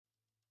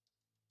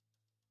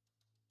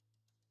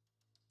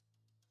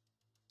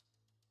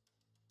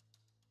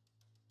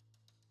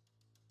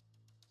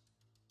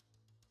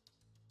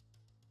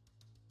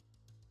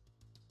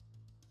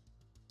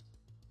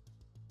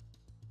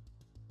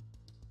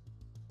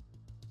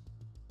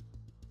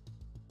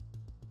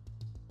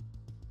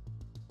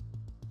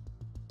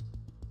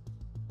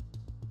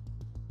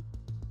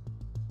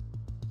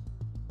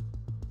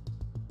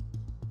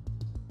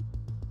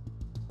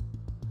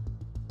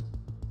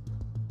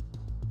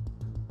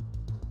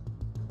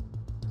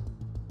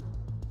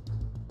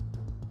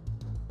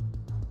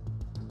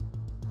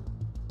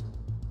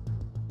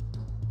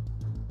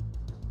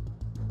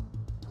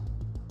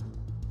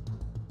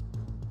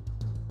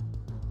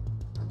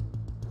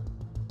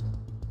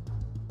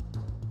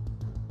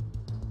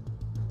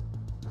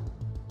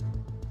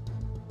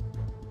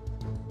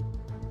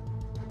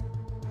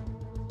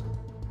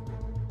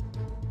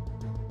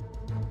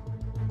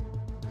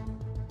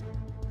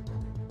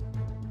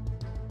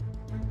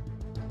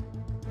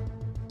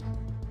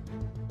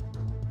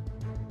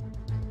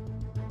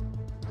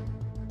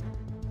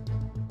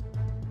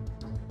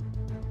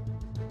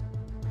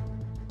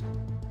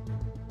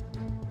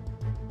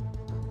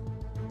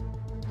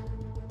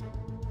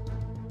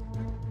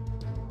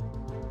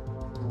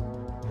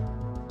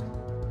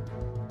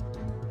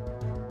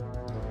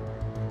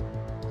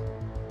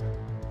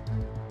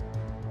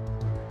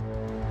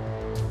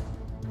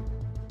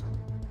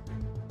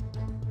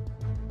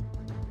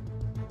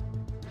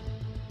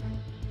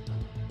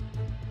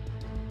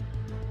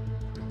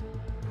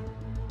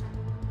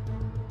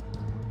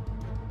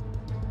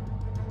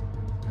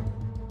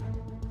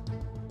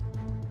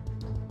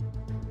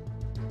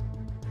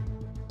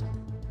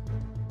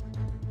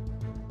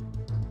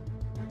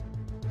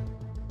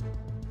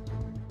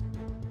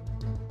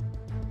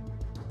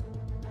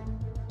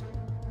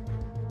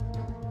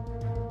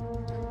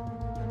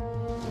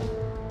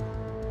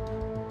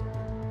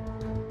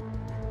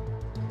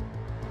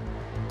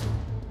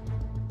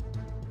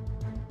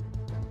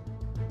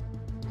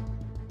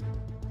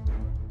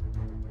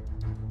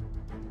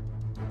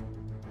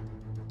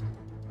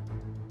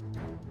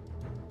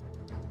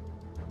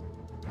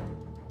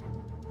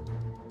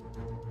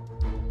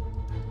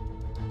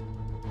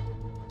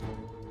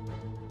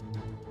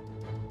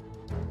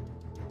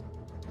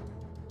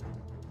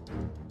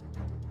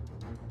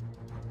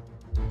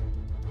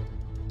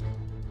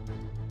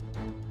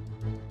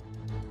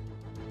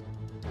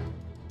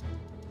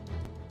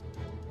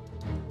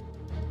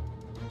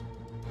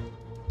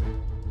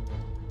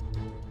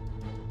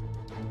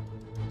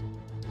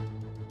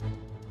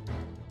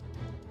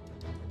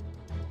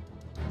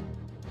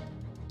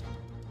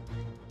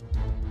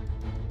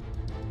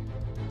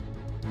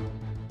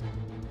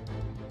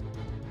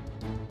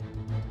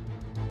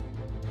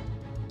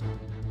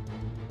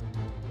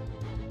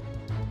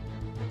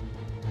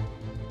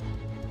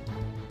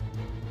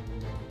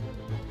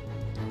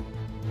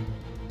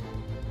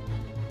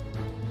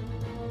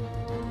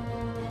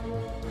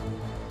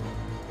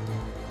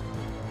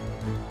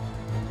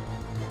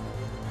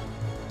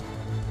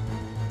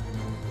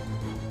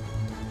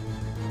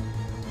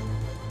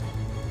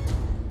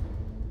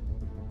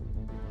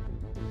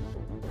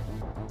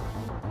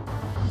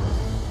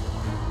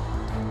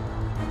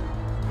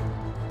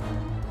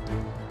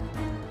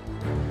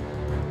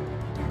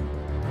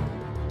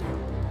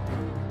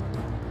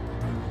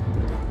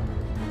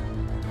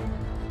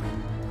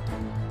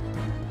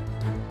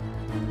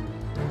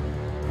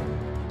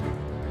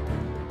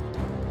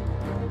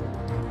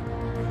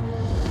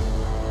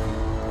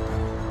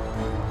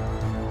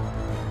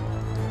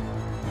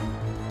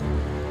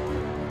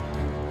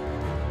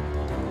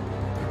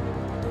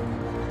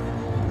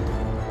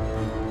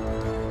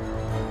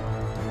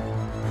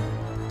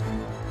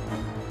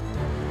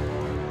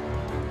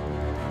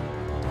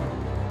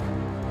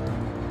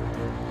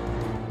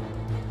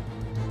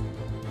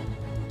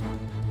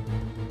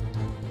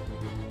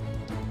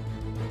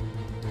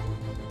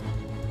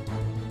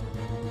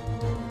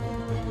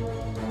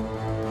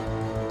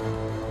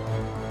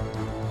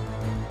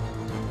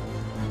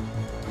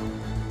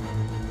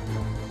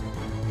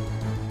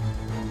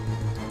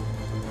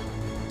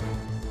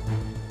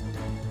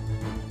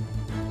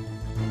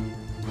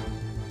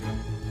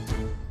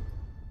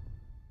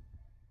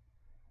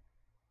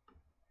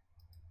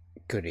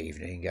Good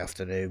evening,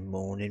 afternoon,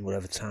 morning,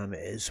 whatever time it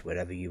is,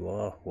 wherever you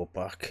are. We're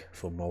back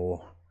for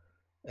more.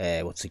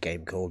 What's the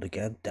game called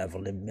again?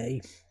 Devil in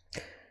Me.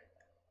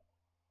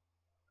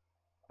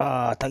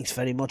 Thanks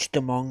very much,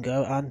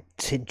 Demongo, and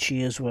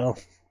Tinchy as well.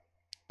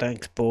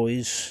 Thanks,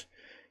 boys.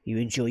 You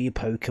enjoy your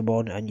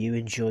Pokemon and you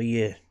enjoy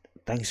your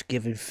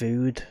Thanksgiving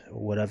food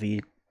or whatever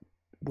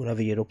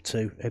you're up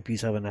to. Hope you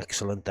have an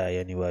excellent day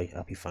anyway.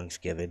 Happy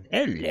Thanksgiving.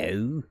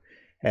 Hello,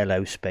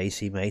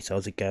 Spacey mate.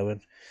 How's it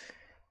going?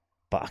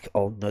 Back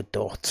on the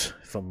dot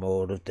for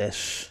more of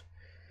this.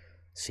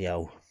 See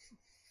how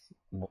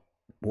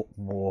what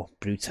more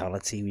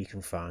brutality we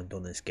can find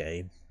on this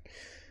game.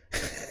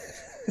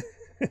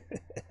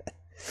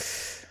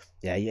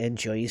 Yeah, you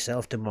enjoy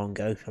yourself,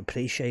 Demongo.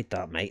 Appreciate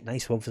that, mate.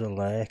 Nice one for the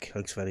lurk.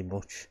 Thanks very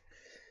much.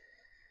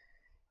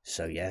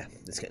 So yeah,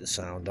 let's get the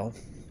sound on.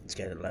 Let's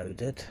get it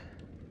loaded.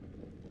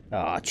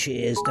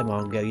 Cheers,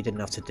 Demongo. You didn't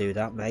have to do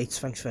that, mate.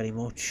 Thanks very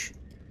much.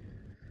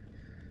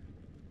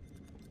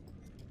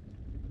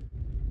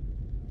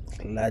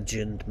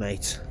 Legend,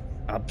 mate.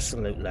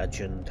 Absolute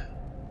legend.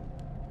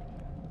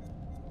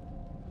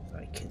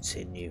 Right,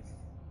 continue.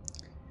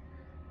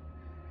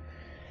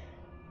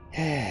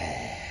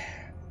 I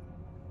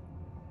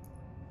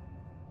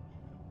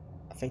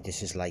think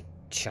this is like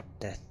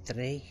chapter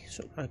 3,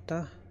 something like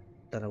that.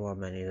 Don't know how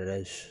many there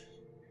is.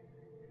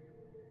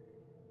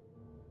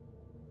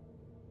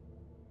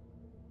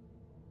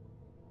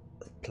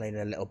 Playing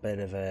a little bit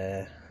of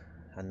I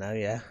know,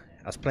 yeah.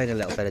 I was playing a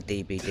little bit of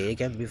DBD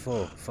again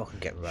before. Fucking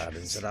getting right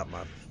into that,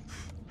 man.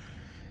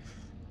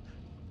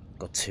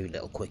 Got 2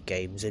 little quick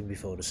games in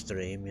before the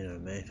stream, you know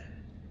what I mean?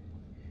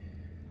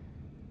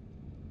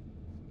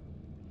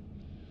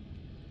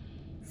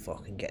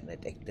 Fucking getting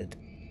addicted.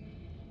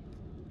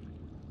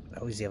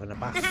 Oh, is he having a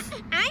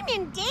bath? I'm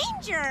in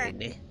danger!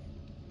 Isn't he?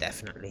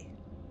 Definitely.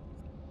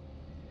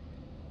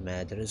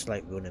 Murderers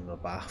like running a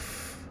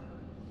bath.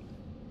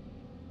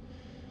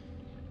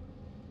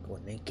 Go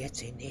on then,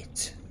 get in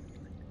it.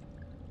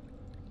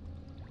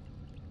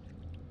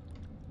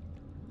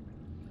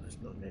 There's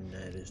nothing in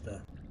there, is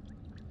there?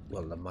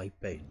 Well, there might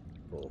be,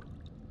 but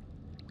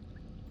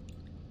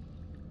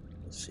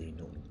let's see,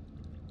 nothing.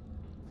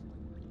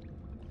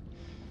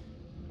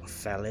 I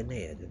fell in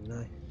here, didn't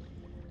I?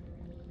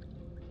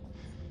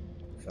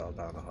 Fell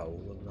down a hole,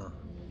 didn't I?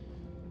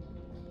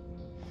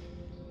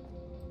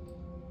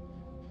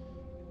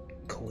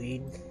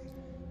 Queen.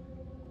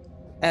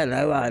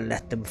 Hello, I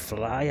let them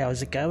fly.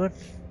 How's it going?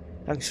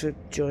 Thanks for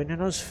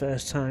joining us.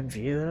 First time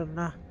viewer and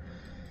that.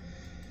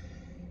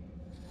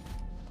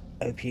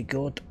 Hope you're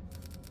good.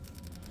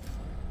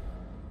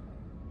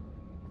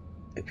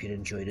 Hope you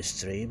enjoy the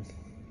stream.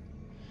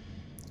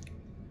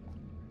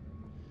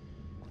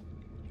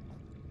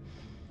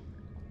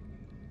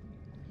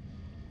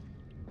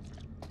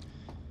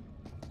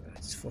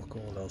 It's fuck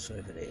all else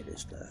over there,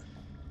 is there?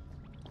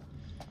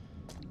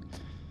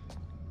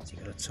 Has he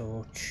got a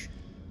torch?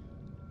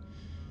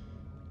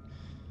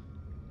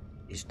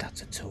 Is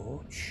that a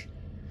torch?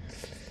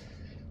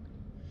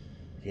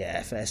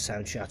 Yeah, first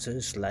time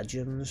chatters,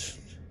 legends,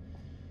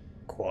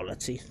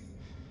 quality.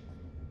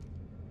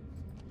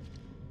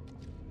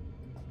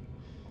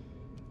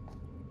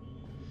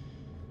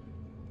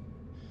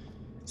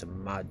 It's a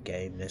mad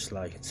game, this,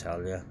 like I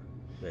tell you,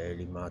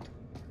 really mad.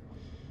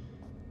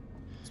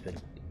 It's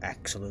been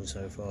excellent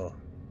so far.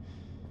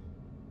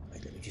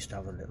 Wait, let me just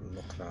have a little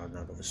look around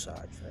that other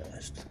side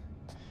first.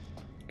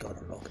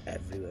 Gotta look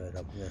everywhere,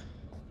 haven't you?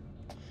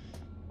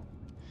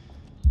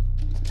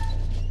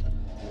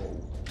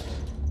 Whoa.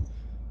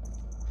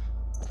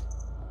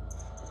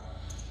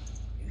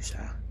 Who's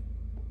that?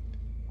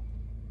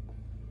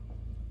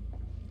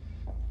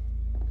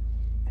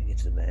 I think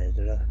it's the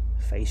murderer.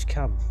 Face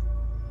cam.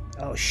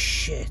 Oh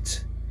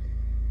shit.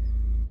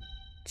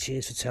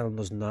 Cheers for telling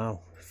us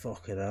now.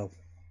 Fucking hell.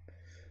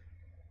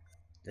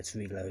 Let's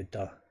reload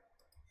that.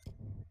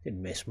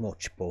 Didn't miss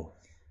much, but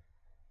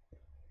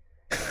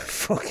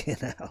fucking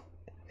hell.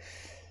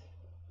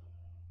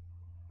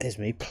 There's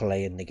me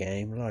playing the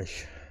game,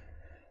 like.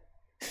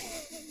 I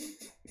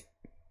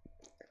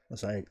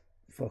was like,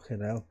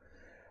 fucking hell.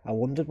 I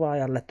wondered why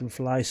I let them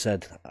fly,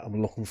 said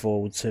I'm looking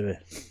forward to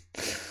it.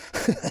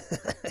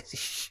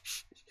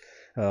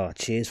 Oh,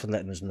 cheers for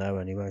letting us know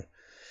anyway.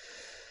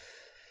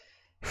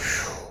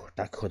 Whew,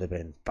 that could have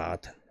been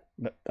bad.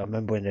 I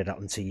remember when it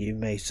happened to you,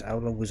 mate. How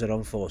long was it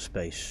on for,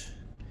 Space?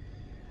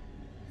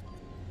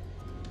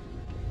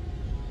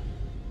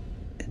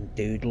 And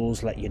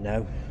Doodles let you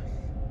know.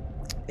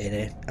 In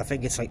it, I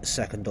think it's like the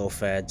 2nd or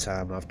 3rd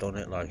time I've done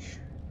it, like.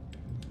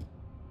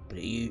 But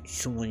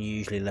someone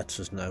usually lets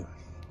us know.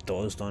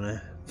 Does, don't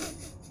it?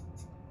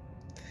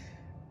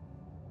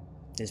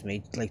 There's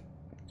me, like,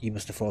 you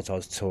must have thought I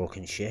was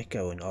talking shit,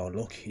 going, oh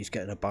look, he's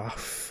getting a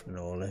bath and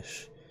all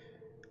this.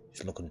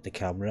 Just looking at the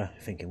camera,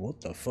 thinking, what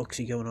the fuck's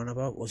he going on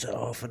about? Was it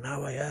half an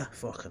hour? Yeah,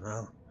 fucking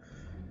hell.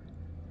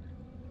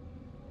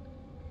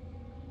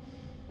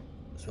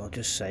 So I'll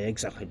just say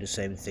exactly the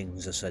same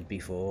things I said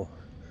before.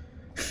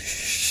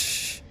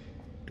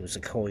 There was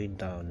a coin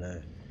down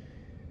there.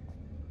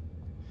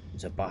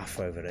 There's a bath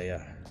over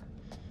here.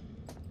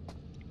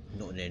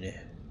 Nothing in it.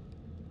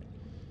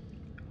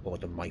 Or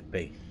there might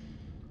be.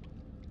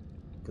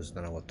 Because I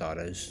don't know what that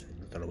is.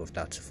 I don't know if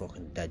that's a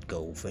fucking dead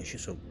goldfish or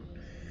something.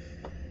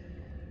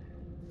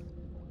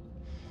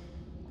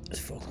 There's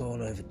fuck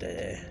all over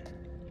there.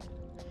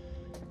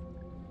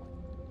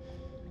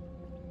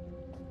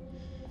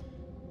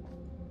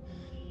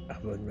 I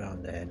run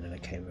round there and then I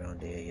came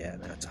round here, yeah,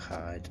 and I had to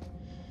hide.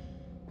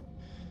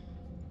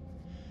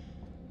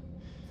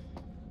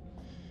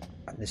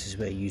 And this is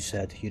where you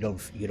said you don't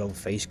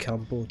face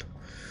cam, bud.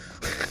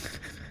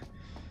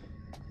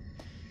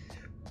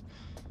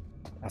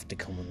 After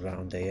coming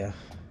round here.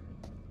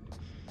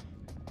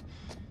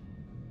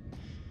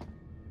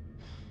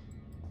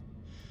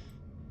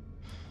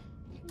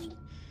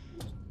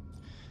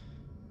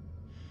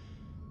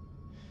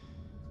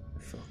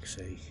 For fuck's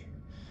sake.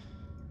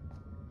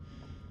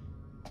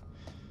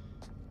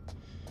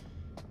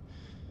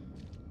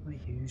 I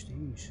use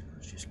these.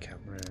 It's just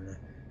camera in it.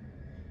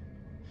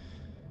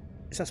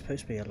 Is that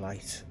supposed to be a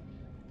light?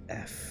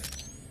 F.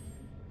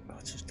 Oh,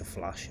 it's just a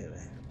flash in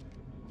it.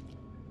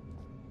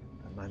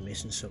 Am I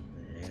missing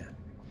something in here?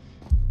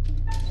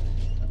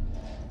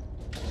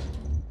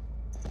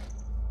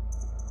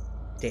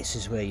 This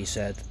is where you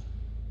said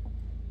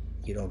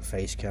you don't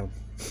face cam.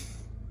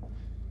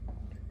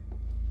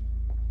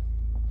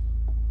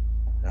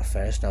 At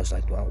first I was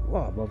like, well,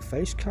 what, I'm on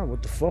face cam,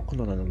 what the fuck? And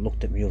then I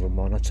looked at my other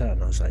monitor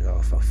and I was like,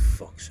 oh, for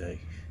fuck's sake.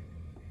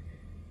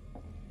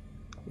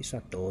 At least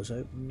that door's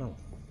open now,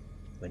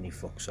 when he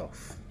fucks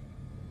off.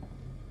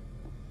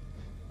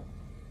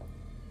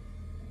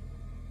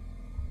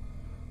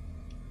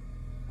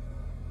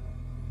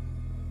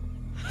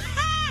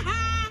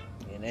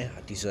 You know,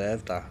 I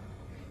deserved that.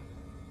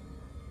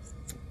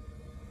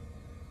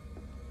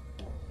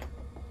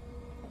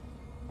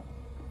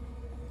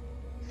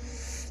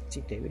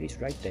 See, David, he's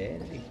right there,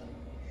 isn't he?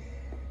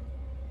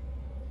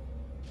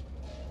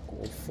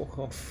 Go fuck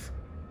off.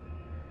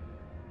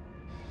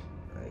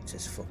 Right,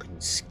 just fucking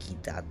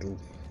skedaddle.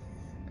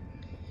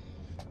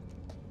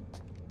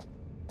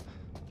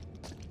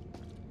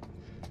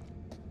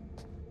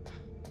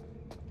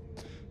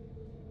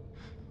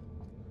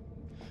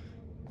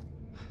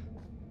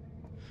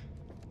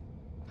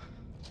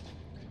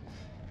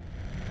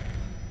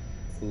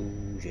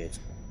 Oh shit.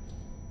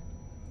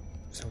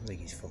 Sounds like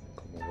he's fucking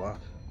coming back.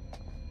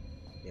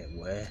 Yeah,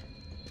 where?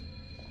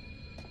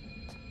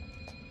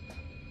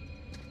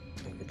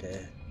 Over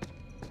there.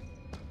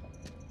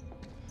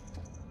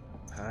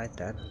 Hi,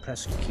 Dan. I'm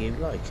pressing Q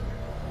like.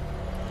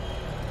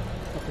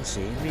 Fucking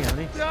seeing me,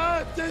 honey.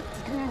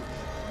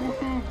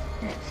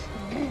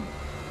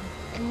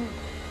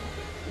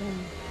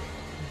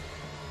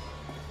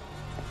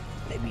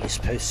 Maybe you're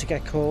supposed to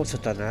get caught, I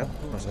don't know.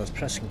 I was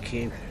pressing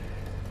Q.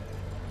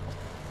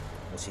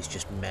 Unless he's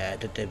just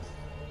murdered him.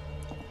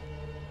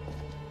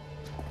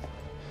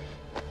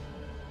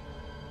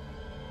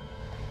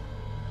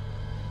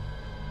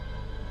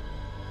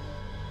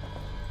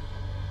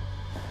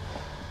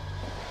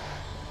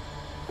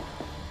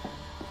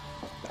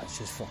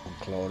 Just fucking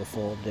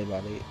chloroformed him,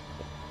 had he?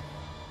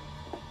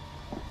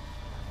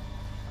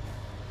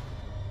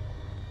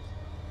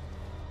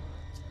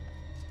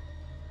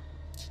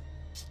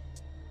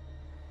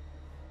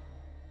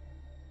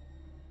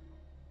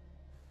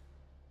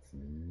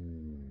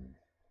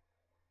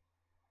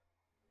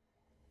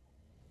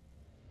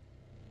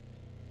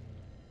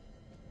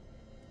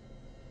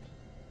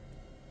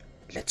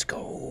 Let's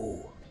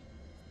go.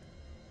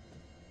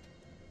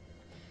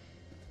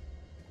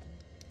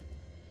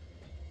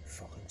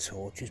 Fucking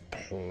torches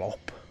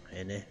plop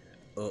in it.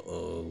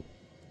 Uh-oh. You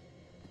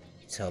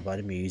can tell by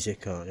the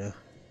music, can't you?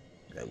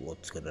 Like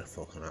what's gonna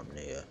fucking happen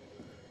here.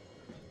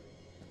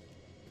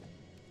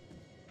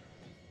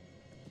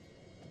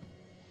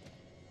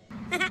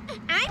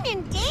 I'm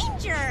in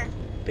danger!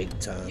 Big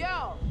time.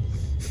 Yo!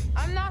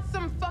 I'm not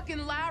some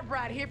fucking lab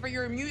rat here for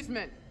your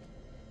amusement.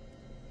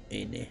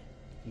 In it.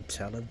 You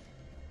tell him.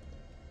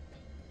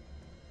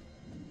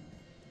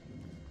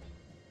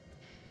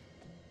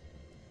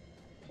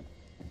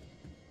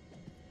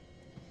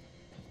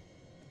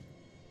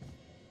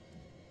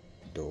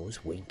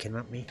 Door's winking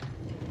at me.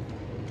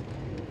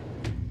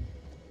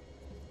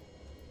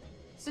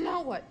 So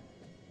now what?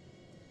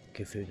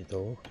 Go through the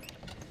door.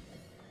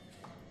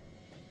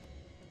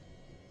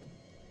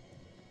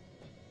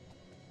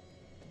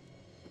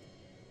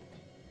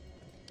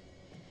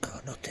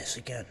 Oh, not this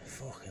again.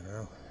 Fucking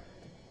hell.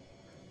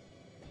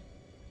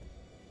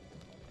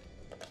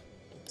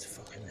 It's a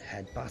fucking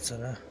head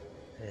batterer.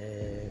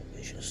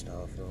 We should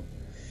start from.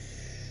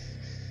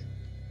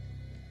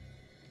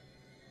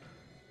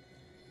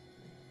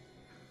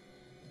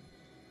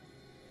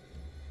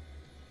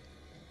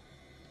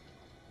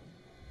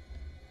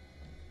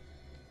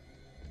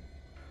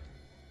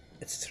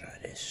 Let's try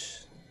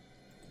this.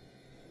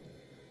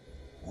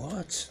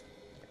 What?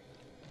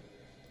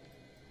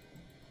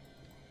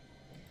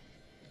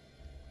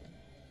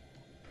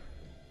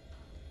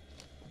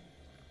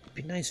 It'd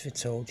be nice if it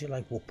told you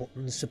like what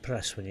buttons to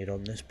press when you're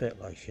on this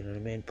bit, like, you know what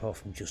I mean, apart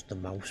from just the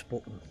mouse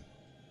button.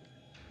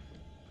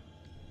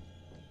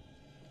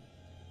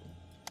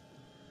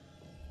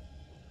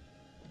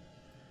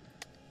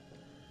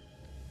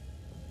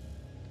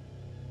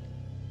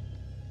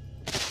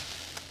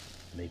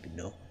 maybe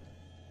not.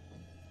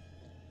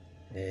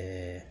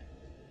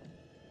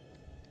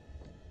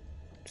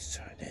 Let's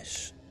try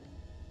this.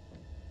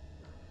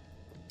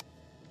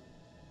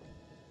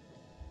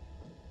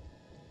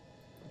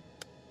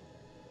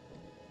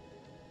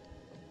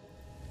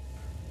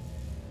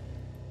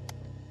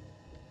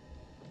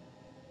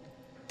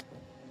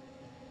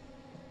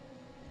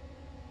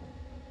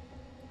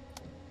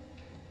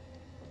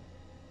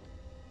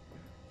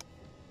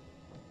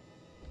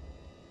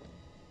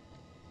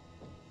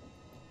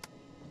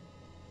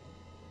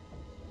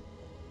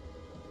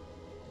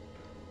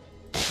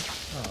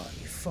 Oh,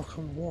 you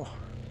fucking what?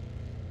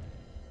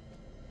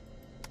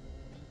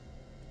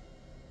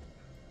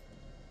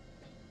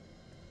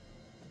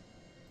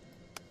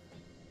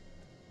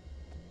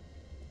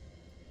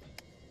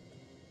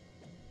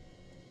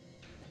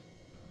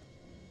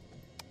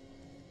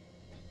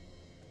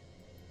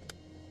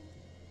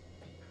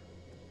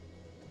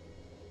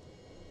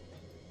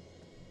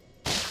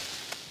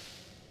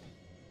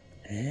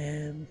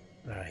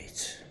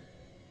 Right.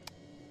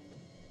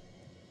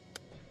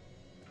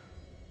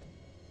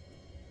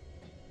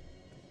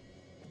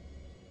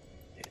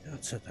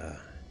 That's it.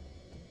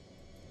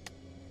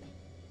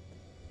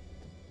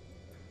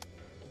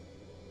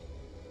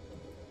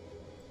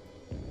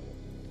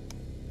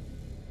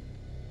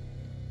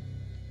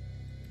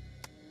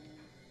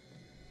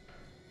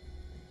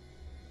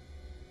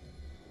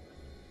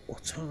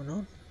 What's going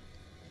on?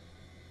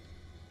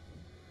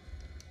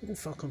 You can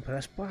fucking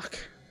press back.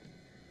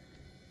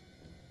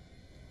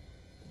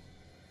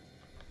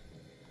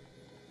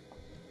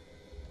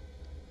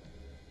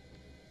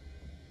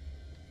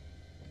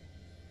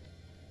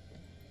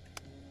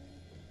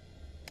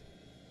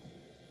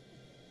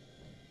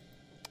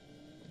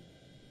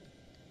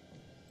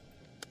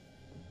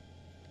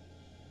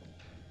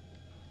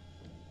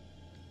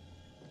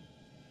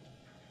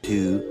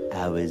 Two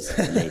hours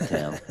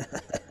later.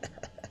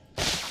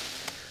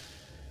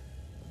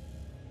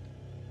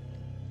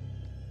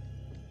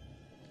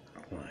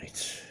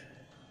 Right.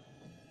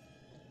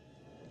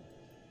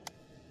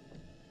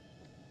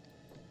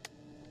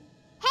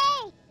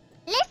 Hey,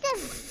 listen.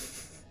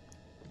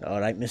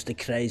 Alright, Mr.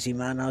 Crazy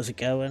Man, how's it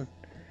going?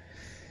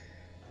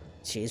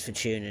 Cheers for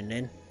tuning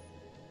in.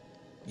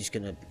 Just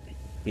gonna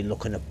be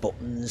looking at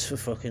buttons for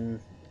fucking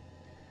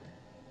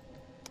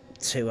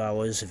 2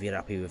 hours if you're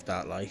happy with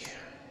that, like.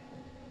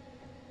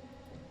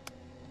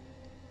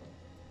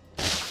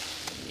 I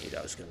knew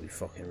that was gonna be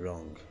fucking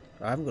wrong.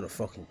 I haven't got a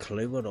fucking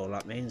clue what all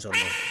that means on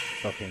the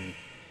fucking...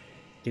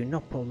 Do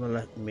not pull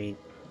the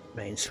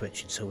main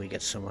switch until we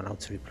get someone out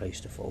to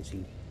replace the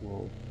faulty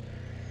wall.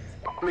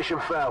 Mission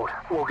failed.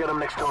 We'll get them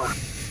next time.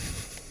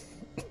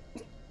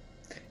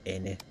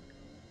 In it.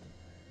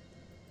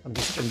 I'm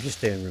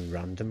just doing them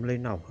randomly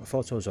now. I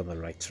thought I was on the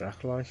right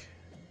track, like.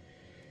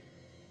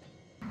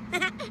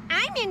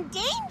 I'm in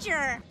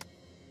danger.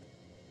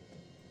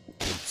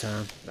 Good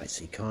time. Right,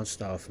 so you can't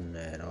start from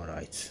there,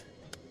 alright.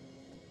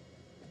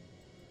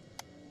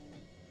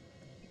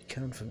 You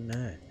can from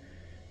there.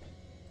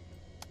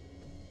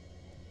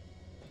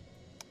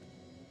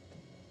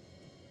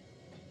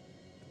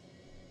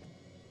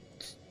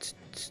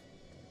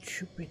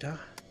 Should be that.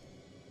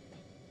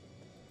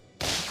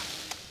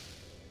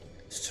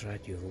 Let's try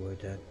the other way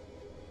then.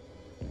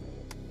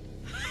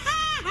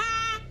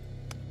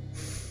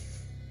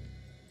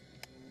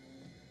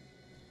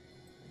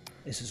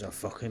 This is a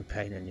fucking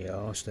pain in the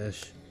arse,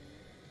 this.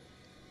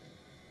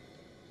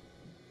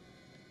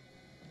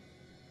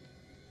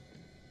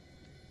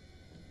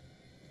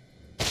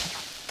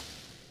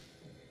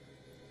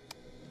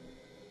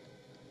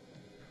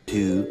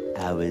 Two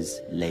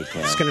hours later.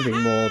 It's gonna be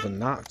more than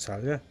that, I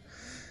tell you.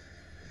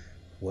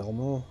 Well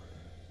more.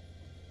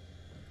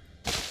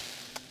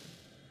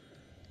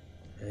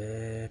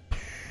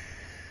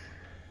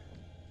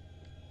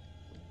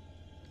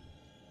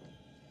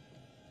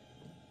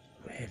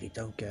 Really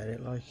don't get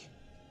it, like.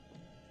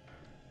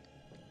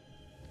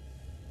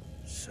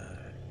 So.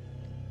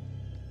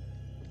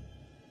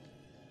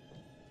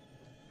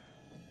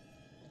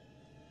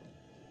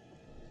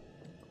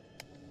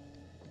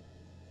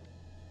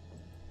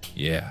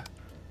 Yeah,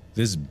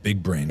 this is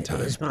big brain It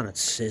time. is, man. It's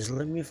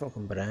sizzling your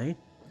fucking brain.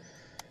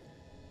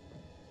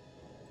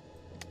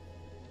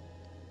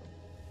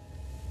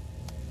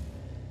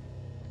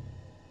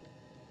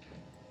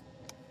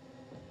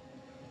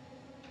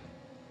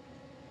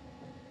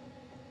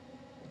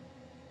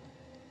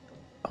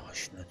 Oh, I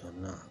shouldn't have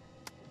done that.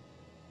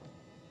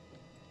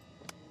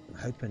 I'm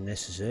hoping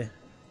this is it.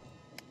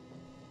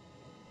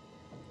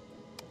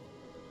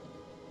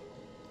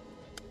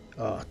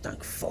 Oh,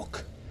 thank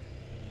fuck.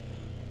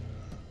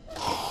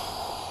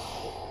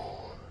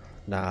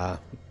 Nah,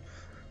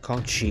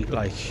 can't cheat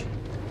like,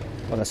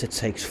 unless it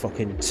takes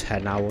fucking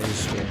 10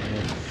 hours.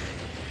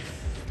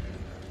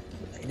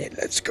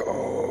 Let's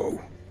go.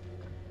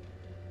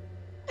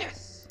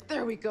 Yes,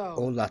 there we go.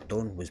 All that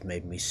done was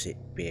made me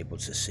be able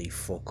to see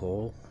fuck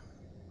all.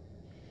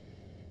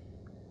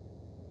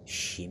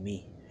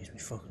 Shimmy, here's my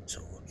fucking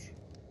torch.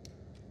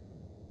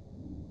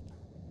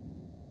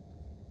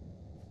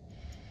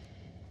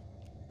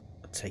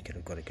 take it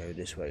I've got to go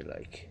this way,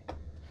 like.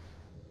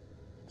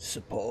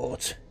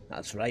 Support.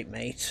 That's right,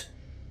 mate.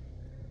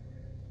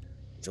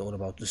 It's all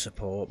about the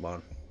support,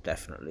 man.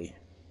 Definitely.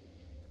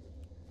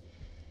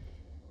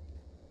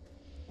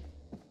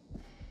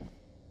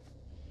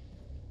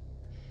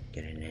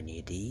 Getting any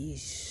of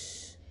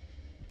these?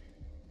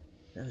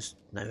 There's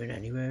nothing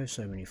anywhere,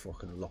 so many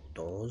fucking locked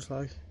doors,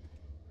 like.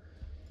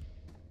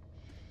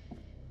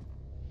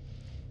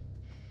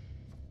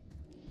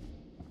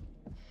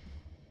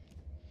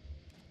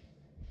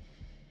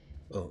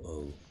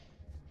 Uh-oh.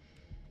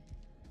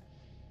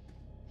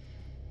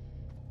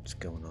 What's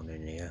going on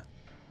in here?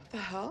 What the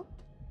hell?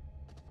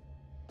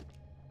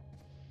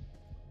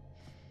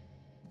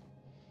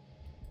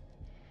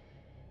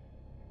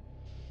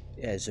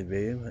 Yeah, there's a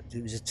room.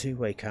 It was a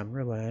two-way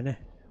camera, wasn't it?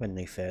 When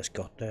they first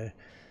got there.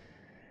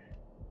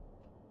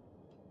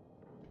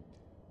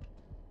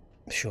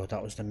 Sure,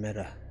 that was the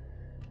mirror.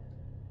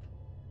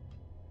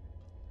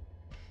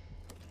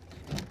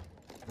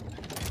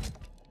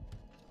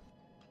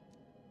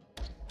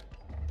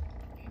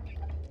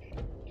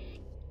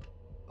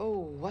 Oh,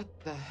 what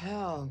the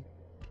hell?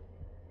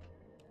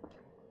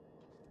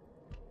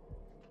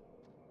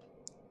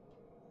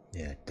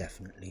 Yeah,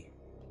 definitely.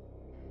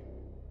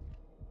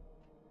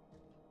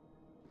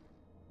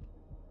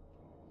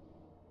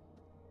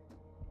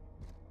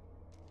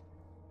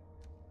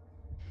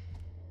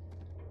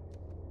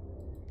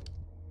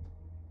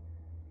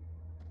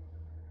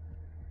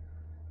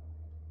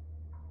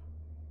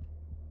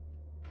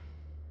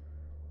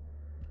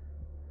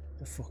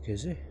 The fuck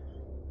is it?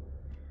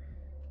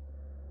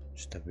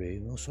 Just a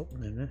room or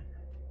something, isn't it?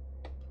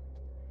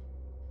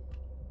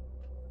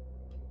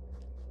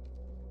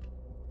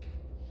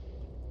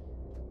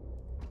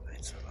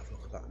 Right, I'll have a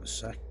look at that in a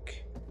sec.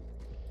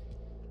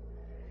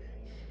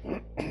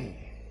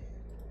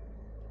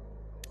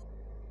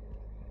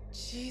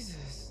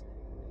 Jesus.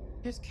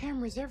 There's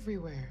cameras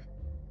everywhere.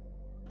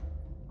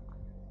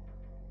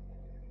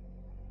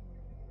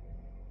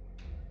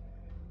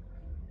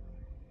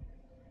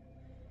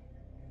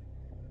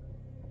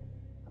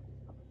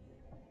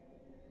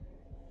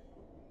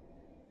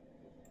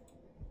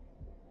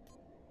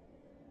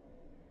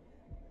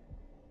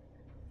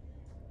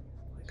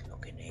 Quick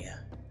look in here.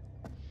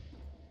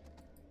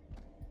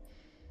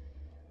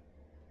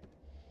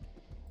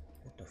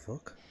 What the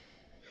fuck?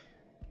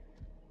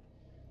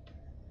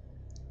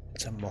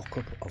 It's a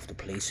mock-up of the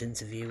police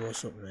interview or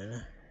something, isn't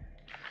it?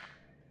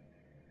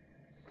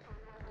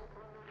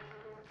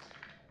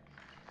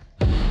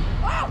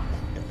 What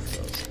the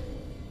fuck?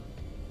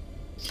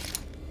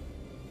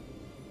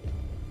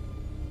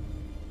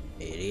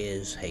 It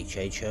is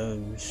H.H.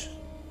 Holmes.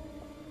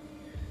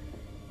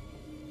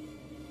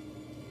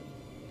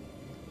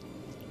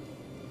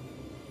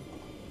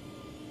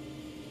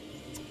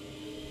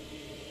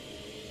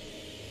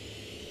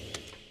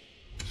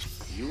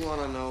 You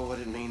want to know what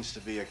it means to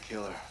be a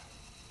killer?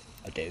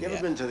 I do, You ever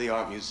yeah. been to the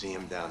art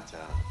museum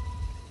downtown?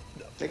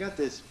 No. They got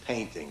this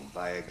painting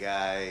by a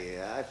guy,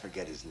 I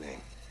forget his name.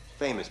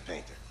 Famous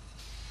painter.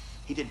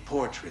 He did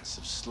portraits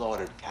of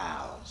slaughtered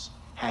cows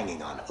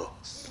hanging on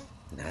hooks.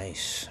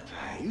 Nice.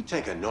 You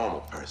take a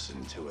normal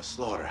person to a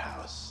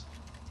slaughterhouse,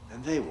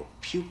 and they will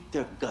puke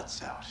their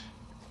guts out.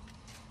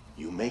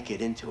 You make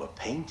it into a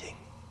painting,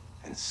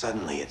 and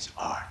suddenly it's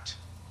art.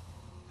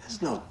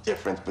 There's no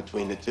difference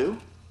between the two.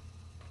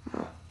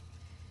 No,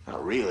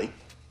 not really.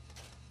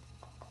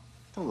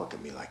 Don't look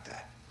at me like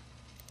that.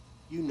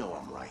 You know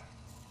I'm right.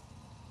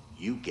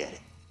 You get it.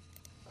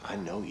 I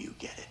know you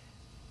get it.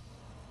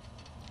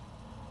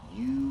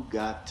 You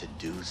got to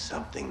do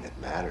something that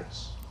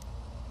matters.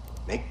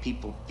 Make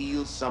people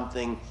feel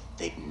something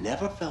they've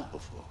never felt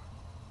before.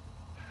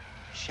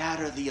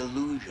 Shatter the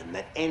illusion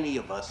that any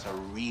of us are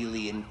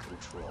really in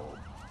control.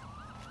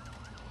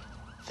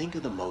 Think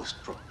of the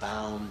most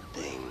profound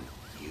thing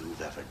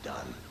you've ever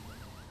done.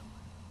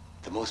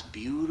 The most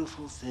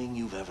beautiful thing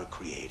you've ever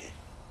created.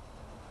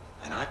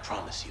 And I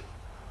promise you,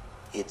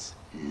 it's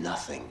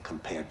nothing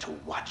compared to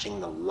watching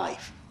the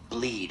life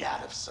bleed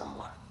out of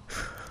someone.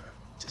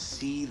 To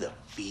see the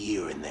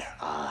fear in their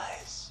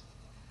eyes.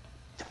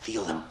 To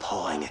feel them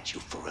pawing at you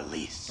for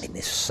release. In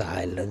this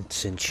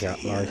silence in To chat,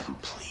 hear like. them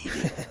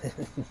pleading,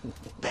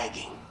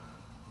 begging.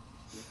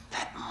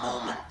 That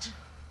moment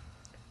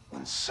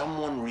when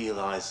someone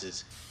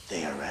realizes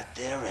they are at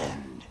their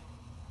end.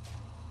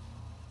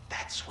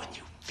 That's when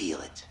you feel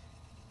it.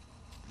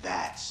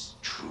 That's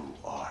true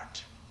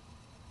art.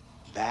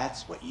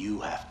 That's what you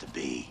have to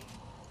be.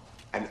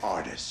 An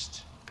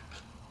artist.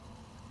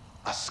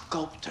 A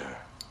sculptor.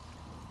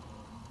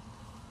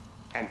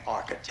 An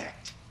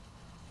architect.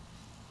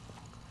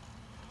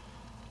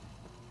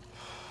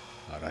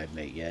 Alright,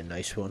 mate, yeah,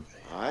 nice one.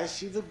 I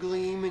see the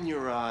gleam in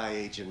your eye,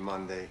 Agent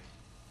Monday.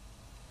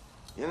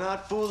 You're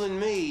not fooling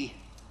me.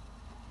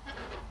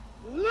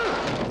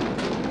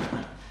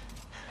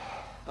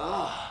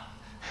 Ah,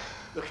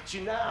 look at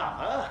you now,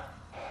 huh?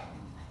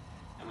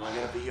 Am I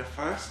gonna be your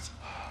first?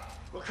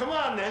 Well, come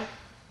on then,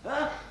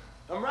 huh?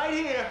 I'm right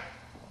here.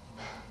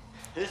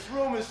 This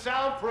room is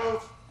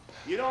soundproof.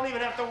 You don't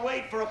even have to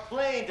wait for a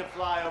plane to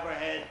fly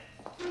overhead.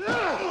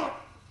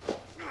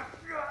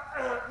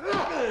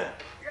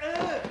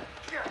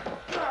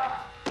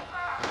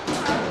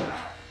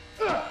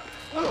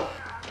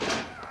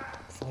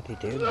 What are you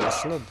doing,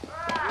 wrestling?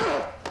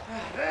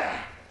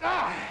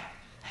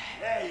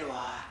 There you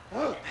are.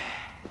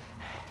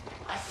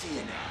 I see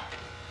you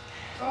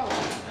now.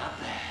 Not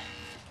bad.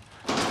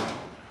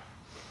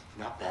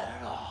 Not bad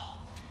at all.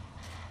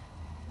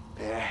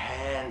 Bare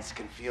hands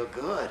can feel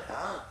good,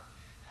 huh?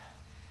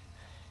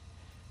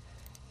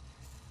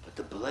 But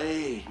the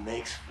blade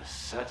makes for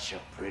such a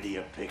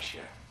prettier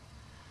picture.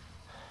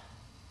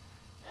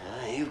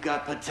 You've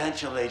got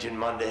potential, Agent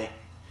Monday.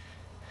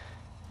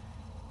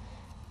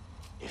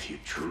 If you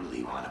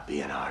truly want to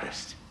be an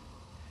artist.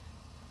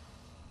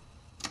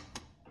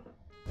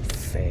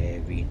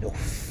 Fair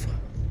enough.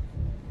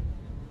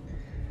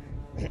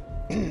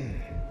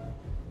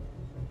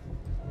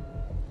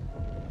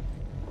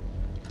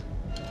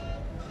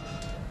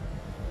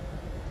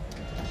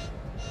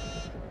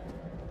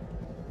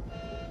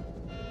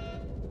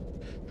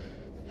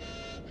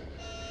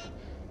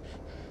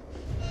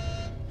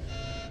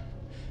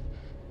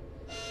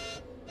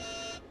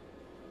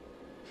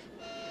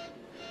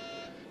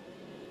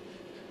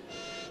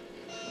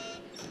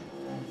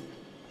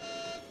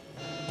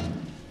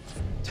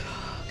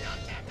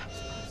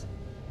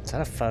 Is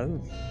that a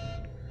phone?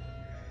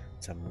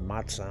 It's a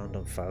mad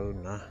sounding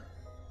phone, nah.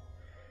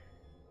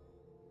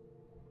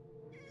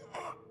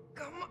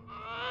 Come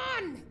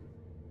on!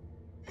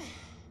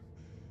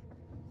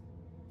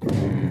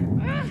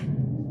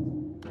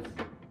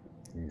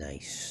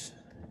 Nice.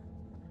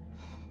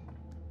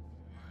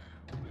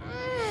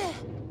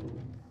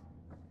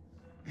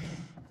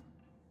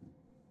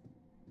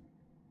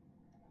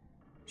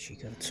 She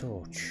got a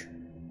torch.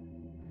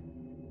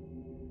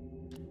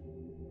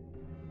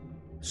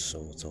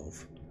 Sort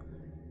of.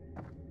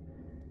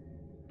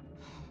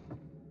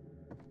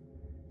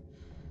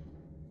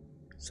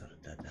 Sort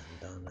of down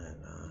there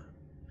now.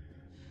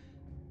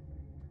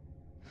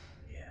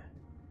 Yeah.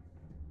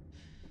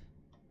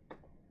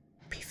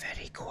 Be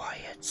very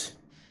quiet.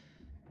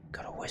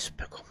 Got a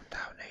whisper coming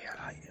down here,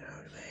 like, you know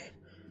what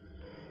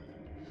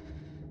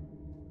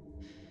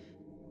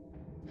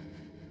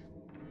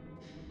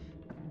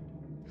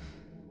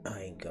I mean?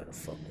 I ain't got a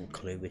fucking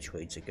clue which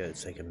way to go.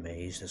 It's like a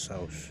maze, this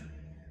house.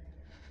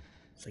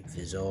 It's like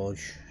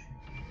Visage.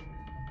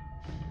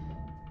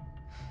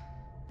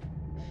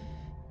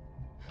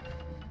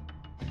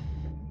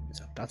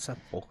 That's a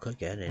book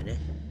again, innit?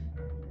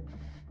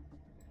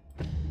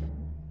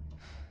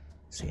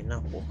 Seen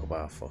that book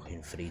about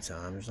fucking 3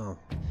 times now.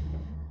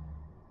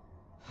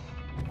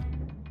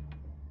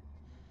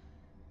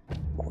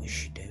 What is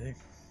she doing?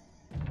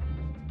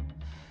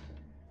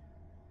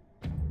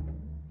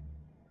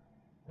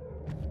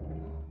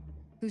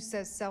 Who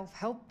says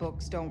self-help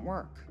books don't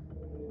work?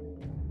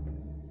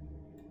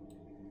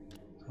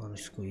 Can't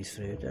squeeze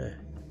through there.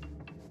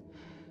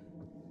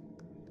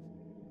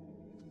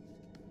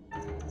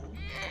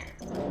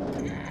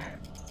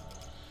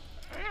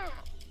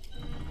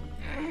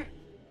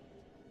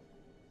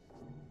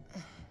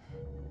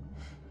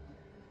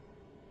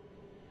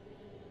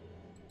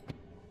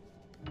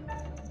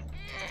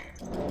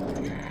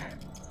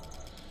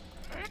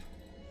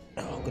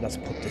 Oh, I'm gonna have to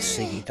put this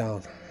ciggy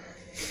down.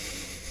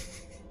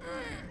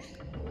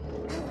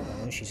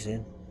 Oh, she's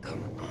in.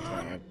 Come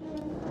on.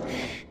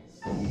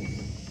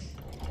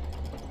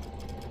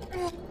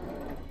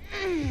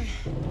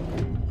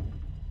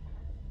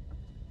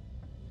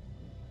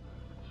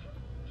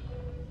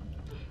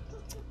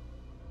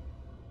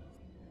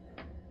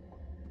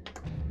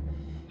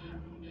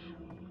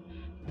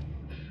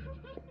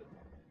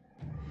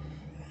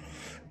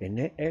 Isn't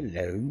it?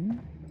 Hello?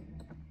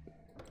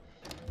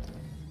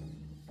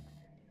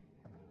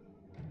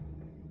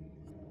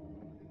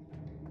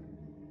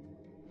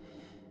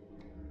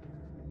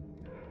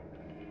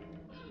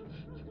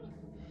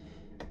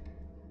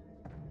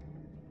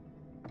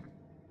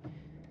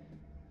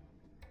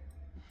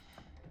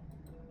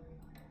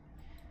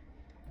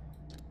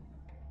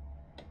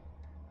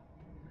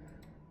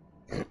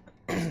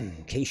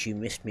 In case you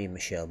missed me,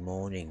 Michelle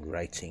Morning,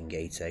 writing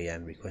 8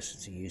 AM, requested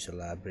to use the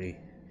library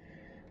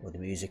or the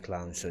music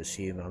lounge, so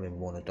assume I'm in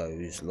one of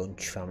those.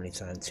 Lunch, family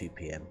time 2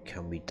 PM,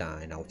 can we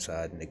dine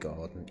outside in the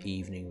garden?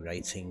 Evening,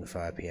 writing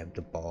 5 PM,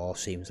 the bar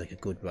seems like a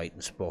good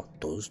writing spot,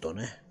 doesn't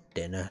it?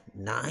 Dinner,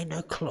 9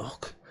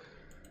 o'clock.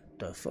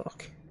 The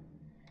fuck?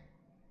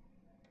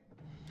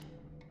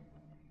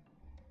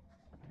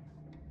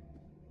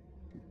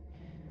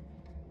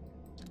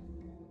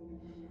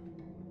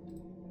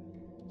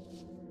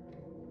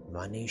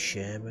 Manny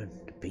Sherman,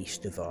 the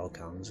Beast of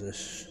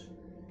Arkansas.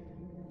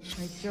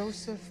 By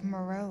Joseph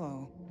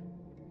Morello.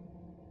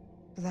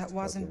 But that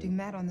wasn't fucking-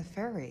 Dumet on the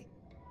ferry.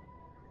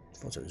 I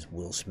thought it was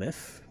Will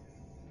Smith.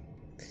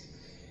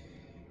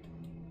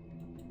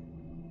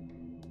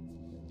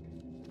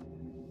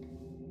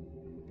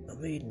 I'm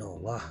reading all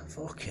that.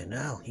 Fucking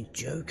hell, you're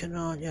joking,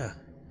 aren't you?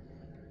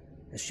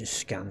 Let's just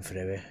scan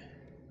through it.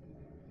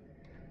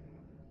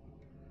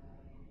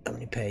 How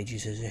many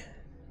pages is it?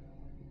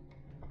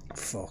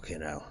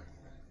 Fucking hell.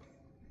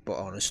 But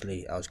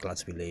honestly, I was glad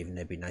to be leaving.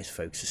 They'd be nice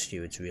folks. The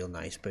stewards real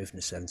nice, both in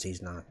the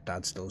 70s now.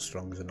 Dad's still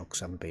strong as an ox,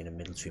 having been a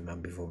military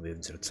man before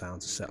moving to the town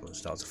to settle and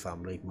start a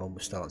family. Mum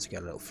was starting to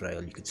get a little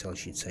frail. You could tell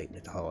she'd taken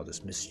it hard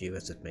as Miss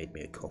Stewart had made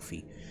me a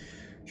coffee.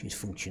 She was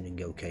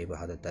functioning okay, but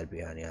had her dead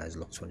behind the eyes.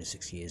 Looked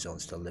 26 years on,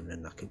 still living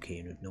in that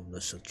cocaine with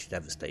numbness such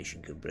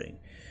devastation could bring.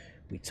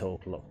 We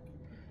talked a lot.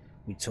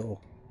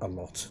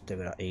 They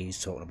were at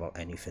ease, talking about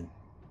anything.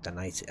 The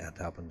night it had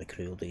happened, the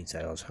cruel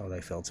details, how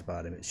they felt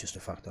about him. It's just a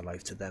fact of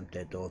life to them.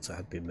 Their daughter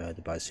had been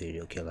murdered by a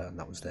serial killer, and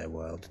that was their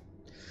world.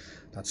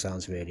 That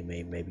sounds really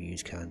mean, maybe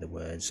use kinder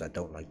words. I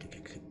don't like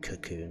the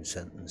cocoon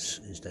sentence.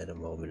 Is there a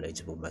more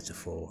relatable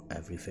metaphor?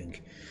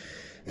 Everything.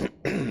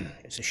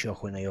 It's a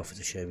shock when they offered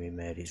to show me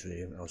Mary's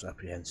room. I was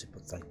apprehensive,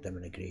 but thanked them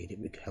and agreed it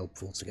would be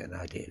helpful to get an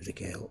idea of the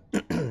girl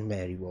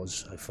Mary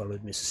was. I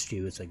followed Mrs.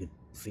 Stewart. I could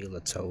feel the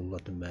toll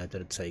that the murder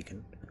had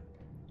taken.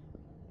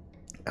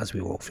 As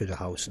we walked through the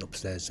house and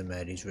upstairs to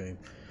Mary's room,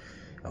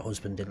 her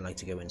husband didn't like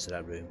to go into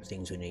that room.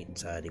 Things were neat and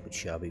tidy but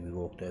shabby. We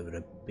walked over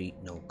a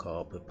beaten old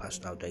carpet,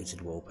 past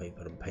outdated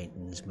wallpaper and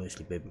paintings,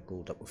 mostly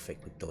biblical, that were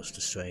thick with dust.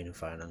 The strain and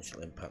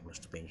financial impact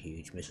must have been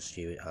huge. Mrs.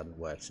 Stewart hadn't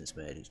worked since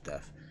Mary's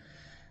death.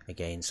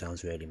 Again,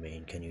 sounds really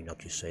mean. Can you not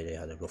just say they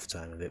had a rough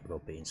time of it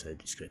without being so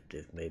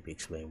descriptive? Maybe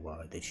explain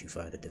why. Did she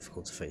find it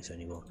difficult to face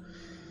anymore?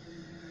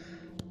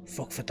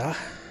 Fuck for that.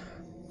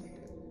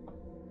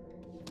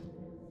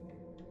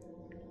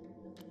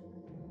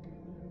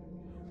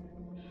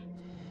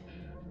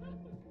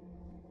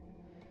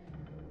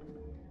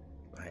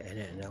 Right,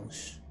 anything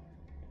else?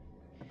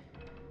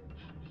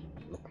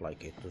 Look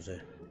like it, does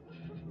it?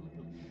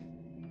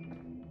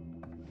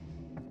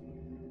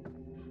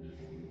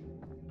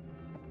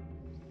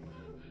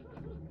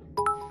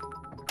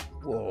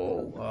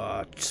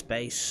 Whoa,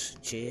 space.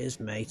 Cheers,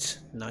 mate.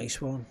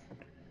 Nice one.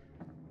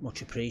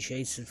 Much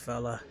appreciated,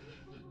 fella.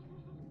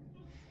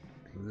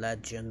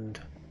 Legend.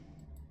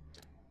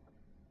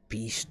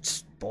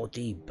 Beast's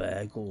body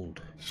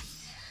burgled.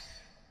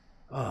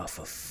 Oh,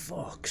 for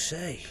fuck's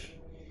sake.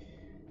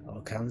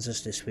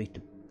 Arkansas this week.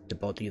 The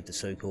body of the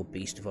so-called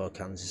Beast of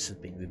Arkansas has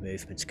been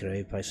removed from its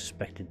grave by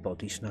suspected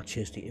body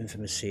snatchers. The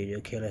infamous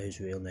serial killer, whose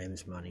real name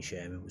is Manny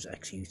Sherman, was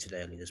executed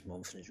early this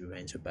month and his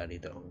remains were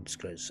buried at an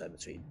undisclosed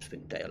cemetery in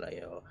Springdale,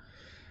 AR.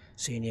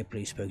 Senior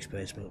police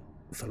spokesperson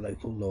for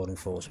local law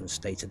enforcement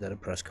stated at a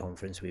press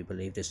conference, "We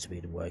believe this to be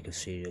the work of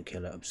serial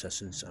killer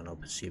obsessors and are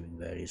pursuing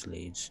various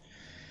leads.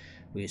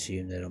 We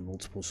assume there are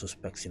multiple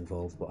suspects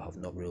involved but have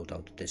not ruled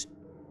out that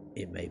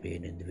it may be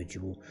an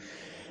individual."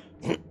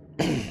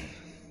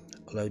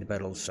 Although the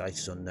burial site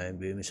is unknown,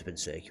 rumours have been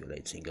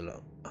circulating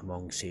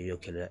among serial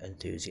killer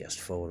enthusiast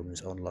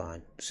forums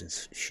online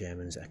since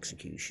Sherman's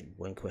execution.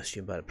 When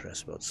questioned by the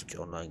press about such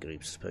online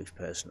groups, the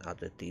spokesperson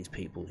added, "These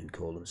people who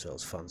call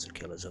themselves fans of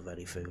killers are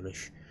very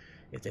foolish.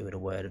 If they were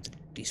aware of the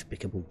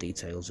despicable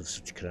details of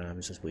such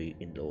crimes as we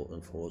in law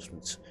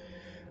enforcement,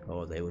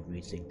 or they would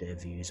rethink their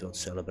views on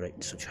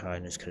celebrating such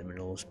heinous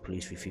criminals."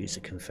 Police refused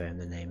to confirm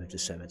the name of the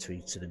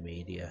cemetery to the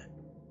media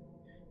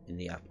in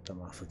the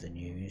aftermath of the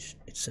news.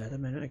 It said a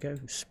minute ago,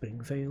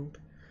 Springfield.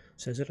 It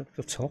says it at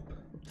the top.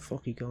 What the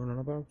fuck are you going on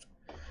about?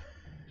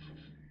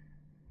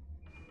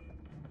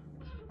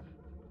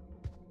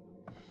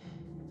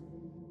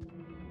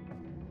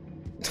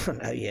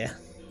 Oh yeah.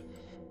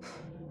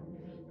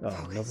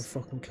 Oh, another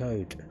fucking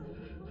code.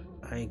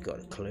 I ain't got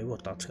a clue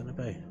what that's gonna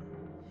be.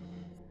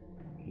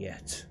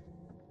 Yet.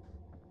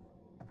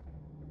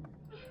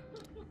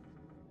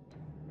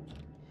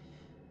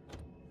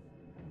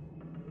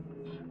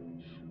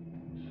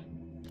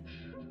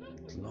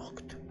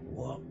 Locked.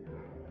 What?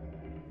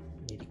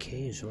 Need a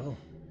key as well.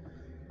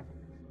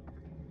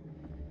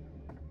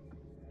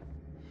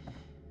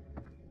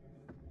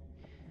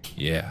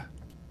 Yeah,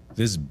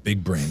 this is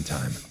big brain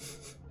time.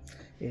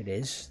 It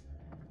is.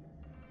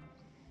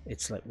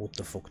 It's like, what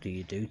the fuck do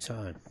you do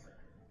time?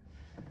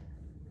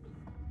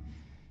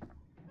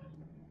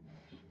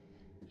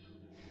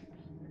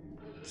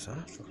 What's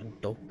that? Fucking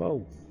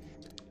Dogbo.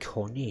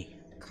 Connie.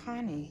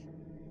 Connie.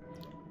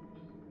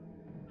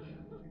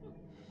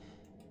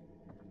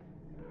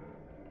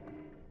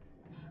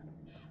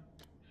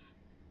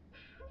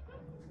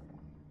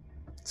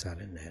 What's that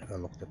in there? I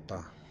looked at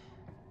that.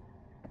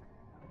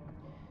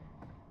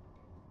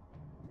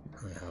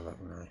 I have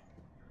that now.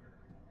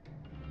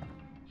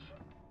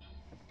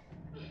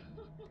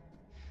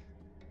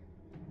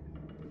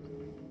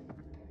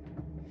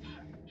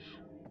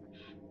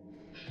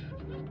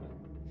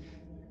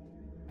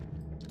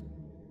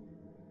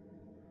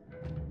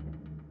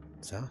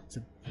 What's that? It's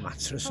a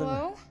mattress.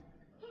 Hello?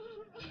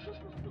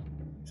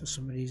 Is that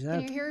somebody's Can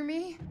head? you hear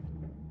me?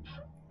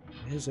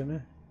 It is, isn't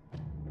it?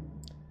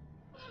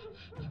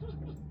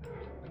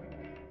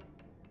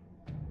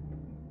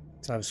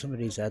 It's either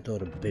somebody's head or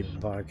a bin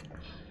bag.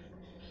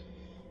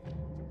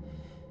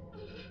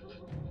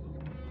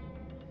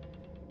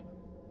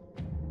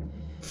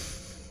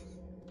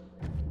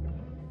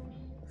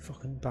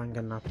 Fucking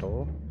banging that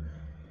door.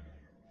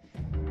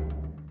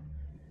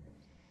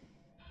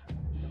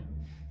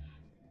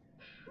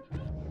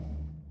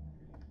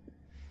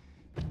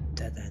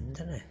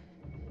 isn't it?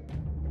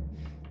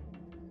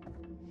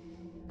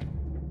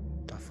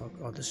 The fuck?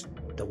 Oh, this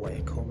the way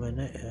it come in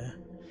it, yeah.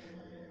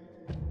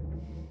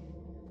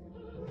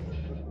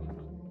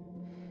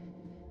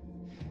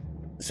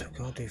 So I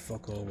can't do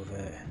fuck all with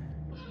it.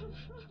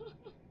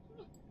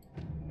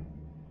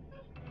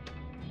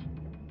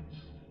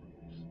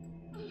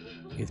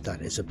 If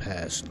that is a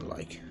person,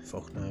 like,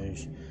 fuck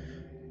knows.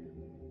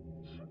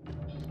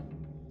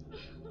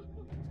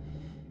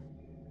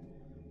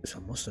 So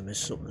I must have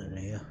missed something in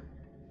here.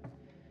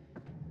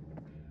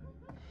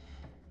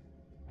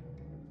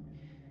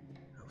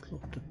 I've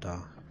looked at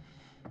that.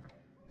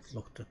 I've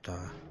looked at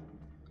that.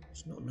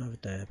 There's nothing over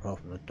there apart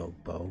from the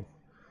dog bowl.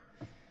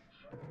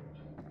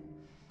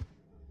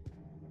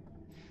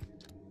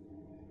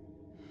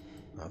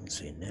 I haven't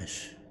seen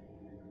this.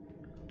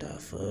 The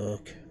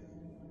fuck?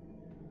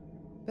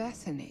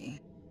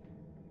 Bethany.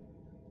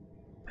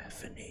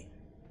 Bethany.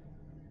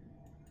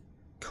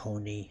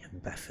 Connie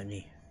and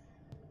Bethany.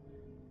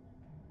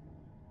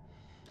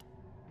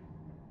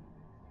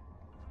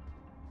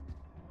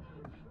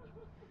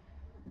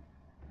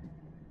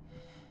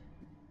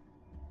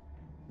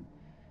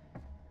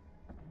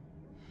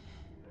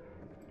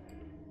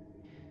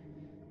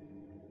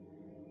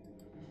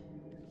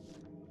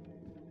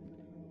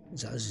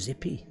 Is that a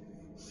Zippy?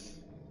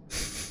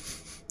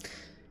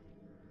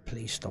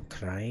 Please stop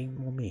crying,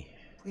 Mummy.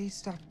 Please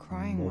stop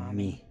crying,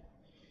 Mommy.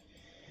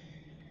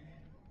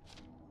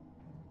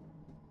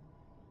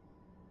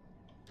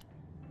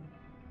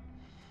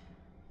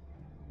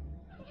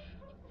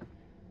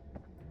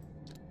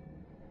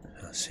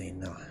 I've seen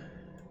that.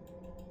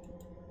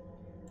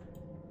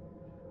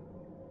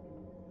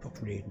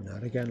 Fuck reading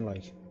that again,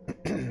 like.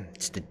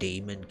 It's the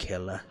demon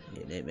killer,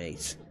 isn't it,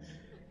 mate?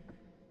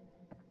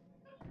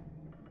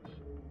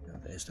 Now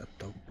there's that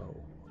dog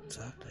bowl. What's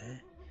that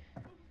there?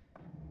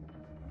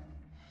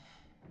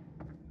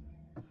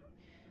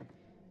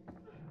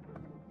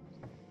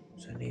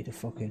 So I need a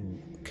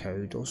fucking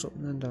code or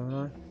something then, don't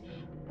I?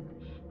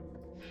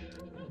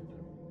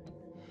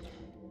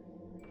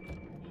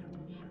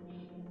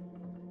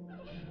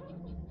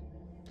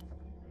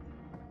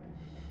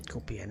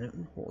 Could be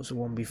anything. What was the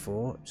one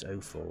before? It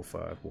was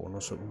 0451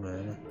 or something,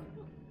 wasn't it?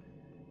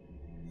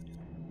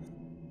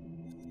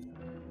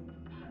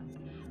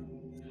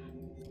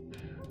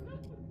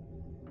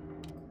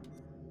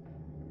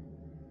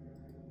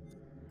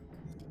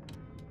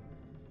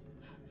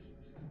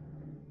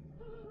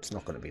 It's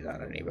not going to be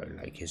that anyway,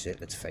 like, is it?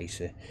 Let's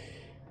face it.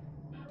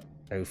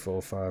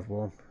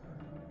 0451.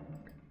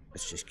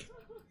 It's just...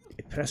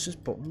 It presses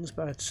buttons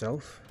by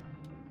itself.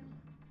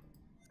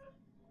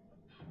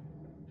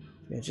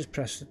 Yeah, just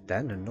press it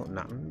then and nothing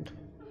happened.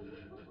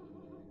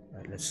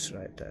 Right, let's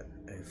write that.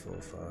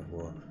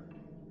 0451.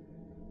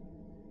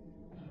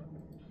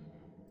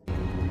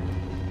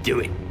 Do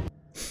it.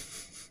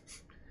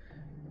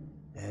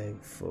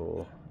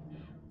 04.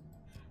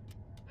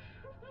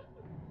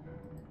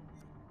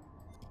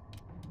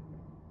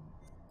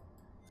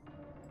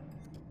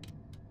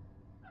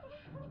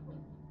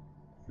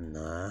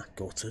 Nah,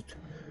 gutted.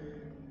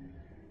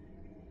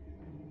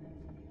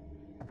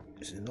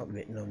 Is it not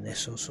written on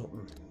this or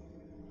something?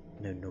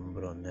 No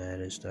number on there,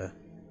 is there?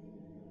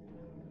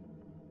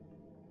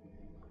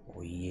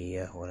 Or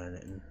year or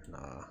anything?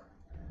 Nah.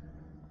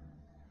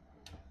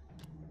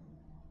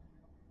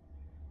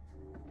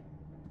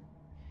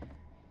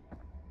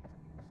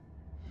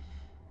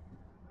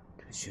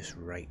 It's just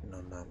writing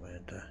on that,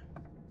 weren't there?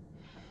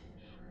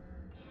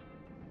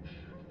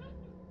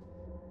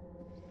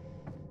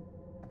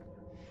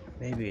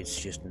 Maybe it's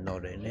just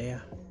not in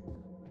here.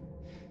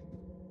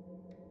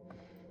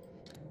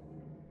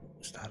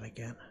 What's that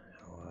again?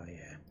 Oh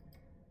yeah.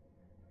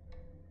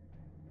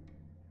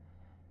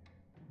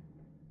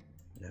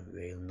 No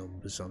real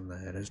numbers on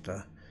there, is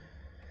there?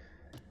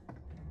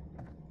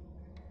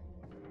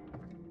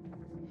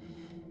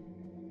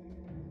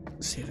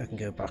 Let's see if I can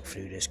go back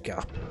through this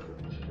gap.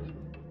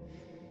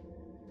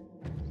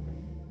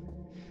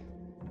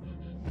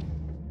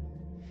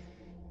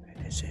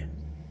 Where is it?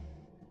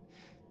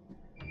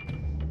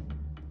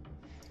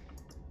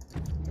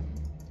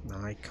 No,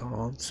 I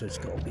can't, so it's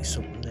got to be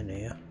something in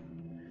here.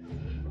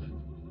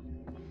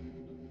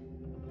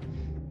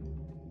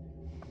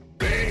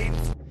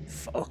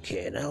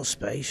 Fucking hell,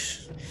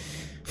 space.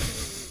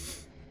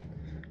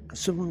 Can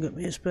someone get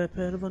me a spare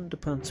pair of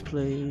underpants,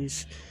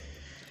 please?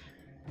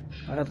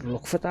 I had to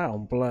look for that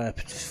on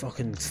Blurb. Just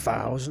fucking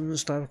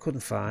thousands, I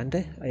couldn't find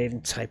it. I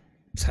even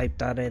typed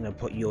that in and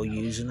put your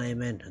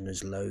username in, and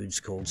there's loads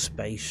called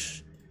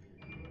space.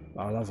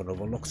 I'll have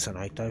another look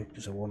tonight though,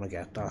 because I want to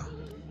get that.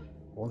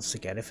 I want to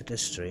get it for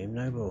this stream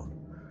now, but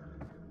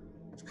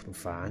just couldn't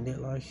find it,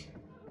 like.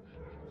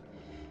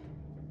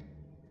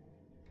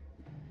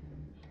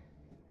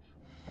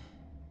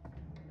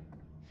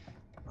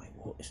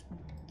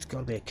 It's got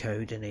to be a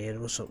code in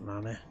here or something,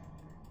 hasn't it?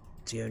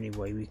 It's the only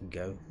way we can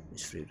go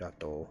is through that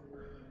door.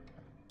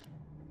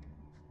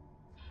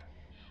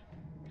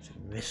 So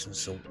I'm missing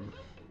something.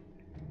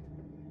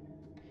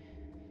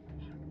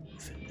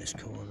 If in this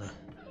corner.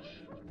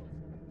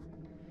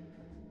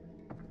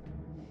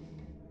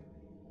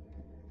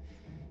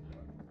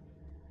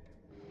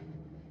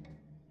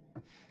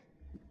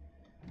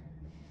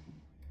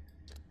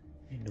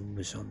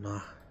 numbers on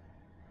that.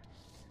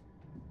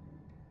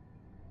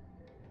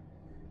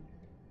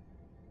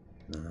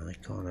 No, I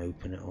can't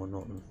open it or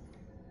nothing.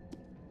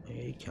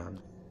 Yeah, you can.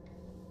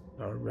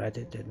 I read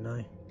it, didn't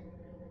I?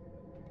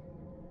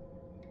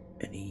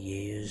 Any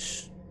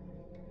years?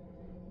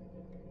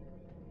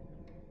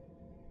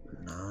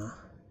 Nah.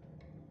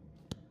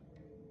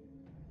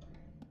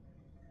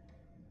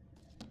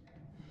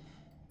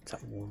 Let's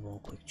have one more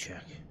quick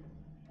check.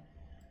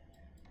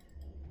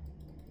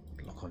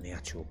 Look on the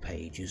actual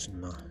pages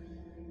and that.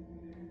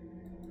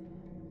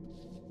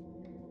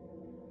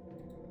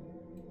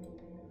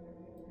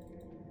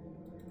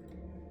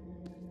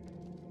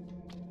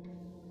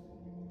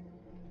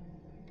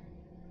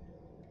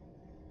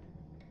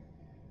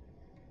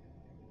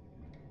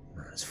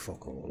 There's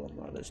fuck all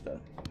on that, is there?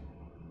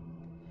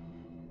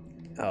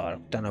 Oh, I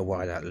don't know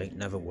why that link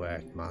never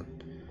worked, man.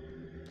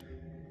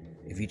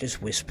 If you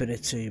just whisper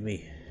it to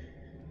me,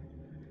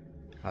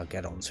 I'll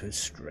get onto it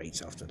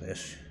straight after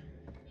this.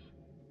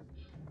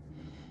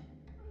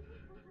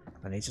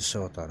 I need to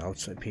sort that out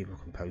so people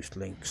can post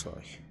links,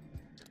 like.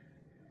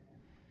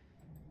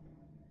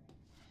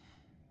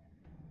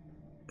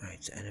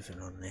 Right,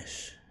 anything on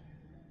this?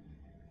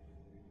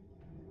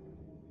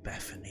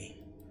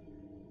 Bethany.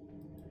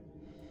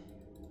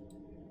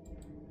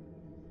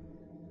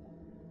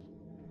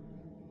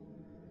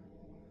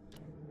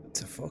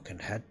 It's a fucking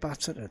head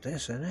batter at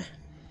this, isn't it?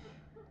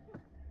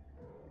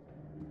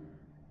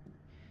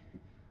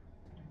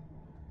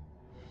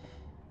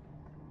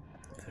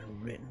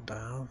 Written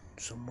down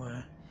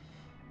somewhere.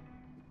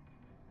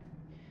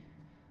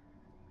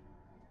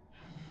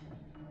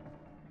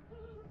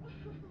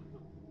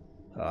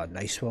 Oh,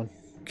 nice one.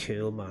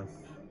 Cool, man.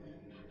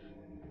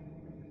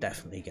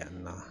 Definitely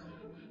getting that.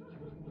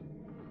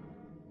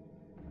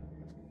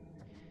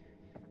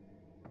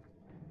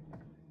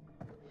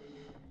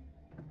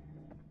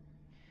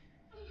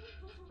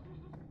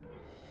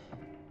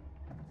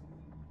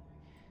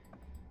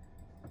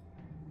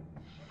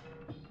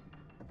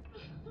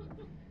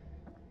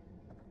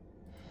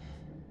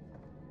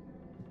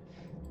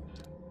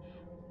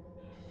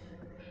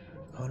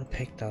 I want to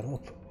pick that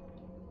up.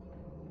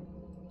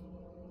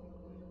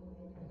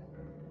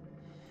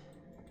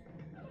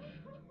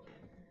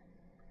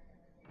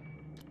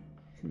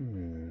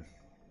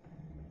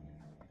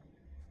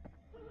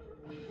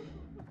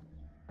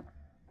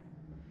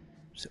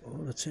 So all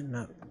that's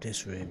in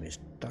this room is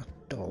that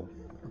doll,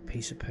 a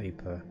piece of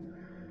paper,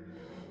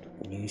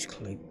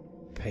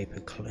 paper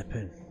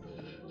clipping,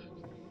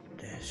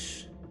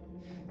 this.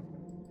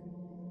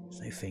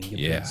 There's no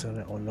fingerprints on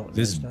it or not.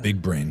 This is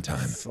big brain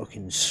time.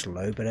 Fucking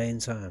slow brain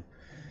time.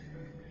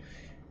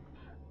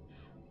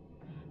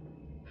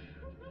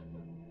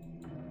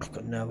 I've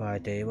got no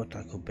idea what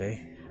that could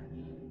be.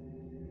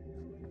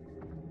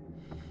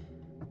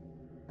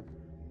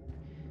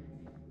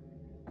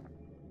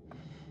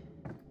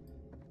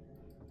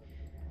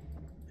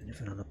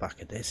 Anything on the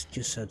back of this?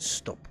 Just said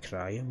stop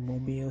crying,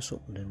 mummy, or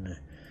something, didn't it?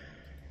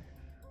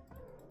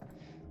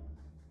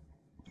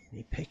 Can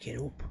you pick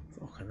it up?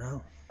 Fucking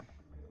hell.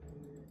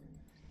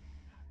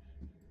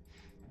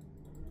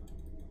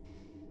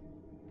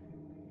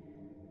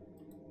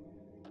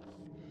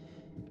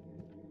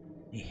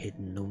 Any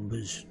hidden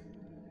numbers?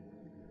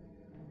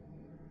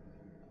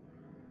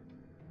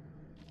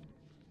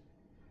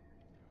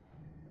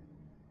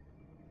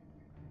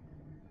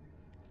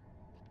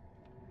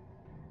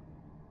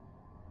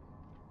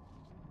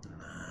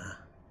 Nah.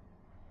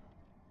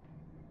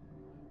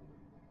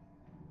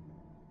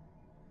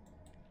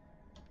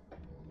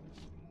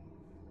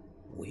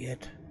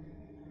 Weird.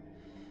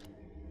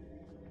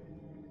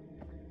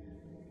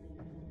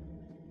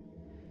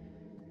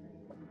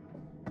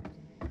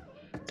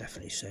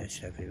 Definitely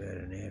searched everywhere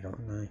in here,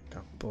 don't I?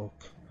 That book,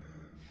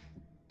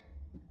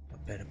 a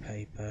bit of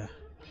paper.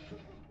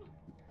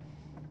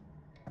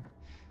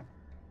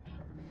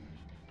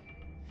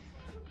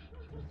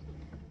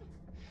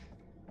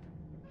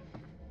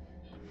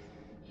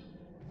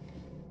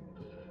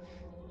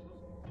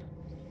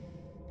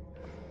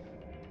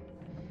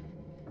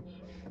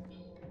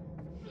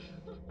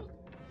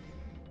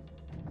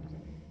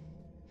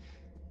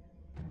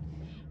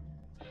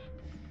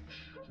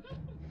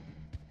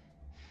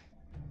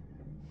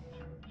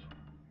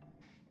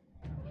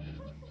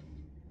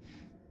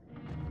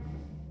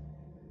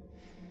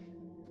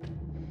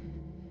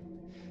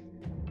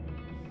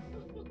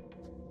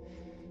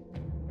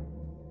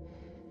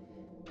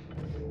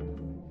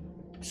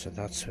 So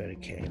that's where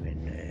it came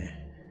in there.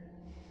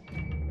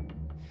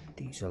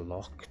 These are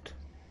locked.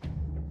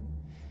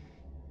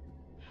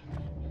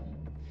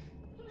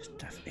 There's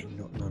definitely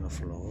nothing on the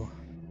floor.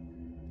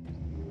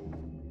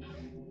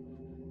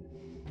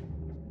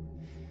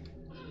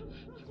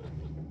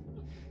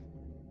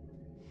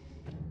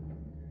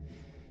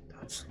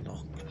 That's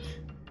locked.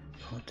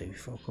 Can't do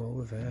fuck all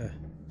with her.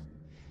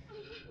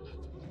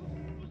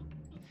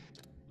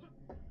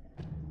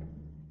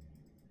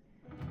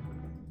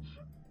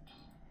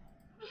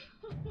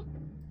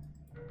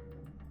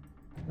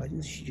 Why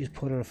didn't she just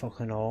put her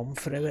fucking arm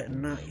through it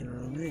and that, you know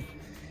what I mean?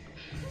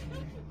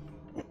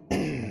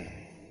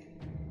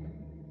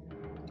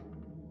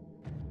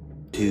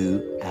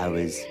 2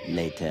 hours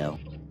later.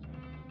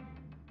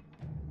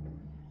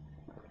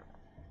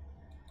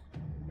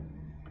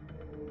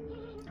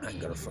 I ain't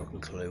got a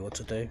fucking clue what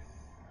to do.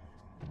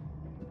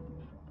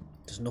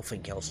 There's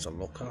nothing else to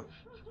look at.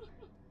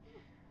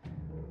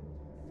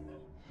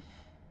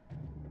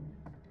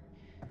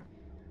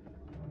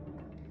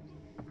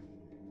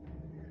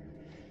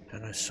 I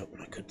know something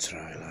I could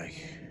try, like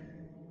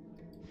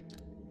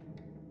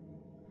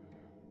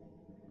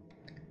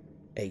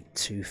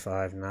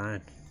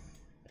 8259.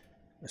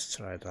 Let's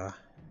try that.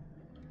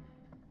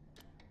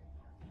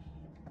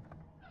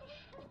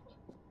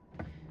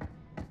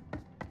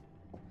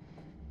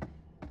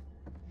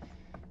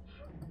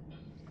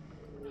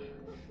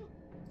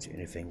 It's the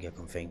only thing I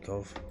can think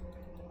of.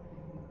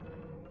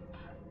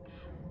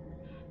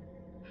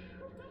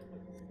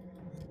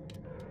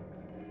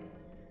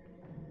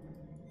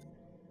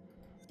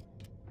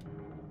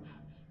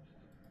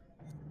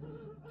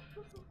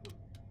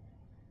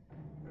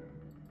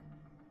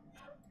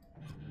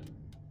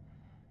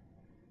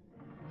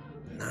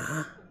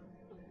 Nah.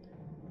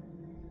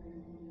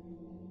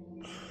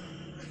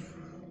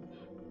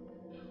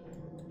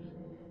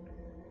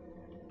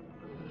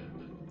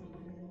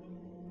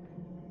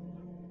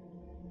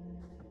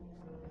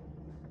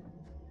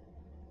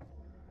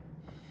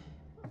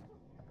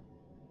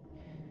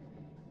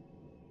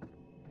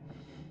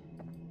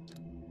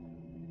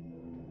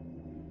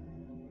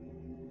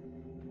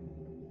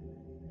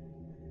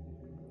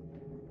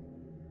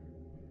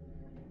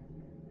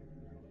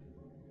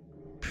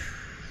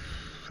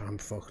 I'm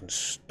fucking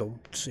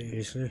stumped,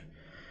 seriously.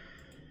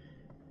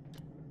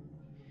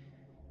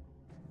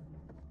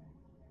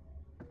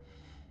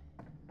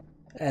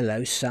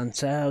 Hello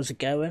Santa, how's it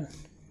going?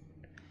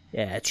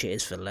 Yeah,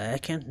 cheers for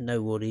lurking,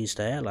 no worries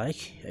there,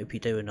 like, hope you're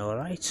doing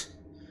alright.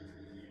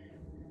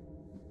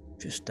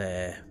 Just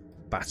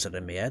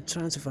battering my head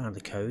trying to find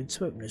the code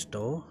to open this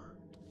door.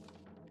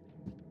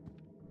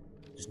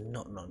 There's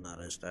nothing on that,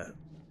 is there?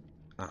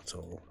 At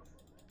all.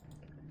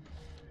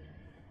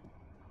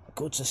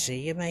 Good to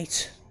see you,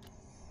 mate.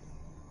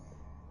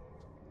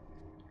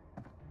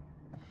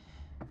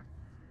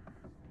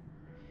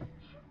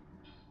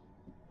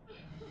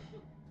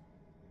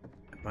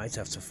 Might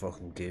have to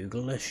fucking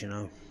Google this, you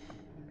know.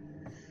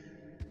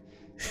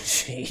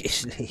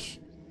 Seriously.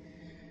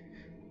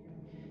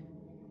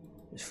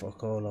 There's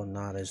fuck all on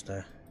that, is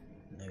there?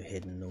 No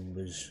hidden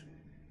numbers.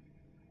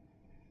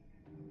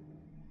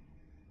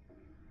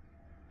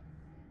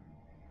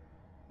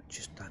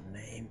 Just that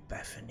name,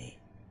 Bethany.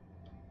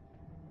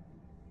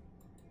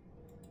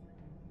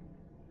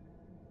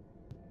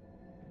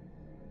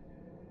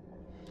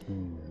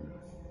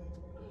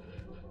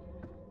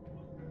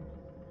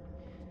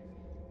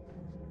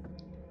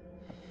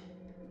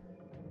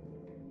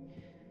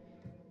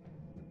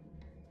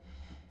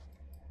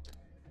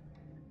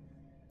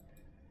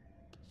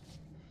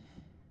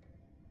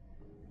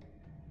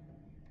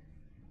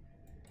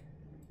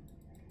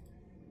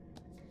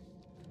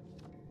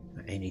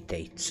 Any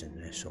dates in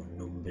this or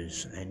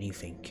numbers,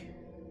 anything.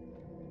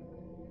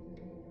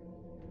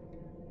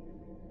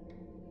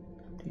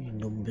 The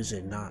numbers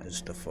in that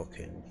is the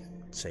fucking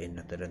saying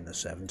that they're in the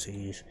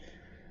 70s.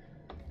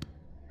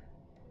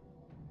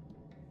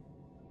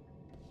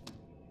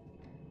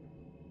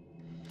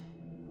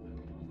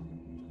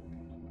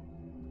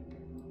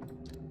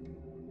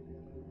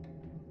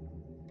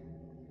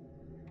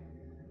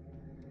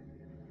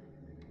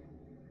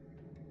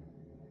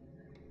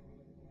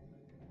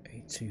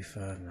 Eight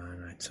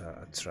 259.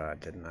 I tried,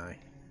 didn't I?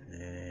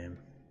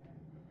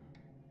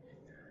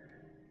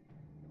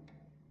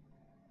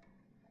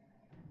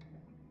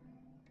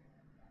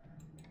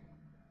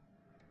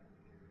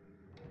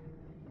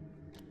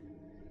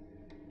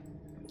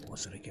 What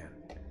was it again?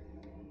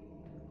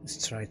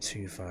 Let's try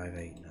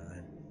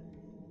 2589.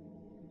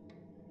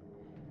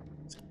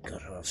 It's got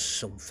to have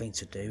something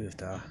to do with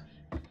that.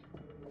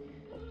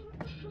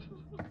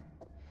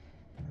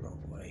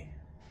 Wrong way.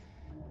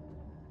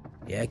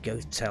 Yeah, go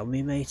tell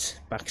me, mate.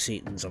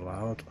 Backseating's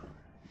allowed.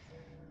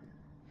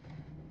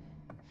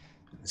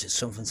 Is it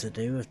something to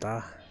do with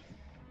that?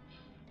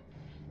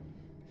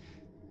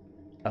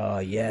 Oh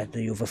yeah,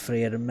 the other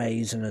three are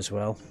amazing as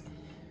well.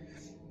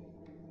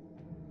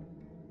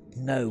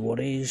 No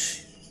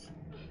worries.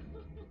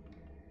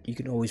 You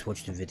can always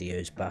watch the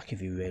videos back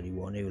if you really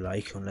want to,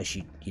 like, unless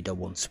you don't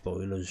want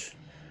spoilers.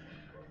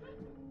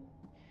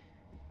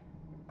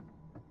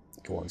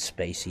 Go on,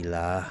 Spacey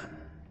La.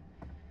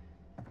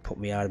 Put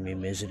me out of my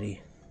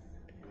misery.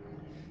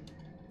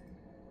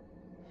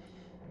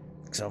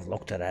 Because I've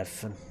looked at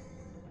everything.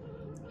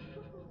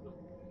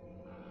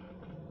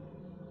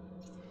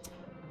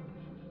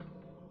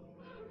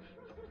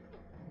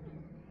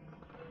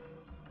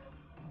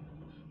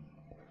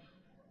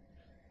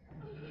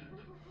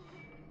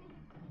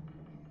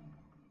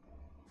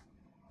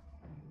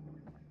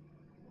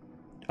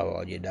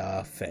 Oh, you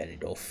know, fair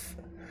enough.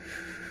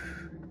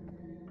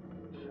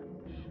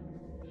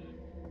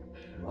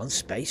 Come on,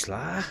 Space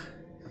La.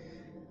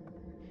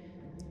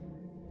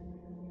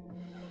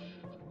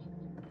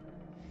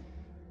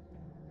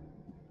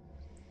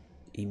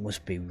 He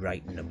must be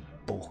writing a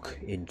book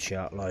in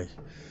chat, like.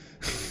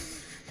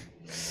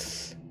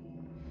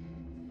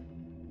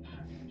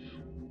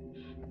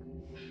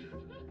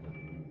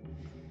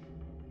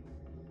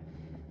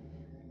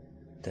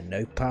 The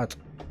notepad.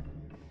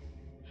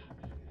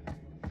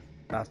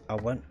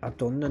 I've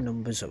done the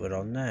numbers that were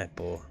on there,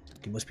 but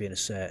they must be in a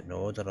certain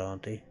order,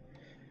 aren't they?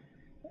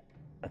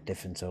 A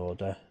different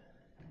order.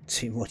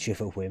 Too much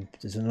of a wimp.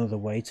 There's another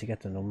way to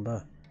get the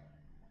number.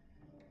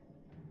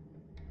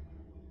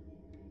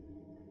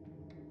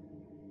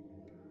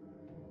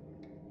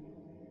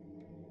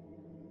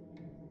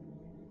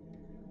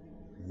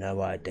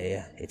 No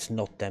idea. It's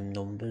not them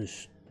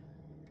numbers.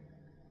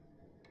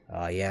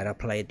 Oh yeah, I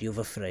played the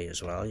other three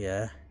as well,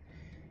 yeah.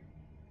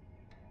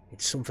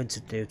 It's something to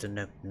do with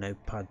the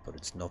notepad, but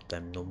it's not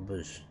them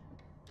numbers.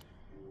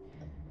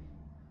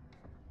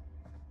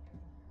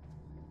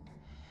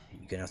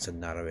 You're gonna have to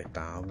narrow it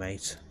down,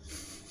 mate.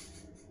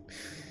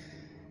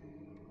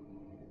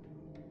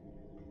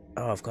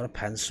 Oh, I've got a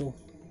pencil.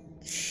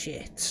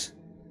 Shit.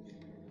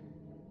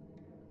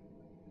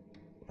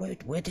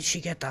 Where did she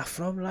get that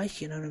from,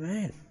 like, you know what I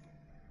mean?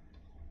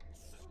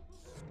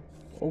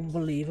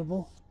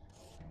 Unbelievable.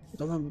 I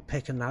don't remember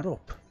picking that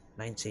up.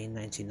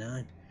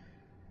 1999.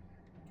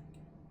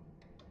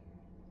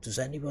 Does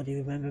anybody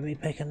remember me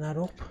picking that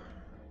up?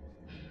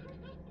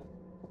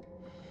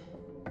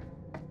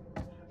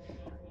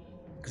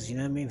 Because you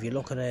know what I mean, if you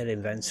look at her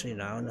inventory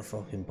now in the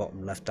fucking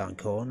bottom left hand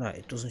corner,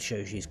 it doesn't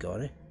show she's got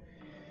it.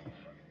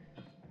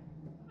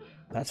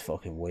 That's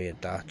fucking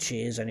weird, that.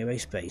 Cheers anyway,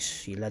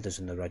 Space. You led us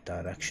in the right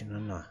direction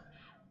and that.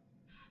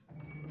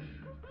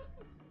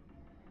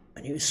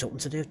 I knew it was something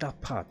to do with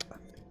that pad.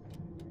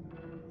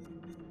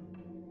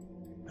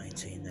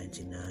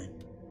 1999.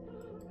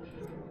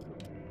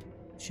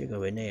 She'll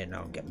go in here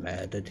now and get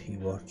murdered, you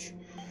watch.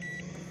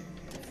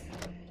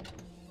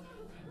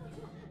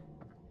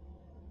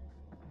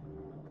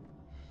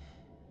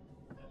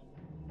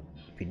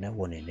 There'll be no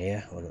one in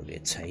here, or it'll be a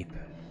tape.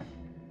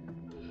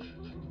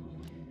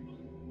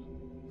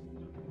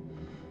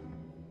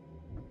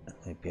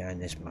 Like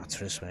behind this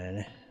mattress, weren't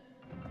it?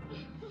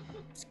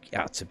 It's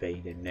got to be,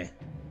 didn't it?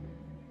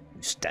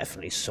 It's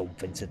definitely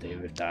something to do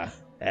with that.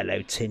 Hello,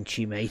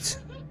 Tinchy, mate.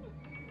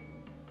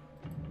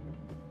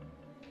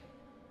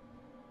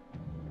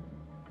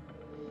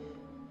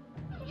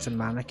 It's a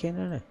mannequin,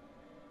 isn't it?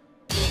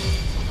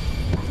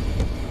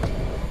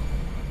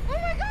 Oh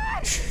my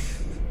god!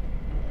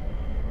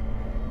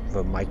 With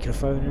a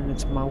microphone in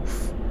its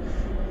mouth.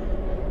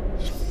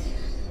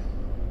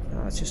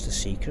 Oh, it's just a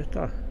secret,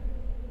 though.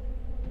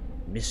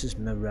 Mrs.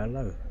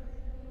 Morello.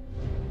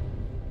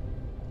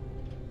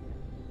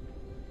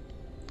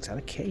 Is that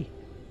a key?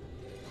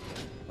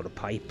 Or a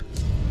pipe?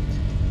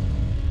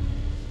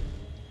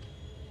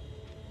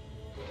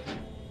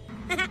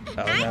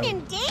 Oh, I'm no.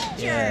 in danger!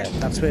 Yeah,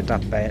 that's where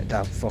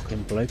that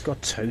fucking bloke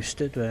got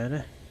toasted, weren't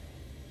it?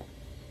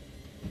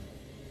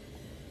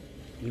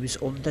 He was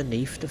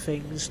underneath the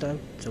things, though.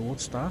 So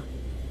what's that?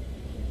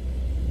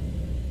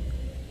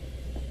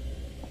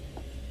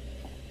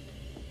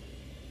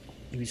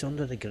 He was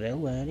under the grill,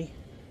 weren't he?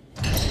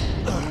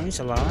 Oh, he's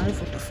alive.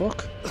 What the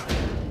fuck?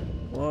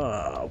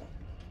 Whoa.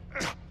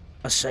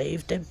 I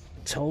saved him.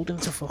 Told him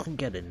to fucking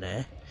get in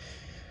there.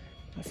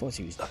 I thought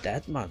he was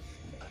dead, man.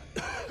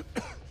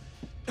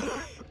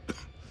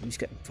 He was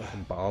getting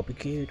fucking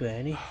barbecued,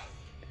 weren't he?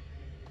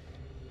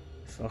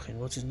 Fucking,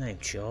 what's his name?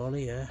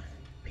 Charlie, yeah?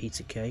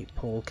 Peter K,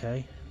 Paul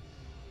K.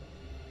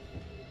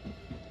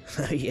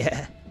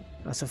 Yeah,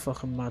 that's a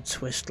fucking mad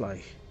twist,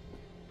 like.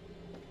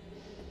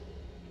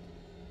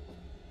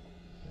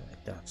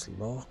 That's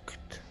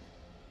locked.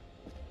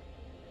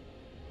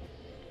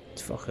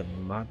 It's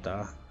fucking mad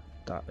that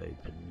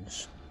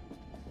opens.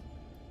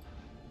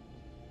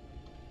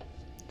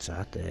 What's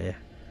that there?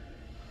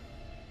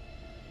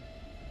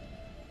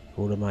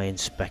 What am I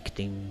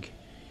inspecting?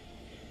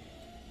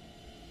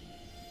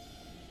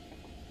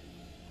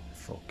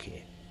 Fuck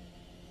it.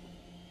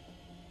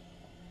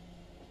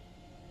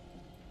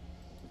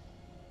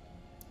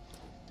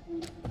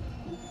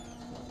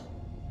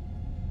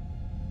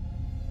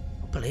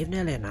 I believe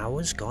nearly an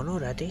hour's gone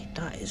already.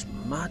 That is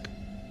mad.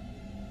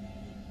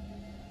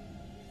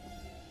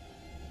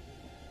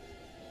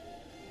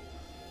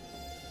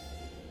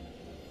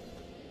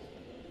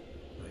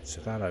 Right,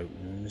 so that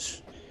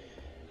opens.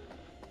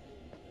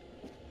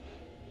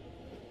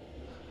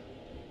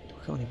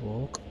 I can't even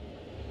walk.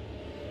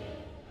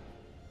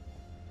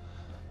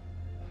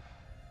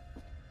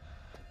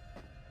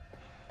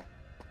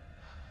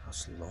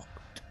 That's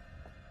locked.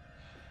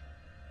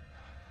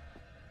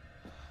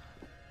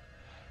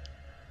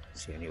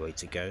 It's the only way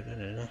to go then,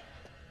 isn't it?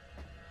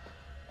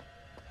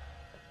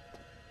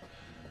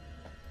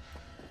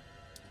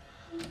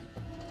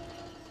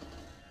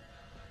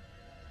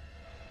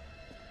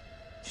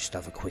 Just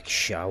have a quick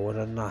shower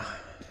and that.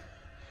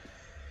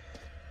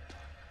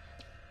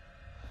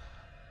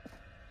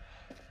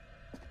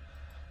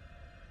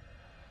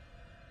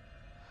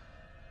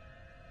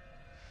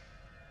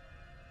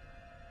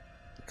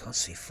 Can't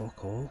see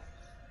fuck all.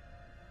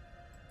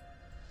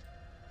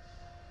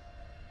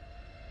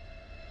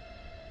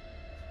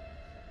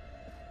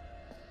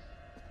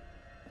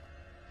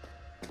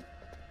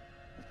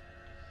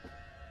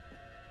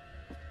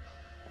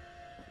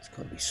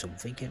 be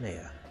something in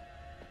here.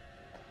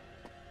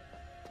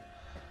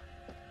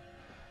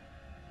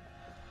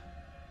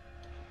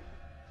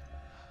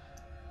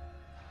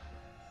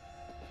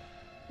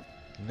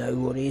 No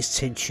worries,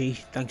 Tinchy.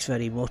 Thanks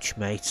very much,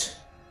 mate.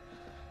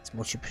 It's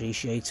much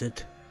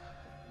appreciated.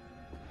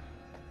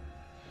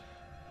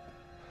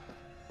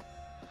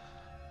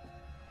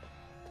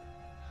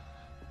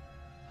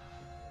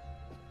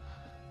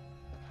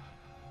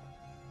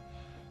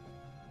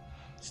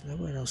 There's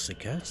nowhere else to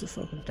go. It's a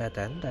fucking dead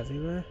end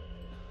everywhere.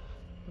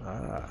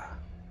 Ah.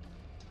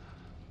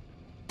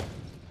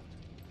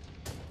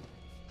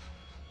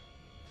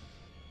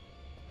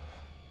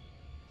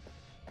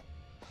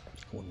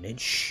 Going in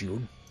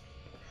soon.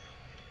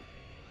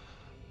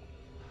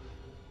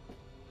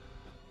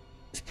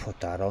 Let's put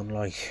that on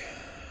like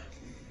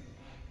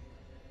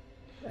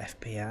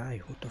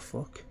FBI. What the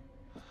fuck?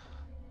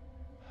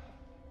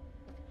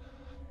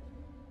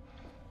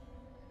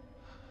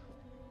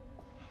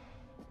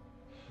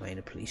 Am I in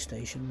a police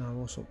station now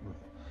or something?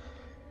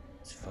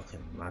 It's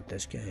fucking mad,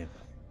 this game.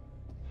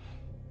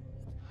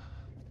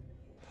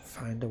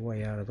 Find a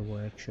way out of the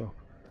workshop.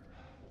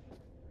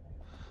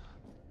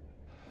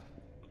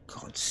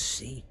 Can't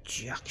see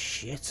jack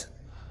shit.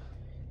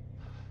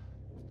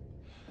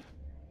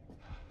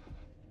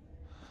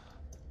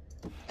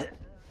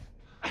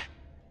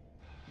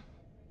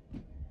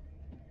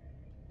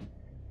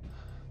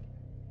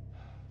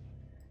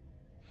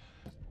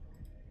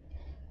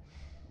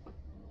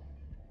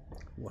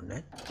 One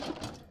then.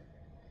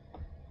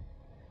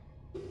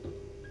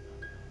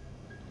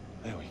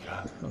 There we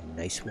go. Oh,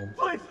 nice one.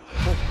 Please!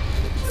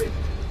 Please!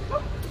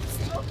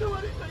 Don't do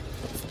anything!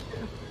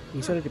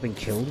 He's already been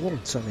killed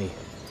once, hasn't he?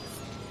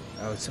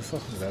 Oh, it's a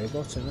fucking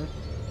robot, isn't it?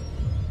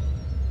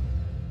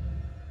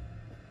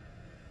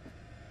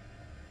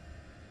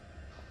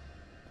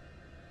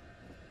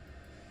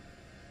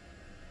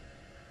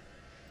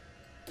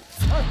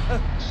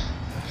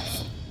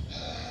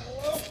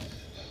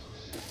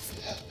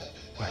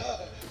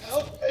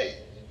 Help me!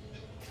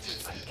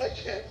 I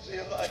can't see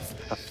a light.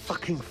 A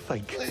fucking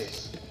fake.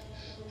 Please.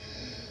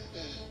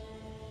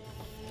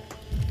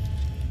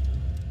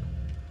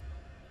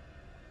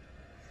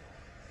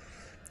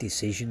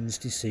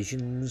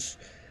 Decisions.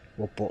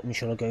 What button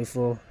shall I go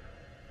for?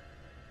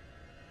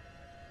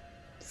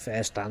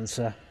 First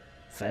answer.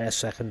 First,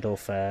 second or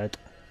third?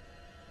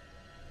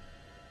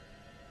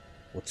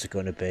 What's it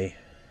gonna be?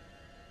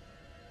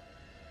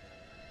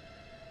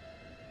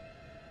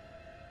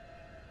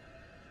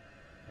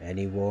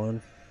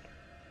 Anyone?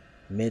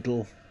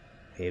 Middle.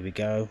 Here we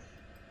go.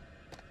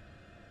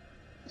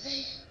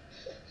 They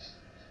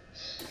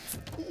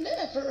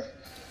never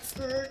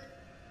hurt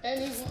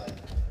anyone.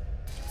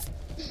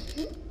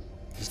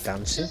 He's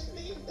dancing. Just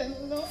leave them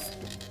alone.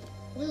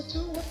 We'll do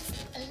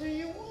whatever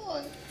you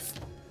want.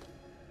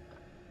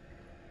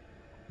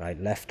 Right,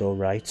 left or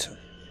right?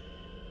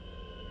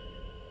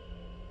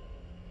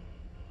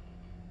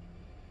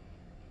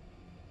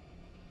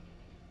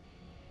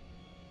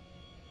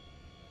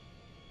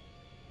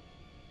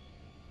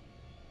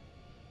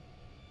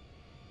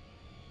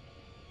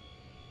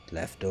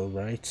 Left or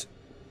right?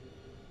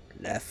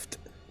 Left.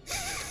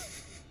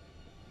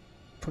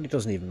 Probably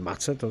doesn't even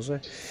matter, does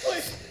it?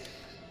 Please.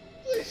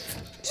 Please.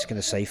 Just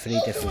gonna say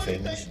 3 different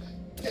things.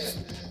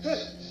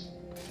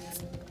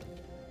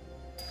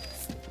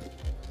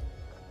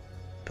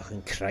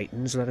 Fucking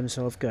Crichton's let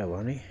himself go,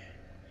 hasn't he?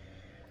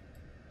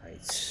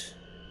 Right.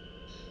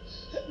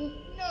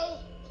 No.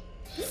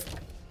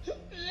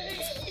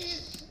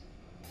 Please.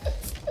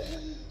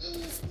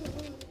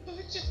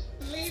 Just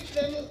leave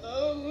them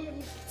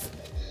alone.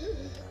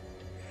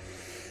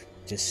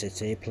 Just sit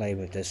here playing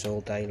with this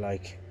all day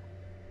like.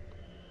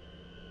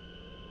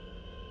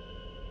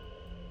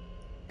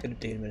 Gonna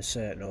do them in a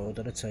certain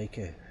order, I take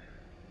it.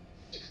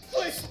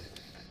 Please.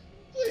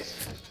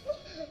 Please.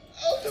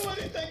 I'll do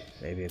anything.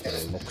 Maybe I've got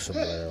to look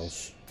somewhere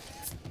else.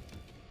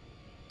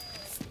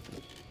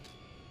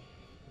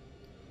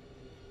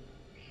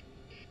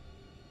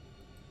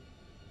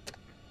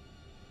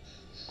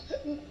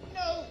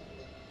 No.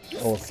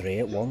 All 3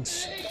 at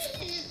once.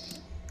 Please.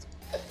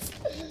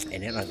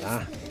 In it like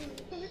that.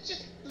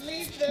 Just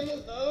leave them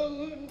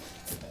alone.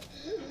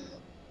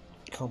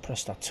 Can't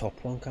press that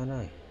top one, can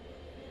I?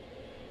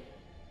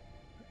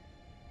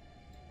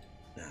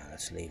 Nah,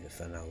 let's leave it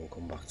for now, we'll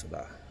come back to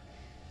that.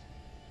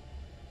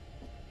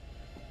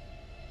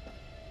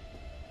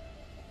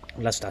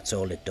 Unless that's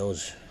all it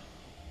does.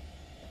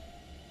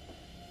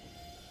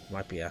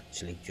 Might be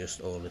actually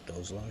just all it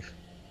does, like.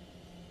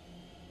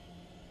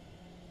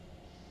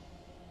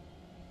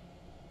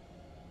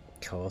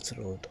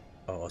 Carotid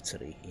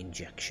artery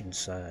injection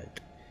side.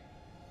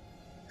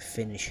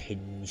 Finish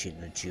hinge in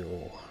the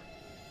jaw.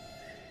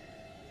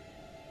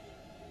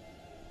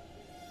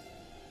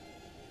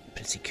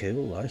 Pretty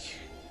cool, like.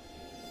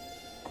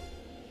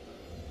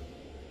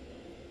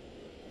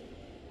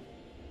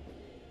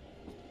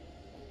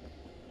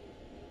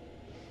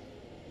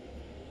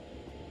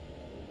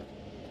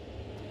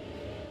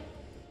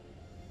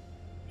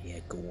 Yeah,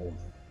 go on.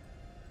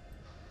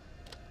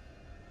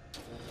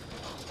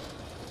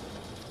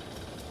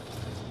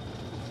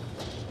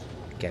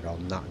 get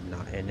on that and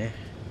that, innit?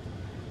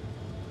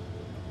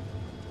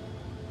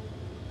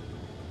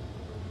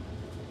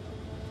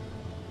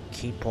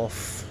 Keep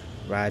off.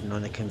 Riding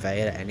on a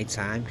conveyor at any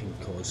time can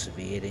cause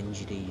severe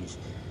injuries.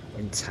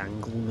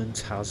 Entanglement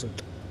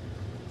hazard.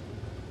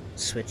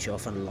 Switch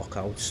off and lock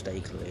out. Stay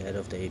clear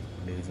of the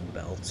moving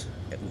belt.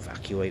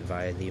 Evacuate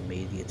via the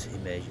immediate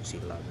emergency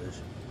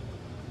ladders.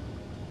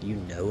 You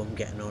know I'm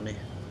getting on it.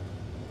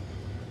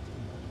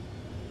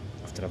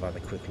 After I've had a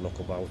quick look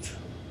about.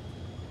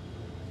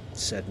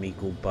 Said me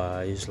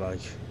goodbyes, like.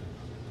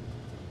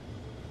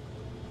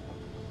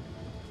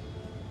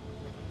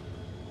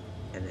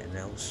 Anything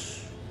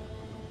else?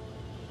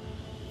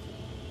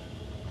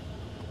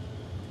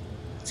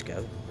 Let's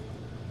go.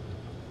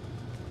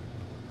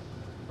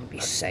 It'll be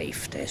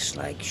safe, this,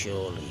 like,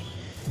 surely.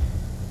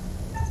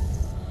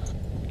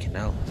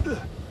 Canal.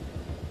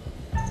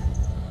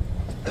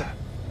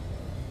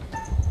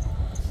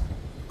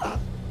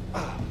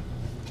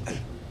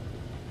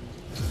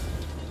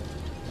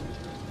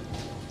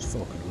 It's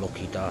fucking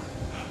lucky that.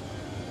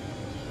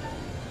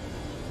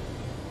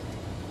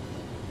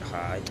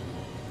 Hide.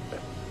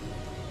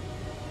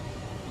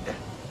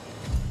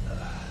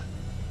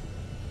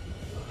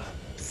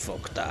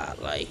 Fuck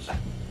that, like.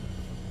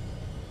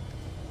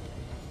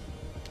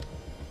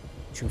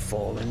 To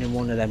falling in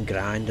one of them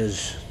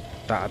grinders,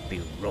 that'd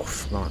be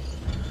rough, man.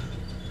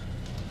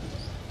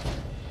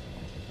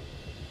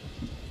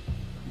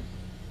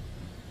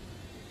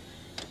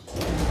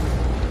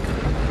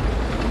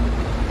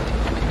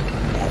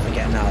 Never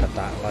getting out of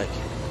that, like.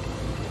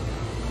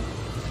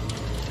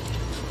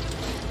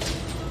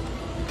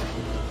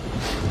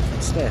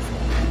 What's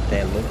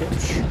their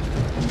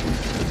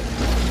luggage?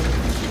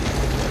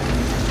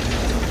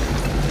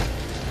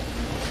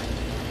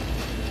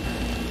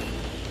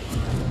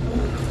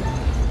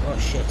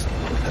 Shit.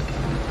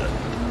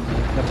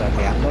 Got that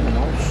hand on the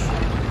mouse.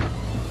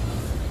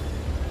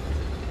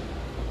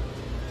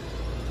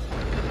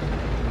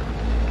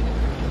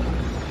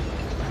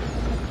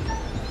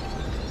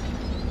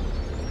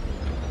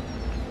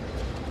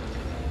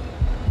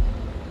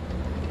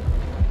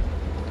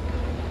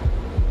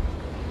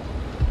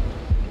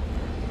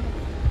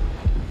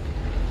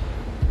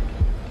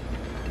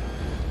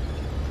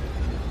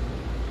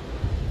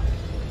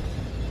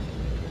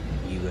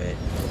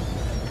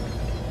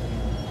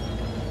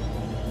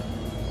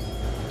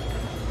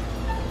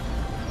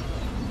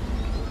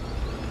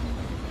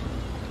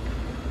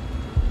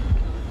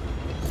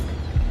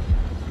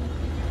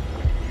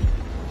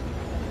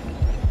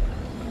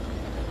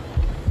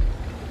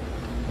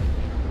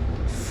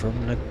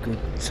 From the good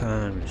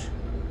times.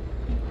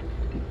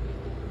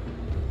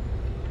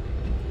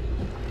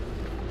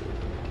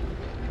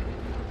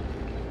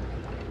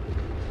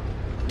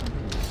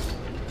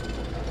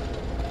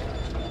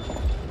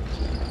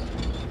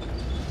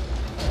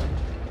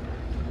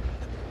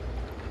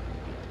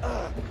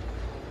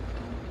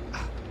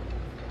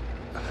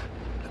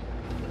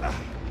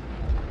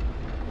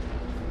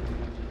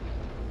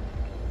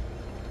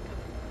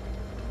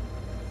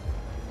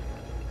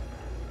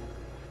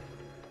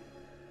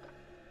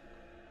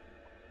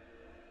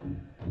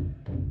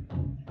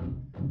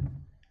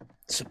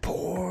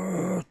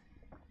 Support.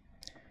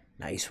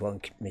 Nice one,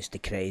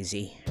 Mr.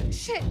 Crazy.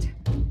 Shit!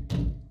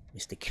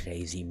 Mr.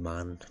 Crazy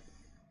Man.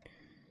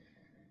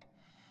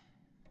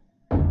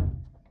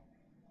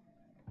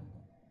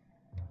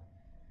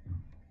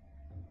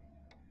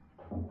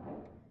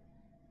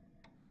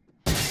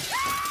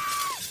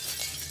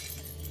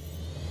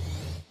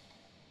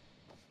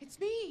 It's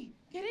me.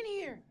 Get in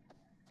here.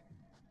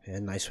 Yeah,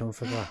 nice one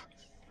for that.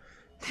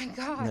 Thank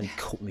God. And then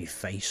cut me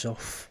face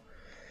off.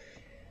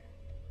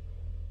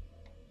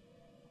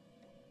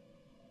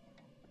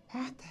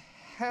 What the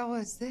hell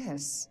is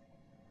this?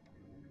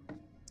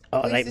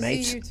 Alright, Pleased to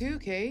mate. see you too,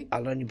 Kate.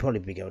 I'll only probably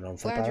be going on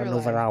for Glad about you're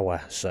another alive.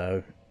 hour,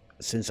 so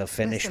since I've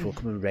finished, Listen, we'll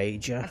come and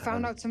raid you. I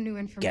found out some new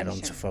Get information. on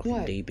to fucking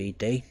What?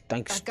 DBD.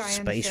 Thanks, That guy on the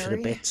Space, for the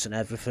ferry, bits and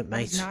everything,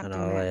 that was mate. not And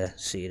doing I'll it.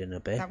 see you in a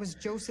bit. That was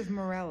Joseph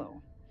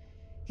Morello.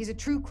 He's a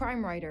true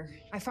crime writer.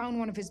 I found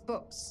one of his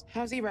books.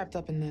 How's he wrapped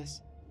up in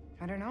this?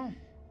 I don't know.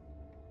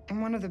 In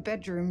one of the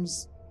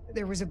bedrooms,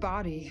 there was a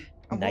body.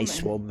 A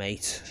Nice woman. one,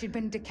 mate. She'd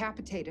been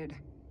decapitated.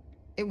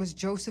 It was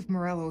Joseph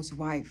Morello's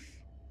wife.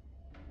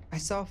 I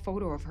saw a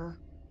photo of her.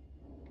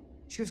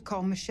 She was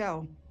called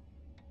Michelle.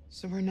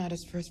 So we're not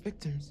his first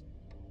victims.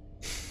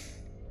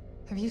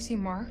 Have you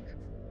seen Mark?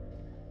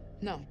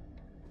 No.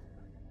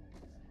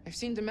 I've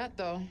seen Demet,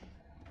 though.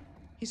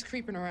 He's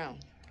creeping around.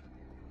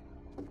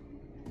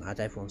 Mad,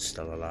 everyone's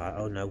still alive.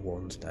 Oh no,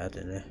 one's dead,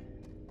 isn't it?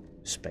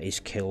 Space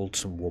killed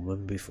some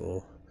woman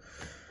before.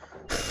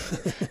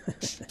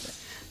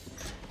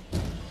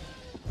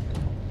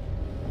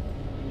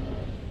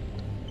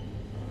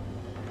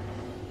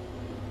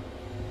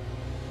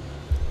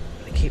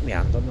 I keep my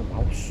hand on the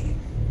mouse.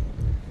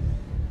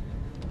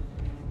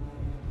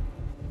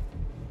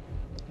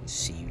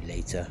 See you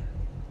later.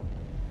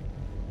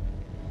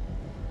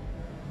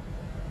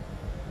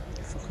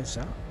 The fuck is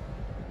that?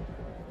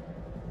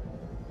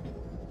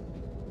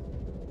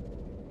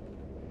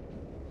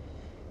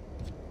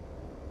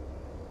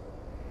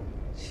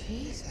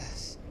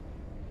 Jesus.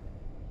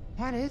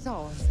 What is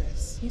all of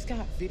this? He's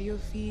got video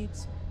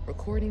feeds,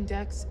 recording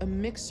decks, a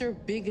mixer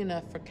big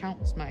enough for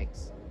countless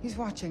mics. He's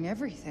watching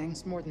everything.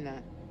 It's more than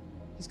that.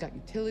 He's got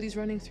utilities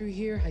running through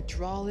here,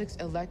 hydraulics,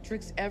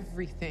 electrics,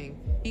 everything.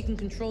 He can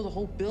control the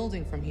whole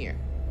building from here.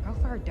 How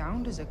far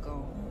down does it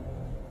go?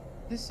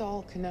 This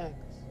all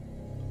connects.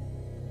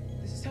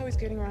 This is how he's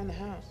getting around the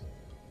house.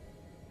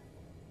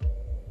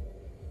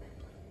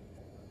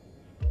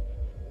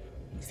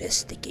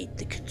 Investigate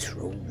the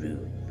control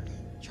room.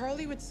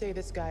 Charlie would say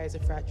this guy is a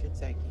fractured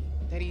psyche,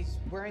 that he's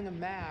wearing a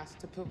mask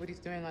to put what he's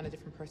doing on a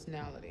different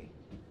personality.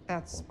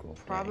 That's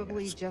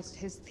probably just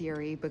his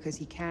theory because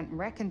he can't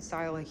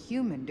reconcile a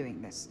human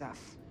doing this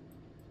stuff.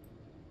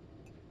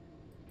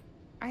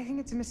 I think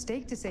it's a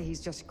mistake to say he's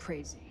just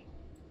crazy.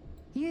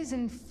 He is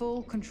in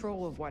full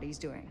control of what he's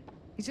doing.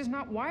 He's just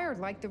not wired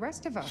like the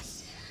rest of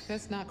us.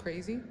 That's not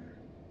crazy.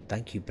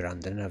 Thank you,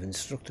 Brandon. I've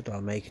instructed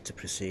our maker to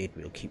proceed.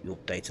 We'll keep you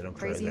updated on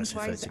Crazy progress and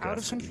implies out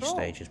of photographs at each control.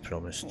 stage as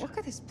promised. Look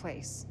at this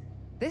place.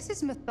 This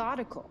is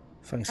methodical.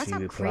 Thanks That's for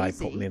your not reply.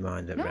 crazy. Put my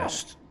mind at No.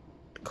 rest.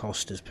 The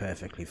cost is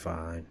perfectly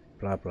fine.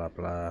 Blah, blah,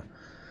 blah.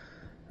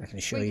 I can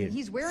assure Wait, you...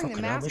 he's wearing the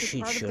Fucking hell, mask as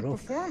machine, part of shut the up.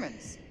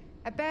 performance.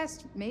 At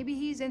best, maybe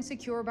he's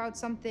insecure about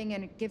something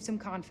and it gives him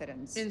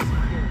confidence.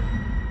 Insecure.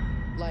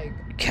 Like,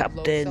 low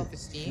Captain,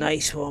 self-esteem?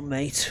 nice one,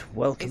 mate.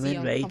 Welcome Is he in,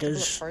 uncomfortable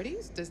Raiders. at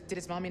parties? Did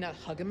his mommy not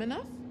hug him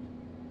enough?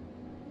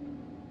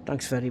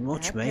 Thanks very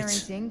much, That mate.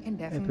 parenting can Hope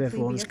definitely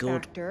everyone's be a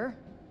good. factor,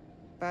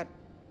 but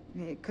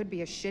it could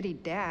be a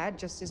shitty dad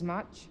just as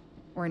much,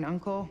 or an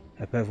uncle.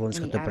 Hope everyone's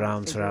Any got the adult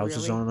brown figure,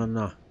 trousers really. on and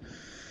that.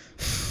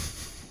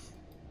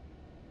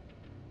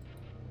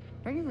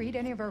 Don't you read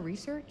any of our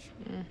research?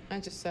 I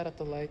just set up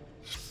the light.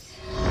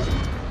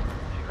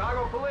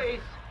 Chicago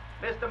Police,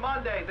 Mr.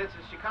 Monday, this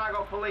is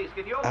Chicago Police.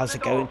 Can you open How's the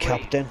it door, going, please?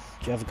 Captain?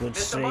 Do you have a good Mr.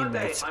 stream,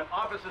 Monday, mate? I'm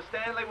Officer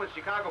Stanley with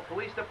Chicago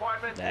Police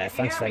Department. Yeah, Can you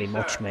thanks hear very me,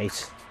 much, sir?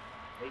 mate.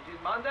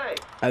 Agent Monday.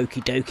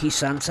 Okie dokie,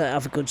 Santa.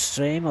 Have a good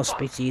stream. I'll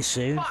speak to you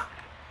soon. Fuck!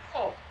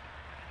 Oh,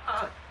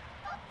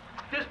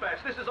 dispatch,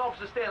 this is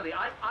Officer Stanley.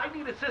 I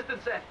need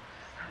assistance at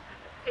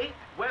 8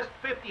 West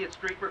 50th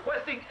Street,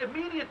 requesting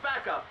immediate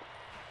backup.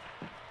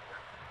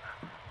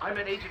 I'm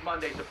in Agent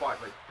Monday's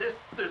apartment.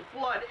 There's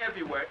blood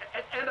everywhere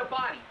and a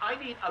body. I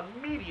need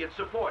immediate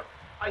support.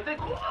 I think...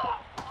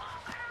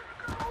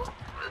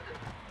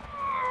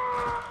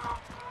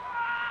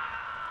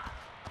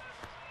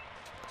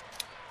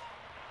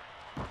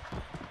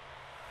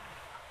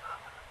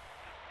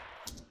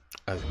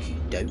 Okie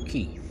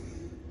dokie.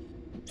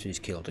 So he's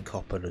killed a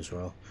copper as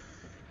well.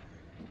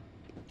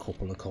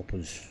 Couple of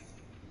coppers.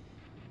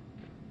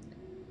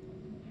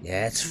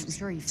 Yeah, I'm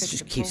sure he it fixed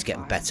just the keeps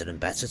getting profile. better and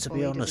better, to be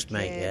Bullied as a honest,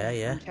 mate. kid, Yeah,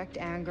 yeah. Unchecked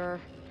anger.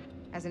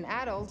 As an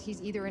adult,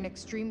 he's either an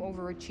extreme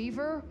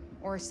overachiever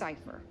or a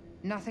cipher.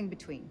 Nothing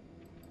between.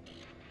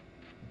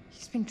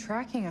 He's been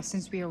tracking us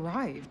since we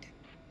arrived.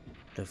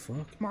 The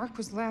fuck? Mark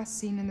was last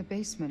seen in the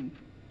basement.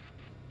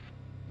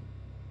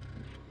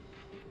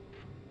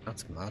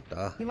 That's mad,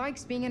 that. He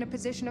likes being in a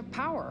position of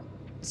power,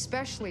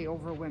 especially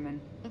over women.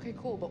 Okay,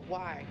 cool, but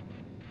why?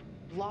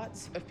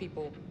 Lots of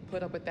people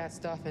put up with that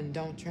stuff and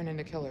don't turn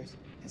into killers.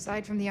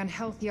 Aside from the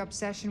unhealthy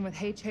obsession with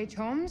H.H.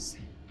 Holmes,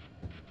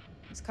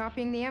 he's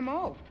copying the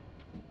M.O.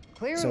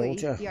 Clearly,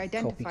 Soldier, he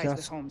identifies copycat.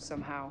 with Holmes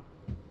somehow.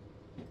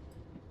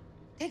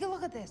 Take a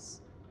look at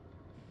this.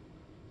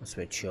 That's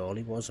where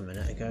Charlie was a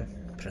minute ago.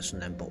 Pressing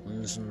them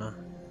buttons and that.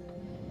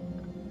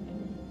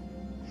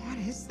 What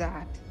is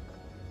that?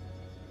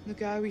 The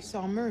guy we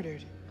saw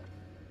murdered.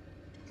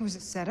 Was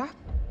it set up?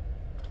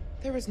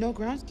 There was no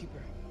groundskeeper.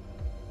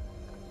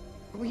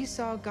 We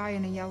saw a guy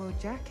in a yellow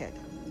jacket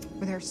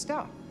with her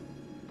stuff.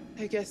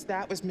 I guess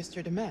that was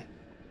Mr. DeMette.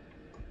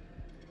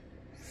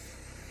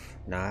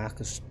 Nah,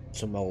 because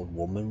some old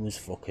woman was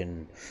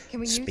fucking Can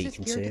we use this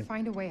speaking gear to to him.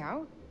 find a way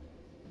out?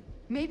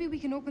 Maybe we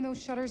can open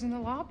those shutters in the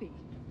lobby.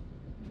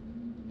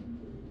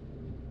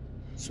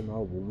 Some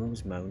old woman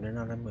was moaning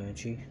at him, weren't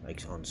she?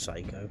 Like on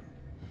Psycho.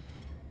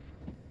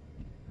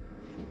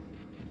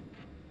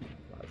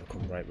 I've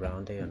come right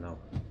round here now.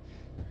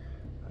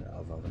 I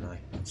have, haven't I?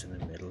 It's in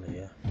the middle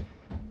here.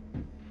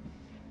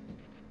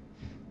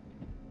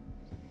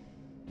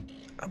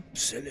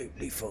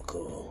 Absolutely fuck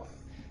all.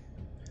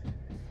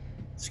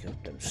 Let's go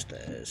up them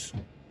stairs.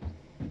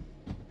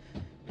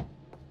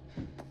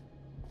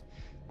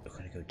 We're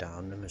gonna go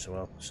down them as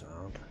well,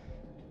 sound.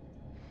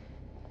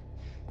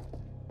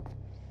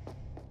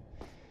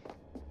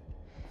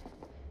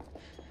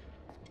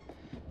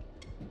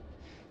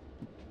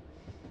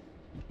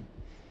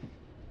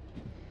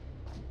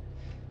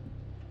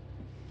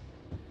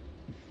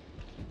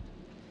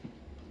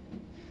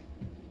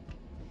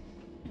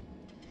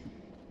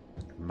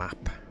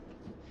 Map.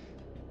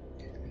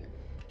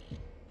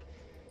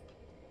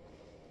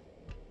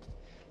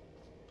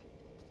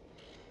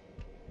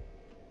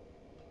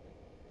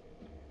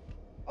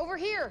 Over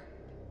here!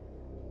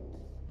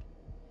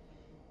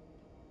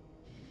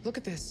 Look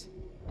at this.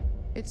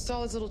 It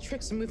saw his little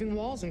tricks of moving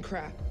walls and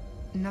crap.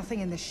 Nothing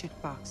in this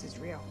shitbox is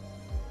real.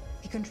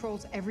 He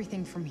controls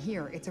everything from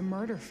here. It's a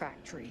murder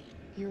factory.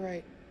 You're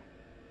right.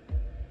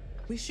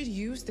 We should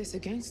use this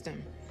against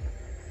him.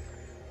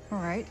 All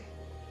right.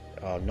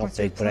 Oh, not What's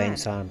your big brain plan?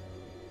 time.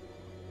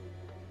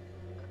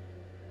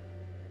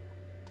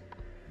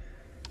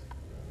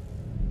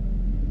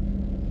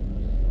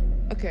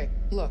 Okay,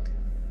 look.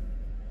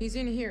 He's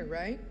in here,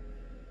 right?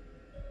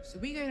 So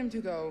we get him to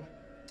go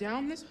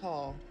down this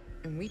hall,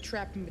 and we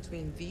trap him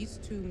between these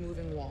two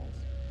moving walls.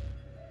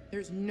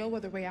 There's no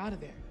other way out of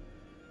there.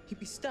 He'd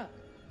be stuck.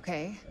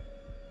 Okay.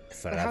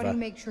 Forever. But how do you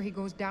make sure he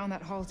goes down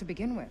that hall to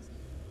begin with?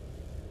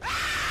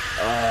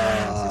 What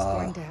else is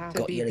going to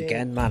happen? Got you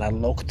again, man. I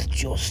looked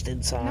just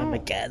in time No,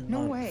 again, no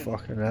man. way.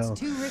 Fucking hell.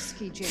 It's too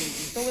risky, JD.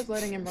 So is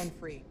letting him run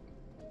free.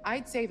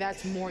 I'd say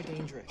that's more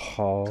dangerous.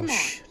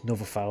 Harsh.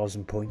 Another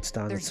 1,000 points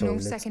down There's the no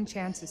toilet. second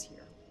chances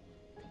here.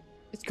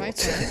 It's my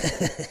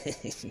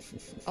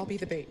plan. I'll be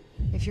the bait.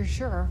 If you're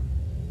sure,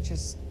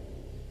 just...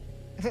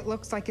 If it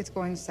looks like it's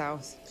going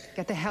south,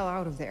 get the hell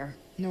out of there.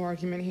 No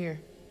argument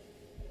here.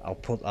 I'll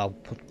put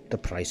the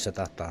price of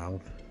that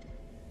down.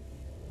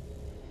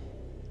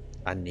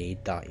 I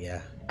need that,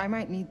 yeah. I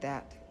might need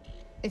that.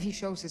 If he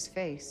shows his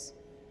face.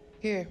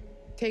 Here,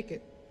 take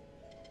it.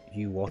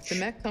 You watch. the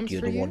mech comes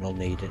You're for the you? one who'll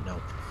need it now.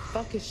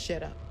 Fuck his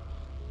shit up.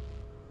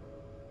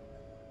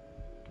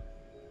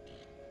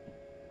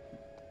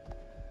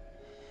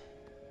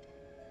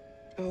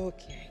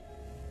 Okay.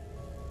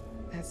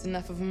 That's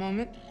enough of a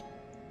moment.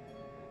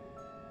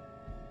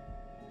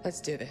 Let's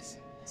do this.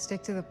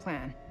 Stick to the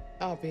plan.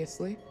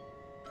 Obviously.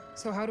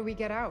 So how do we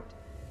get out?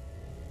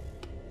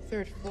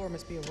 Third floor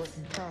must be a work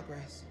in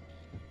progress.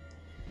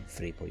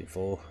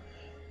 3.4.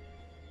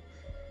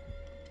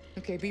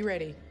 Okay, be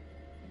ready.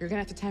 You're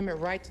gonna have to time it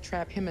right to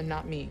trap him and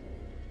not me.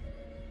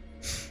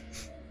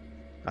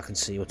 I can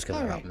see what's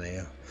gonna All right. happen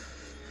here.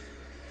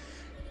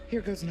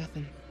 Here goes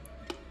nothing.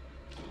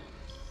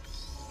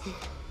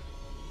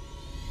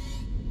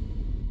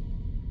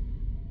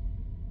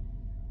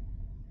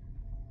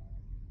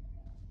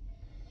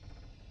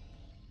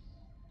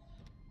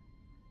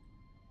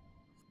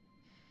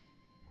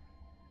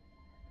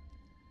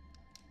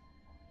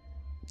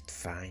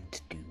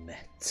 Find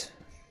Dumet.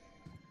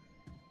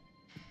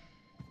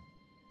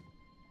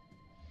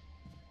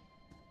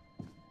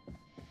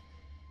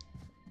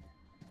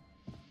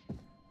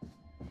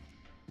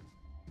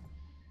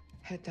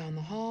 Head down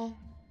the hall.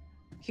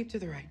 Keep to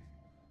the right.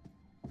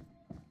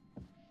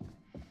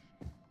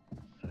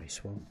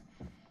 Nice one.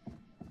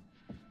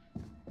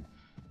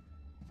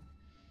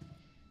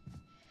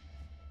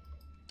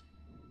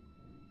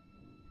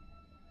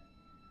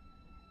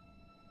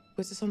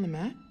 Was this on the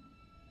map?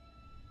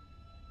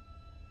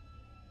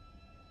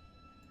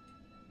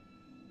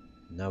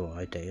 No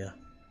idea.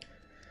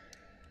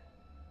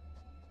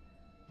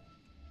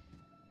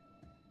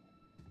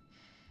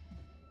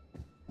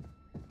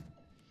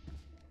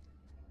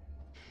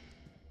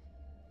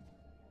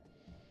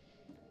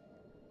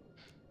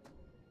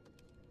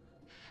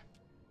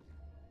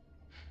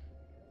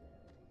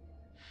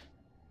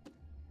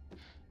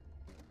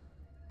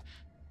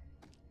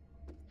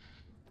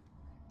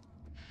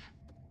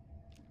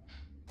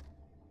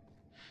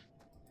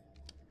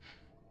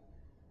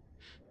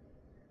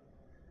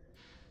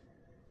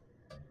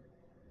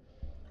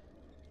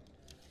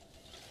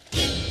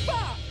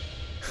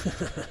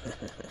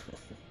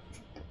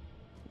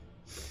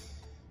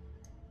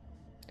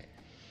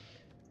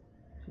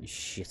 You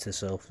shit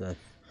herself then.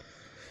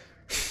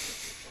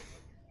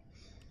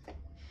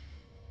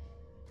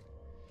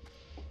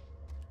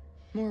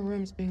 More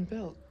rooms being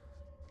built.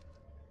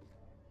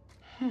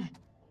 Huh.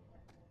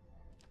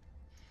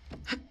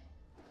 Can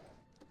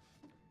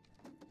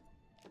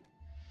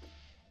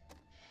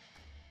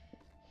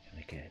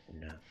I get it?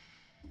 No.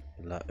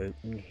 Will that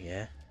open?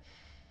 Yeah.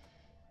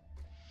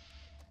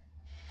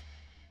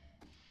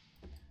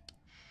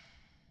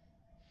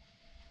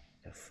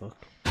 The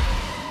fuck?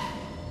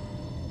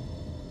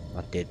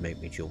 That did make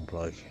me jump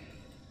like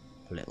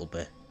a little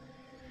bit.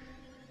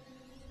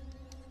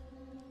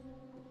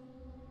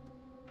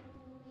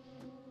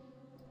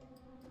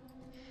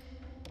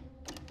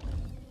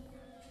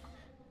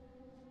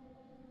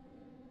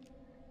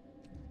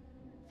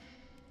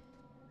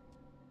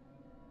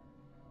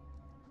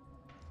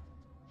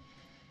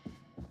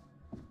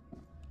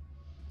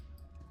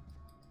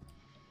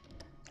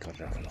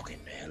 Gotta have a look in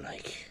there,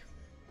 like.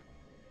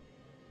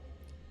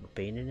 I've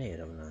been in here,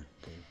 haven't I?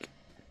 Think.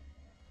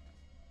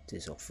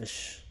 It's his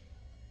office.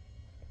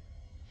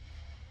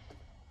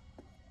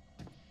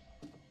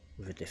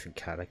 With a different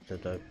character,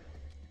 though.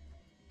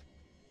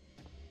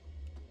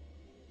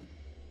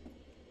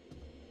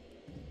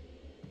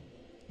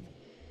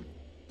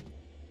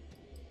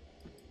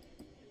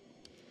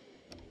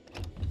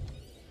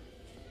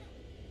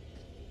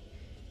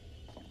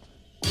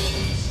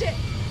 Shit!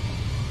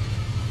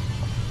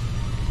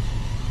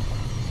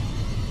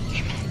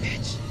 Come on,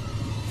 bitch.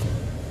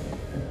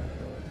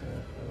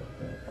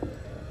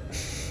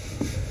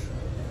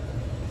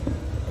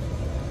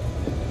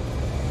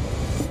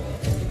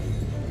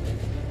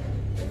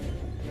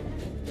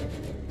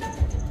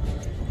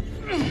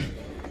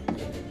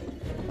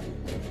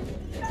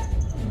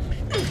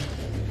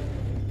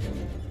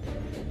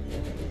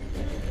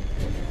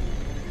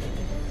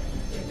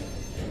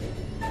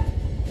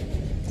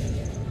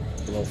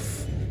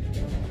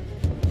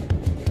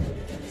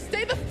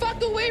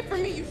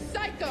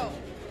 go.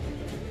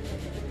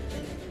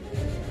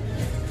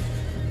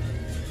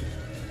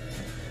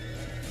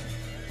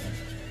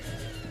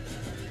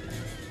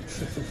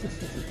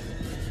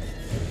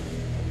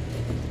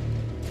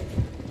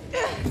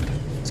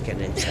 It's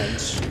getting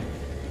intense.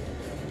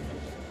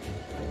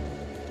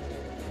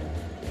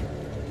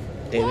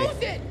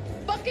 Close it!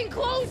 Fucking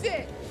close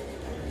it!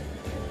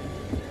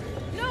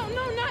 No,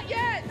 no, not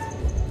yet!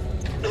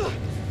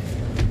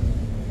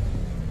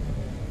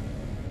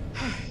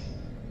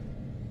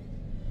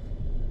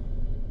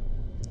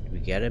 We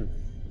get him.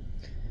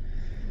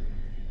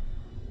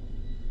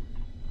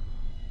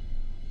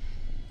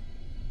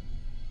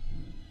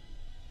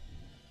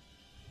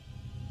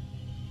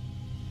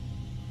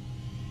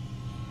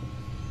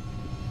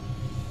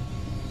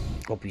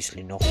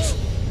 Obviously not.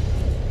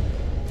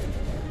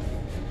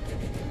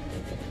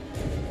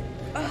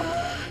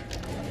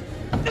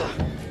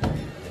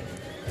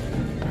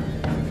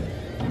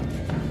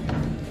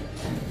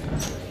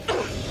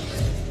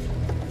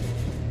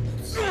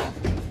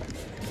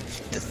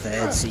 The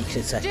third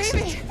secret exit.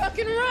 Jamie,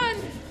 fucking run!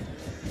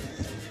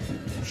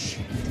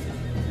 Shit.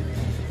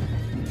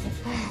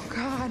 Oh,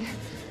 God.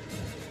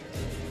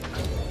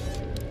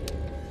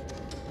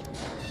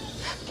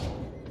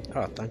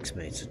 Oh, thanks,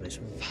 mate. Nice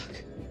one.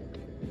 Fuck.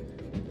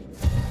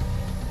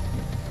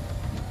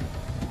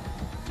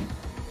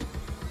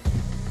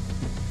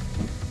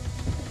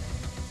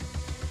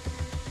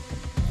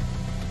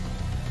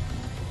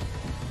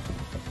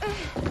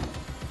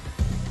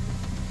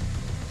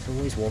 There's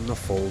always one that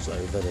falls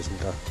over, isn't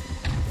there?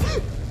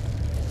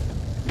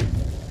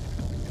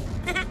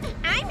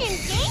 I'm in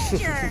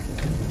danger!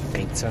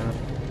 Big time.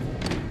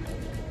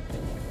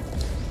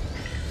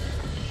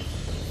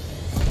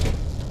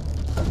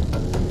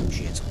 Oh,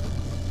 shit.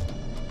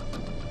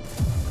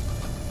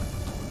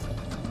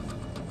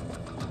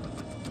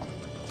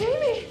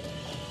 Jamie!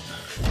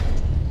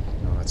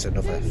 Oh, that's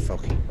another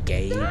fucking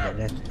game, isn't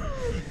it?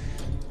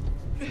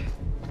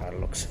 That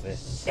looks of it.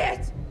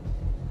 Shit!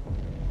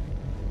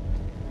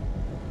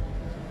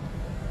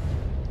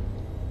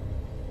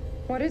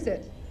 What is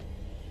it?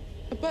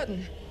 A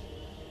button.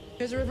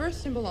 There's a reverse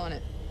symbol on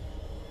it.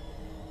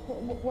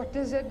 What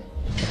does it?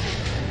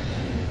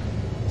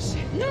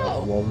 Shit,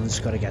 no! One's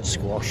gotta get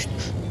squashed.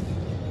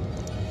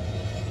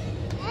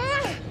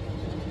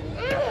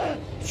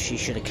 She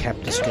should have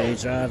kept the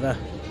screwdriver.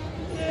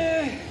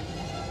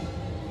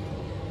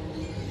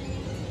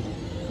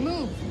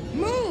 Move!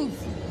 Move!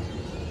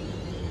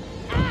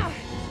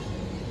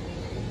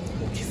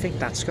 What do you think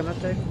that's gonna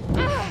do?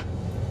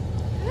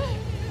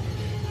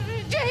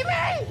 Jamie!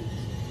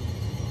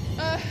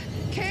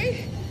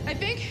 Kate, I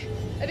think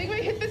when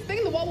we hit this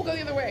thing, the wall will go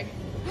the other way.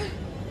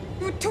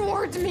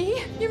 Towards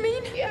me, you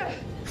mean? Yeah,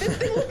 this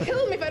thing will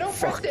kill me if I don't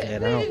press Fuck it.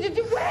 it out.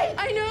 Wait!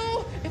 I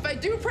know! If I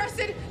do press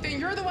it, then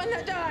you're the one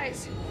that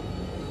dies.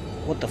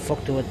 What the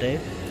fuck do I do?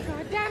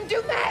 Goddamn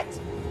Dumet!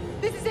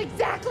 This is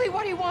exactly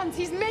what he wants.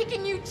 He's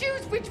making you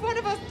choose which one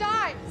of us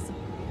dies.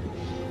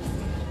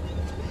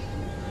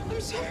 I'm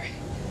sorry.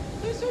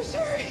 I'm so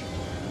sorry.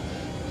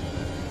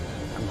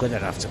 I'm gonna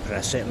have to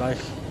press it, like.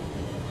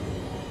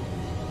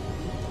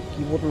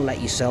 You wouldn't let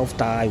yourself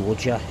die,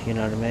 would you? You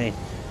know what I mean?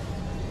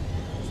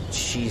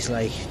 She's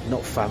like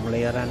not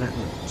family or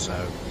anything,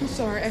 so. I'm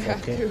sorry, I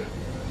have it. to.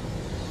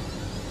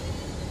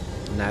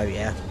 No,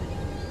 yeah.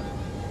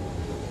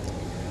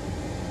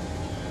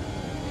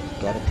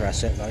 Gotta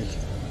press it, like.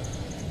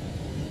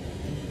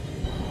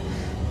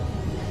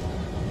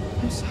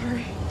 I'm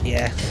sorry.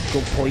 Yeah,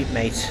 good point,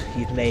 mate.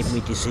 You've made my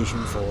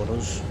decision for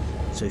us.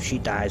 So if she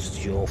dies,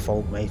 it's your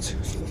fault, mate.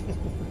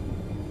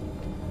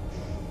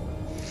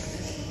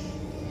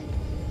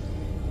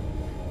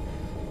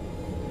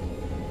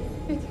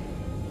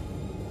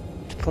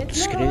 To put the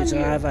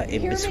screwdriver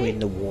in between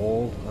the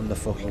wall and the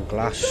fucking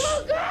glass,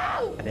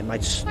 Go! and it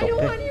might stop I don't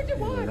it. want you to You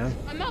watch. know?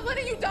 I'm not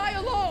letting you die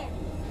alone.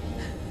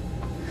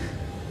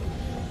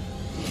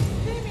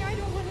 Jamie, I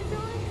don't want to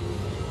die.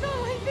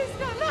 Not like this,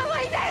 not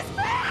like this,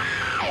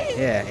 please!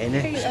 Yeah,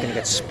 innit? It's gonna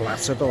get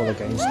splattered all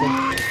against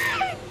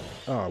it.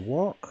 Oh,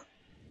 what?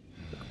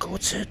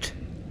 Gutted.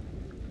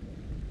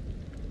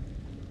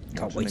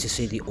 Can't wait to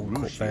see the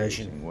uncut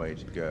version. Way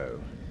to go.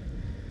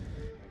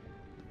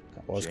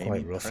 That was Jamie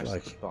quite rough, pressed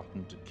like. the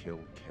button to kill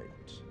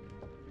Kate.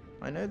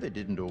 I know they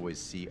didn't always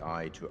see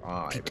eye to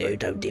eye. They but do, I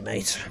don't they, didn't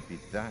mate? want to be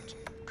that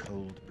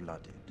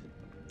cold-blooded.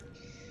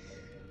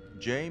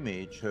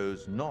 Jamie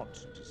chose not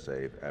to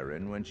save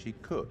Erin when she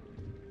could,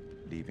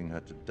 leaving her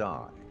to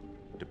die,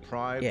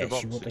 deprived Yeah, of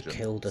she would have oxygen,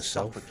 killed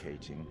herself.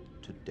 suffocating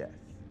to death.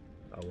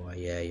 Oh,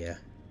 yeah.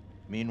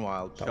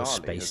 Meanwhile, That was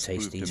Charlie has Space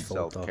proved Tasty's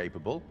himself fault, though.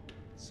 capable,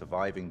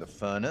 surviving the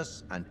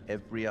furnace and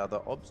every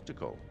other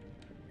obstacle.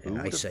 Who Yeah,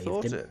 I would have saved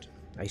thought him. it?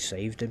 I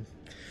saved him.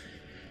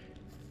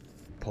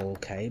 Paul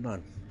K,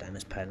 man.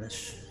 Dennis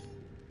Pennis.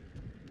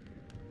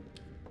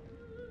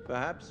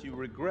 Perhaps you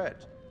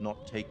regret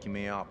not taking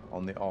me up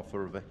on the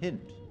offer of a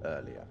hint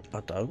earlier.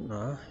 I don't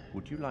know.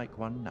 Would you like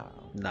one now?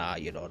 Nah,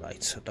 you're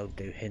alright. I don't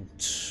do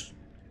hints.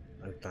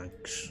 No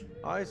thanks.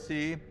 I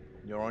see.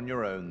 You're on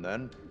your own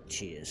then.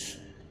 Cheers.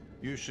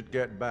 You should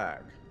get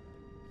back.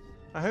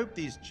 I hope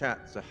these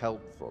chats are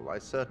helpful. I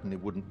certainly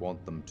wouldn't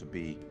want them to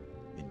be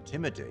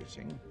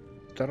intimidating.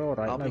 They're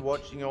alright, I'll be like,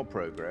 watching your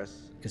progress.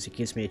 because it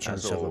gives me a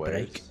chance As to have a always,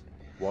 break.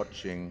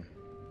 watching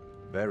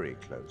very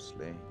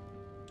closely.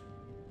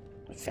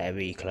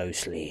 Very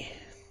closely.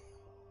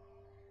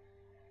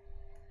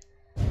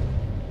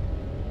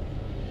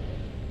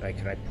 Right,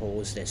 can I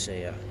pause this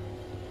here?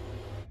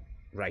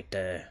 Right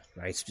there.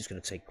 Right, I'm just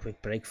going to take a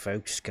quick break,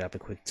 folks. Grab a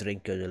quick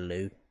drink, go to the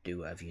loo, do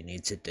whatever you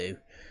need to do.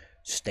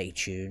 Stay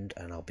tuned,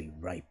 and I'll be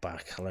right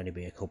back. I'll only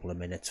be a couple of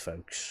minutes,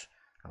 folks.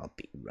 I'll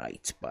be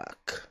right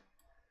back.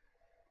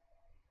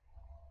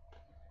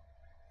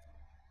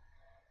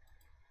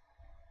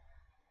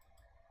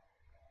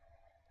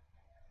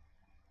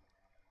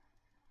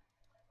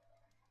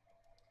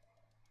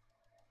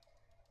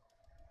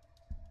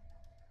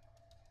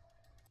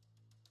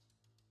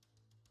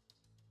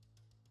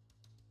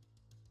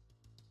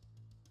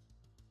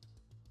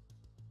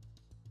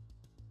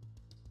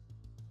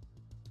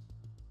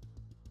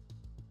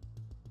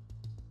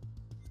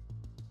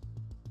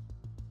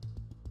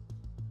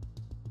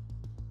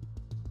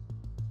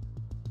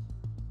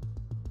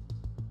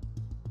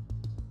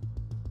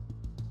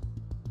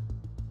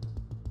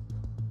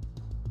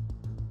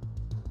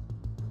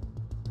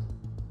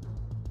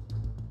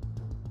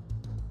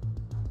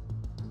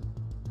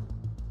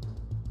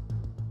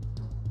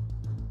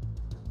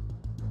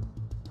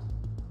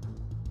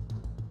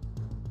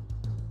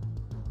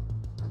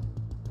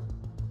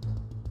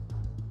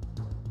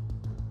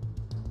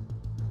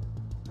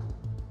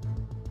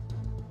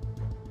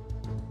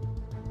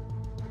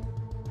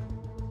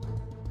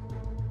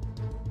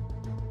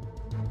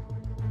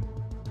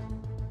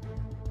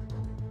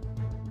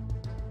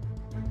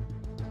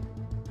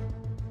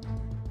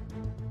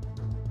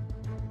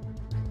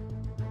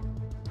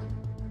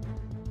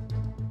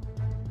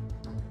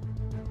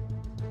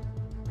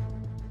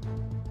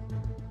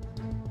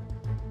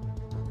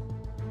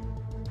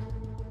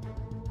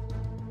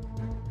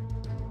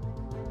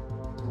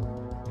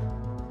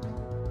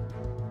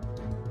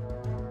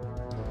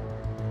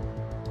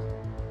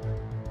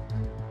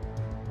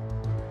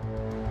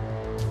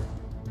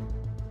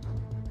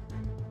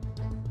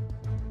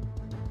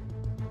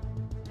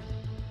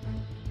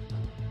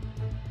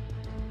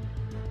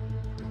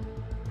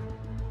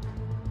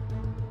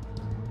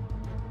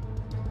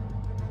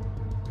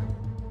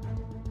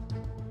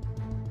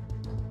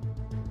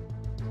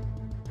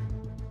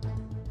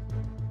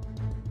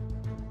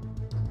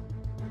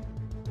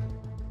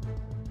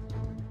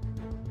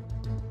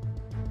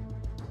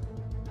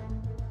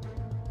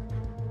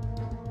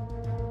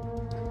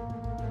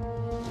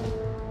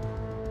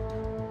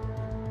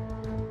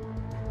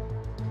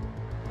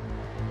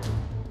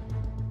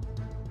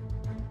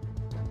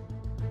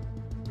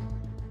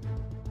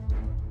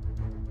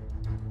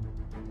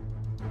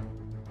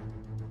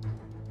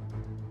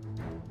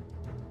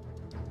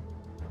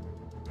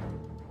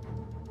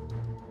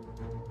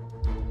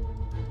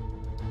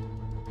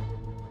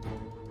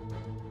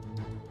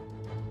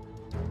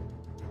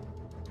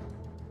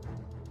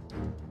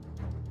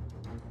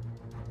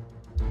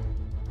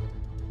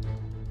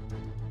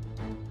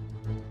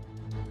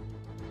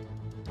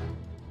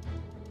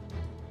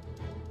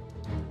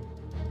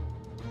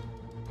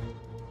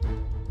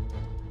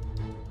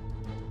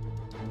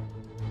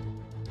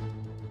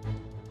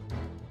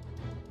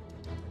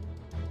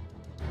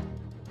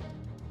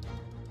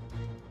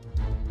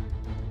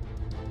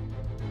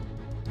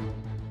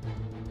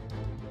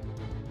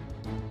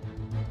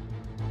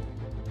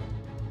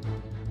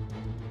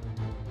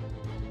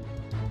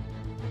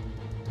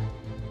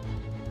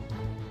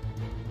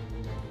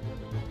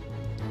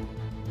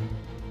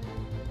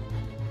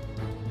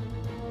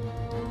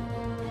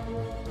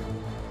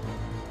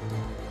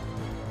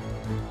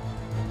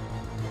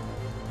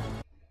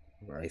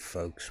 Right,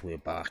 folks, we're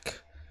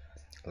back.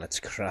 Let's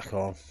crack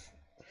on.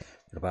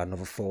 In about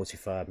another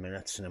 45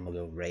 minutes, and then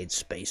we'll go raid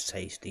Space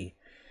Tasty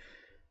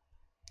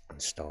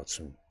and start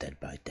some Dead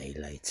by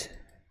Daylight.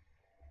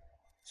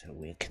 So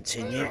we'll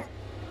continue.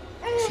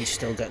 She's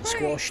still getting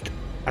squashed.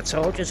 I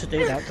told you to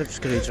do that with the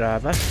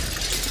screwdriver.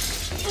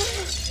 That's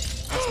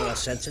what I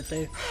said to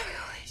do.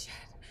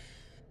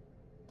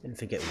 Didn't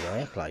think it would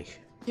work, like.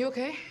 You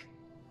okay?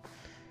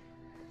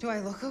 Do I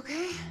look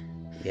okay?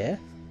 Yeah.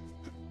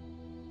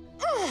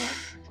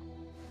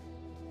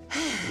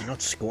 You're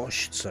not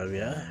squashed, so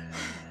yeah.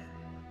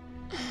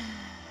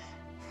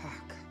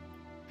 Fuck.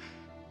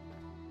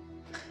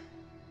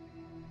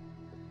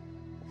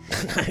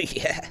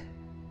 Yeah.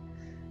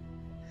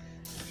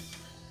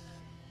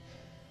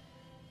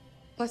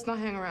 Let's not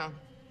hang around.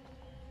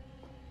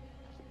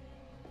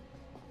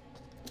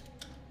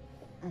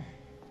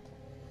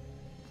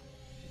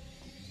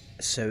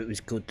 So it was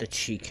good that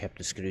she kept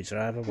the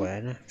screwdriver,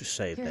 wearing it. Just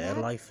saved their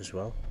life as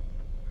well.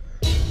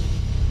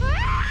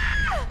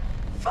 Ah!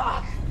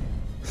 Fuck!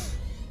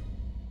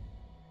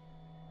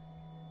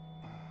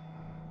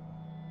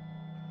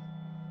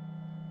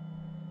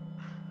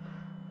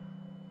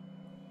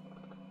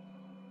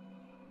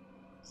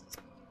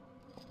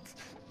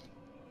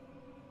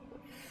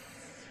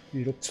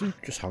 You're up to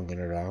just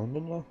hanging around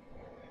and that.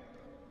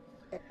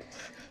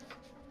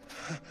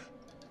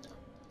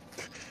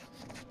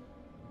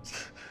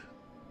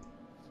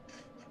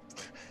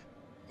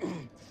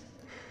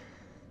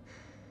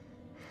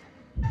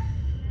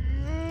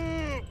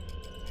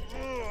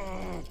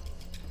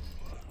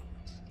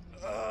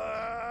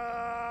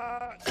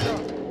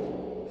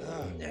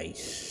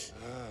 Nice.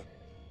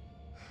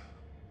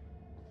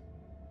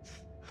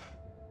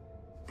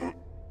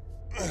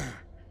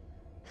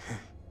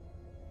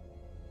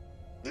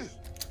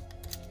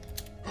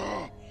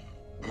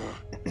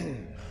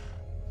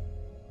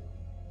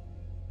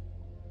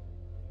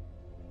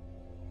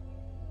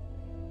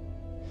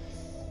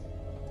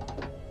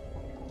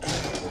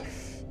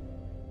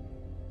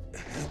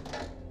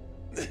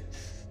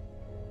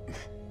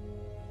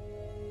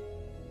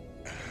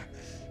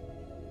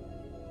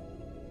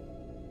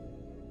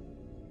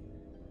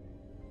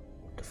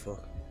 What the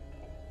fuck?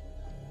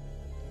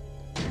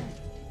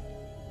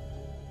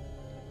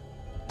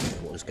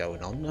 What was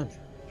going on then?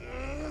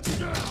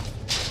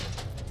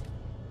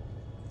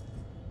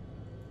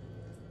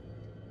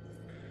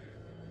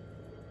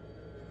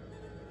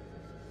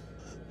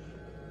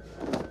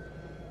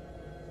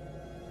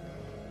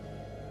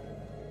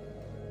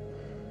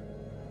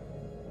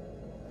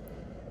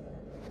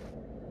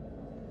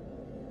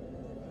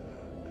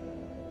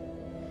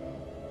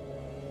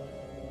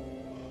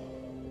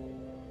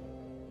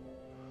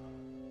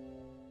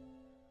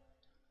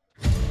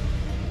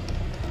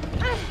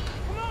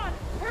 Come on,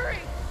 hurry!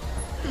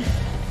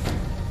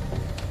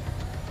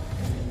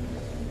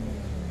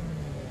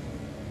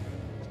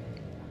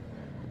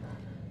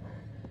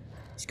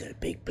 He's got a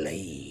big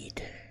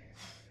blade.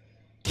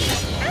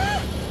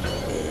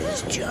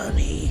 There's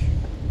Johnny.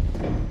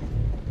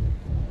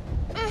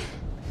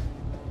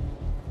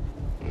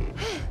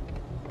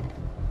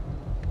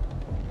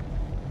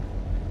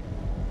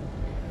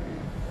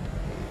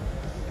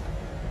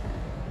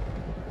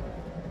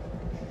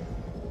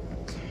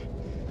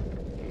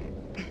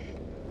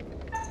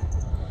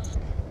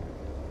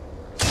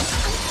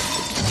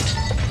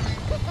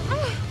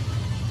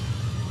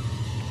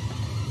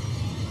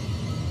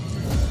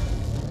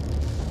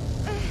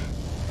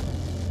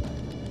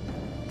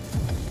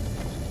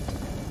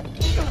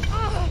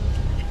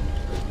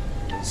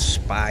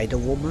 Spider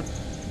Woman.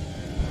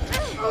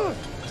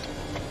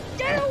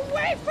 Get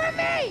away from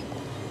me!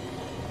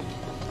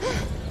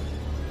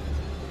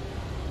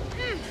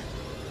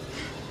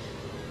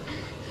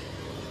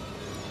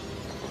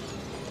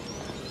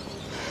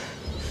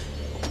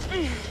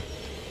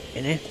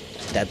 In it?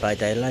 Dead by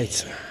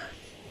Daylight.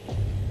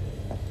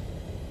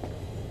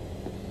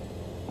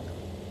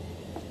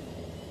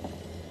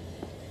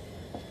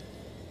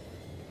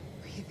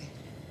 Breathe in.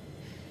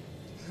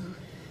 2,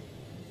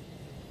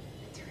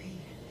 3,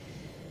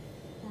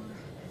 4.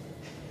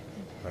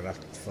 Or that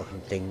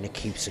fucking thing that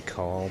keeps her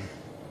calm.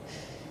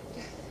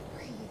 Just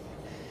breathe.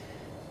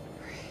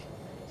 Breathe.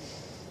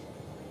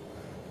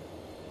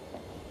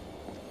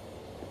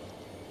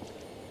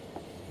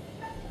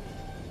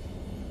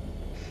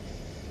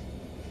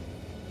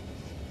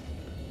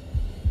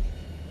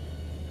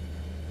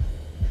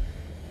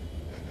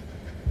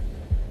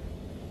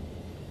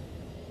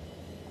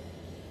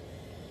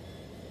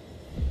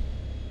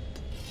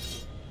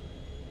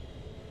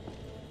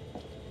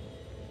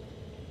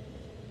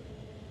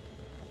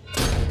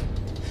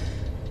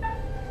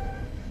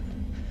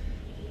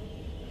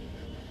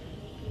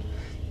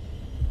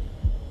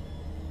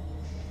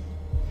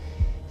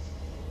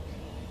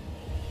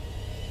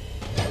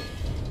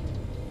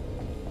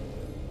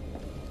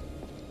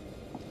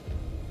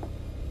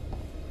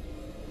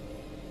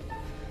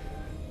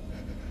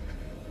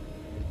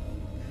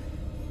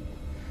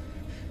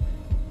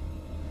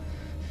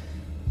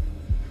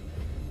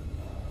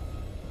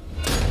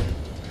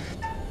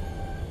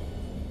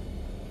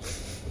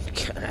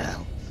 Fucking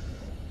hell.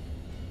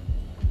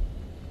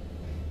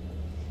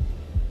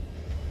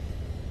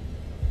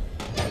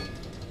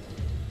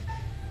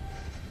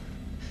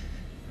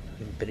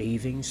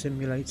 Breathing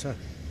simulator.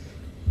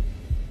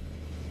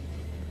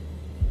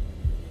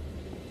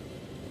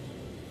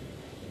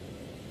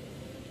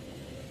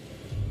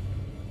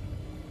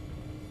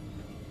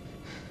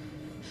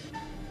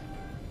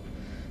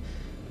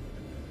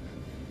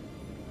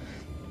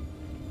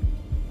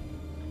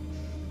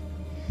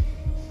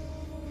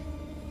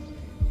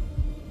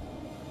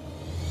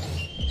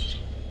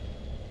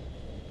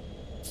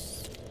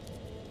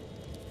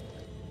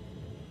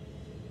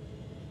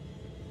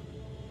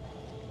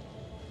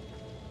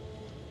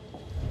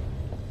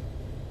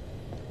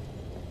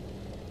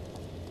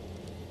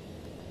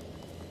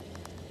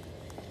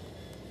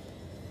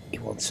 He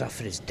wants that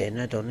for his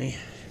dinner, doesn't he?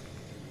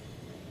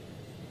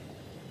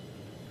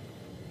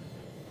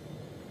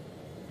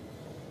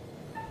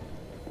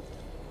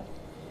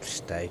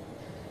 Stay.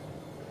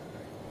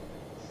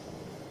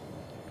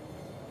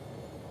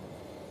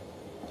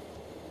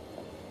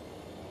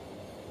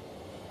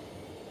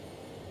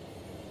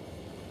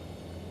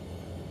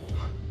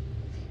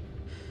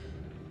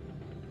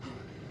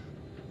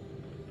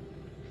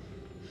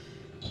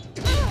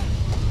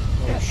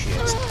 Oh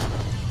shit.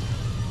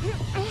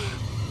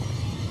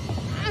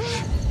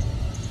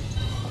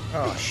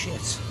 Oh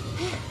shit.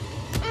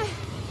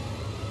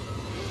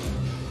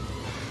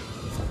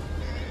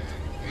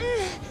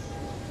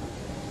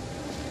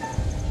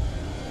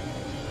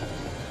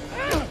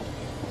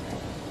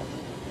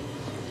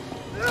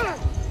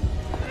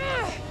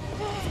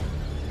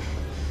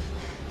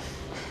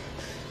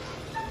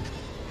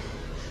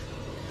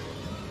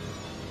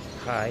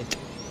 Hide.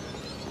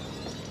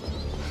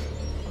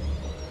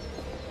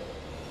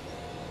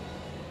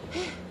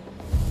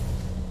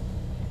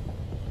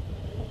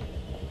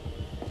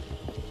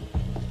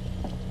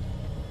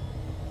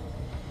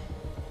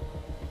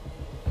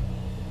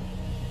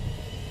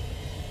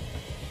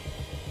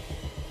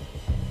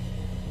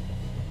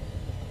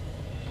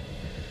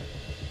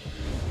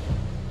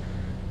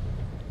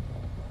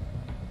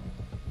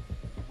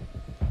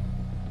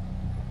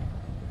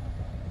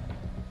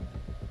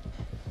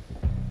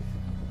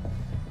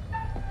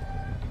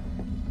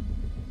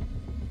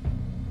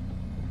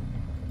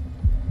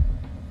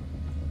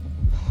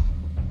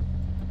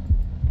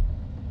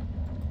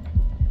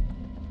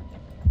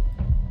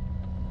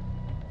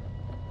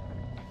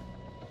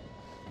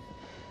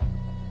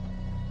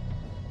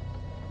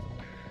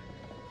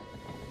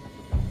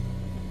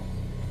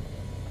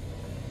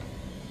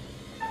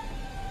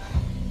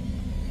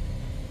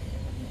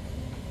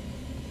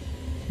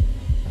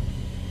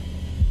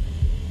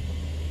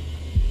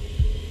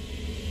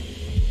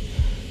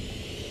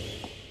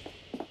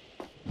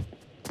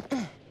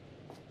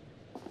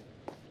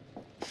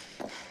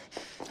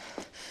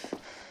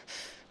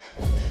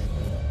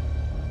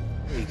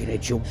 Are you gonna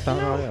jump down,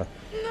 are you?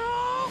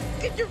 No!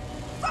 Get your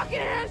fucking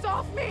hands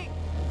off me!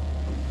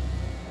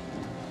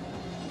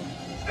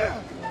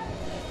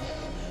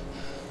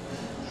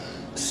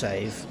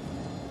 Save.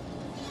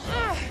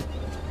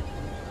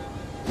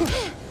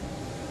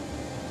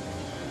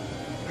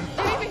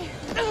 Baby!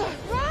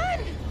 Run!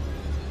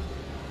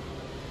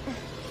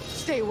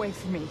 Stay away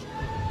from me.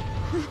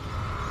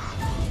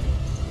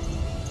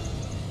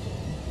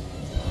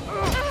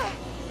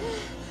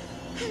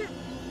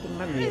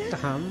 Let me hit the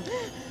hand.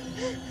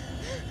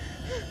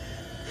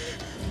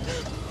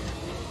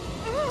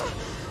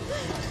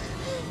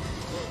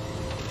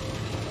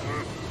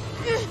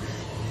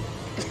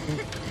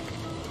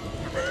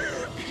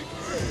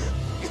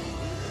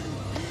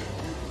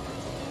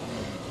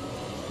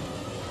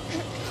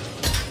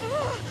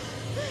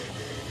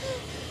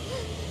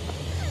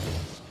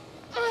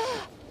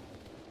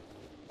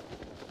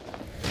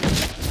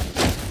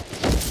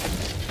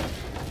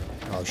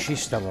 Oh,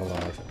 she's still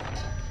alive.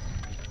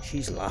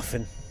 She's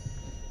laughing.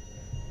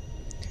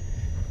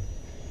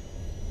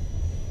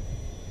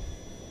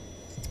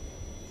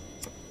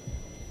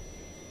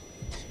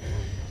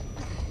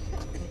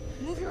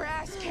 Move your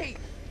ass, Kate.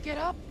 Get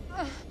up.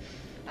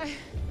 I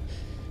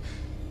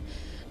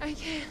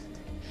can't.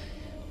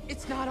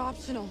 It's not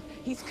optional.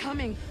 He's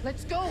coming.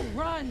 Let's go.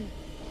 Run.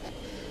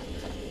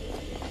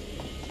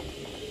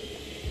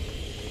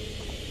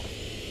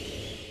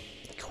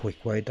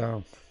 Quick way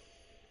down.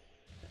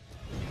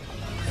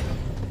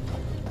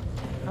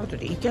 How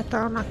did he get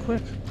down that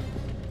quick?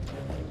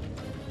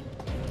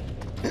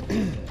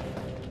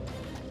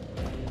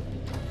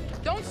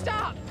 Don't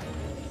stop.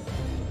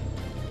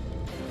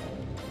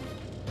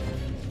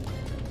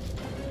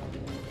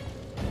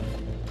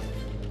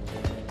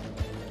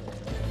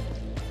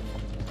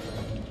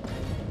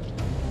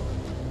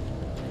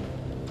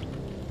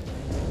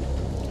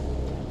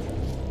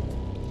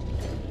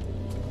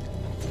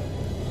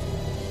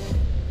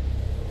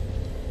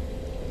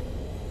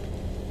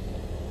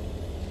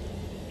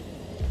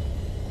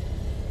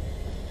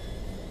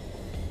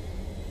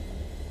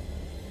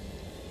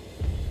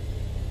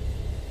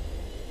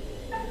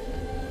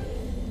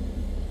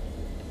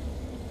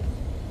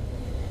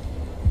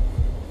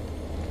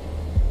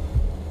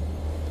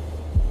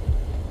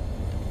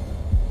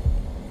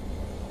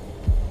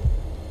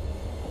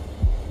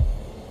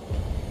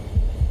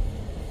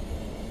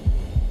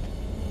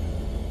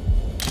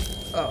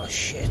 Oh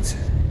shit.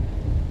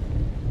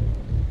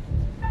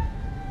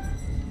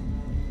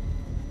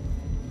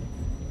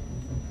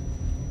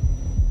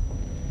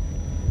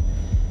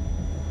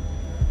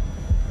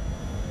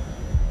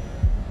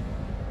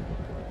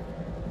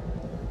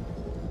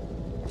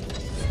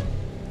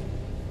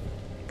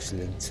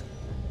 Excellent.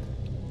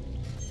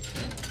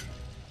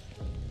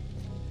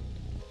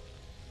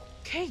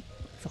 Kate.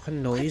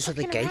 Fucking noise at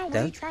the fucking gate around. What are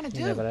then. you trying to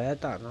do? Never heard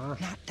that, no.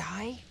 Not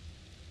die?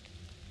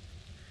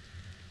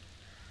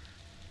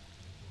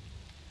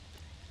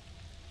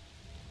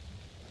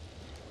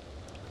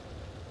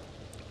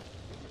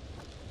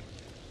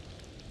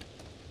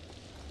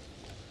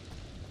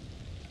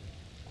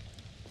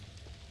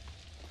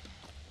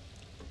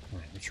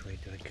 Right, which way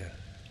do I go?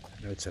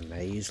 I know it's a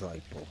maze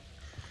like, but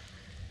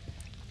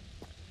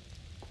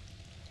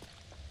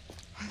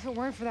If it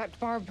weren't for that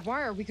barbed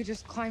wire, we could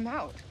just climb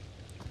out.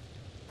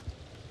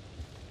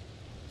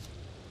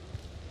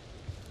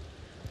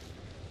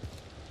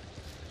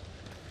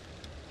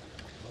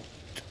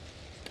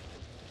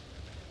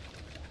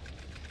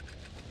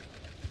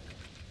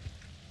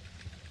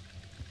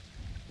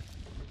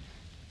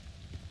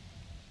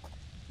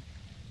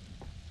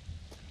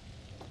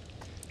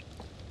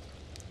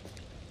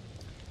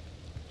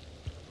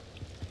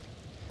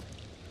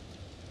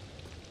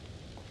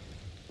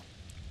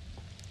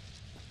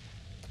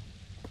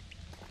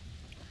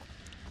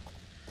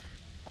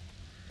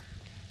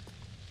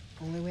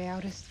 Only way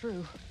out is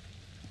through.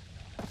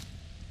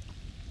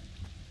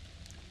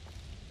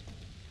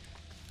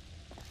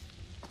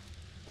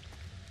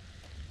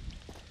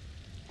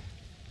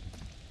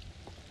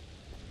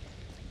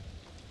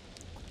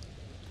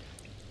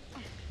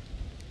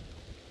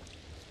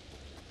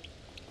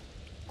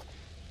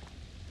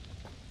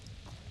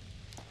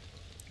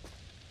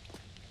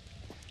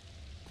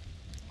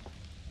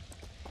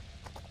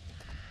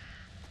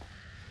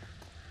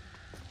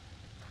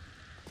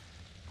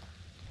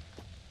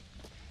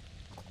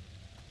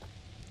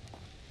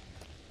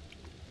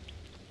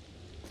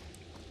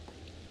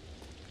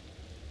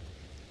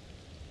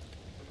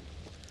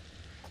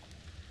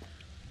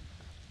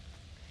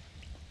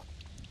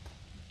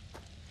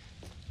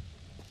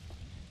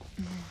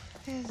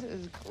 This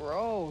is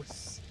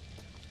gross.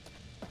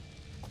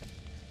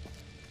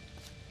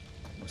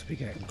 Must be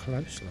getting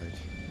close, like.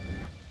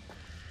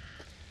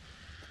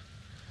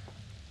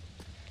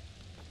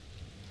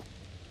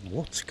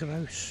 What's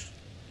gross?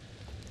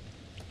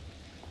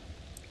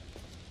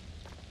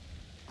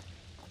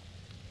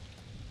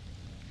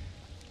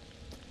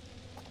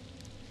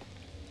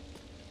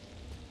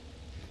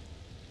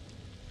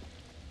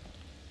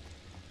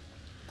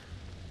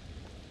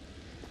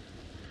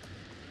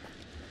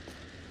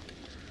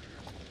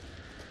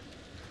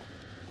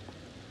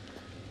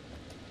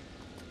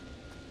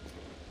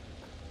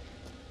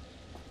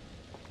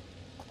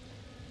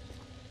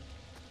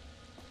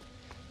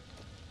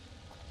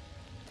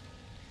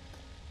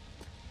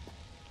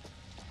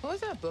 What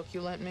was that book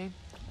you lent me?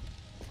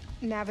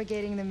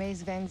 Navigating the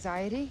Maze of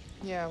Anxiety?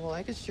 Yeah, well,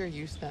 I could sure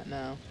use that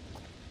now.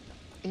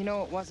 You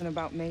know, it wasn't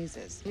about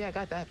mazes. Yeah, I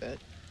got that bit.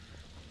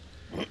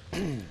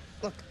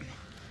 Look,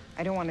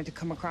 I don't want it to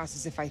come across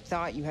as if I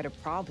thought you had a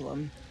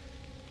problem.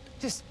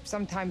 Just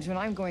sometimes when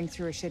I'm going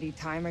through a shitty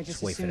time, I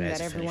just assume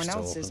that everyone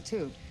else is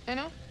too. I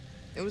know.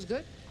 It was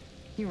good.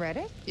 You read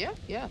it?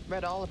 Yeah.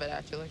 Read all of it,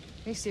 actually.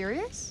 Are you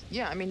serious?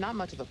 Yeah, I mean, not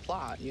much of a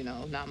plot, you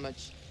know, not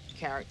much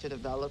character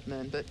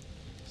development, but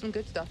some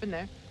good stuff in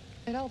there.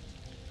 It helped.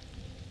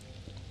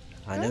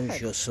 I know it's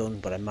your son,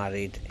 but I'm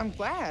married. I'm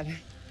glad.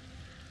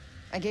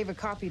 I gave a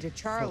copy to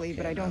Charlie,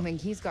 but I don't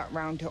think he's got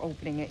round to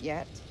opening it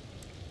yet.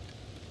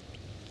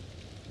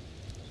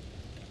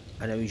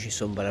 I know he's your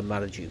son, but I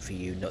married you for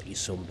you, not your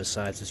son.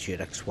 Besides, it's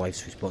your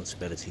ex-wife's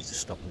responsibility to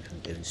stop him from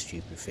doing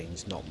stupid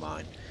things, not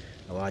mine.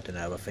 Oh, I don't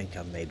know, I think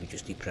I'm maybe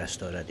just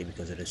depressed already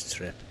because of this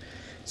trip.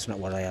 It's not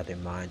what I had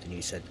in mind, and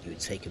you said you had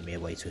taken me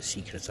away to a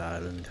secret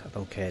island. I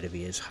don't care if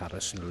he is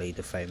Harrison Lee,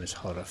 the famous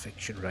horror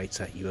fiction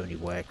writer. You only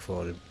work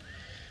for him.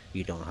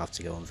 You don't have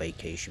to go on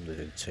vacation with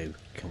him too.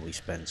 Can we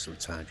spend some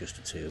time, just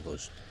the two of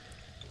us?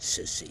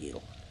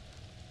 Cecile.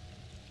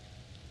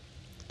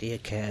 Dear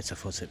Kurt, I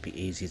thought it'd be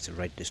easier to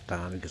write this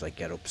down because I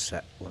get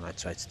upset when I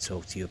try to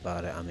talk to you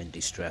about it. I'm in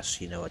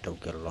distress. You know I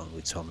don't get along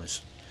with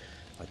Thomas.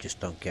 I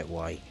just don't get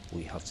why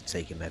we have to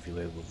take him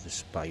everywhere with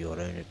us. By your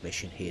own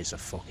admission, he is a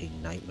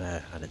fucking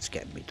nightmare, and it's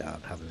getting me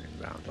down having him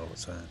round all the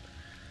time.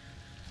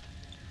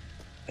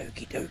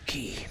 Okie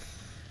dokie.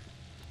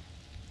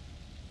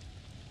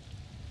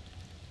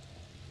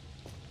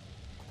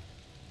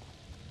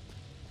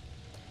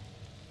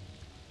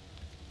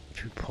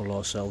 Should we pull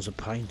ourselves a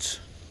pint?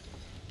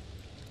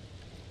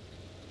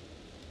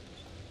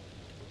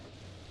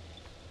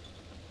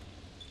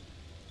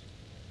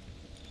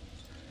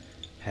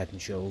 Head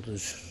and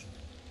shoulders.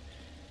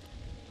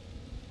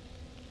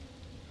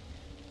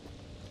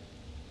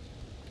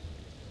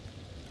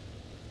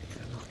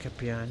 Can I not get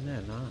behind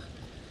there now?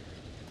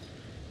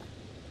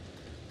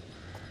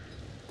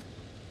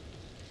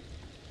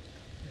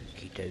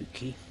 Okie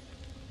dokie.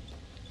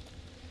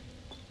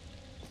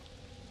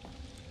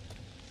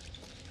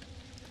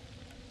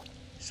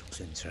 This looks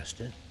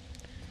interesting.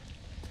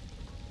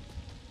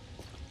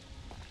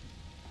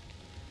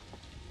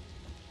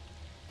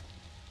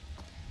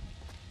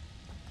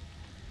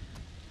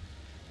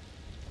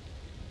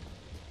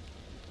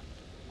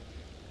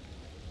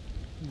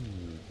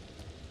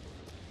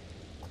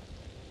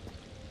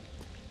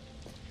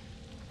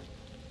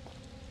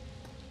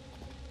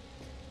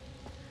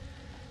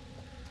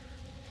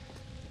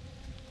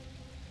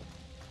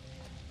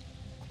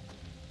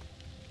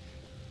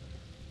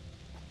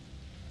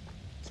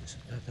 Is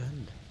it a dead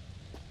end?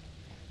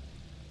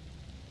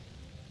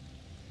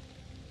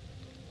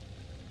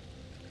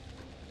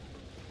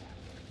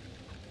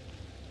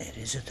 It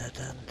is a dead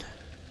end.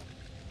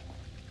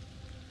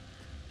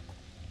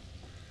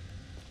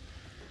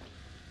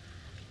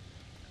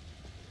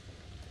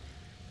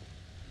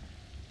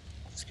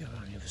 Let's go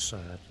around the other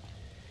side.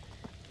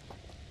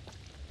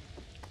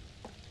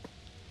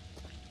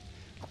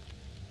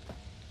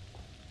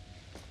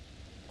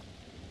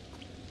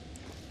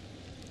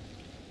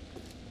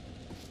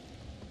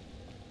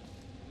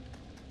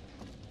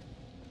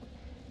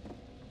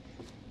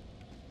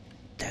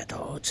 Dead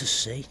hard to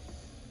see.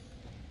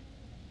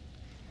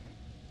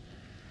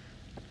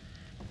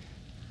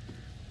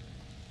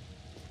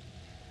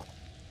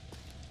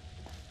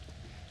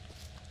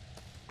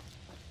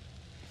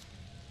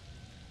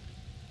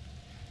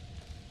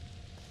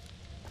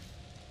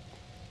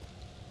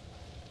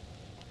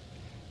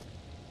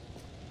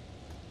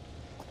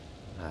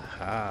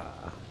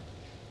 Aha.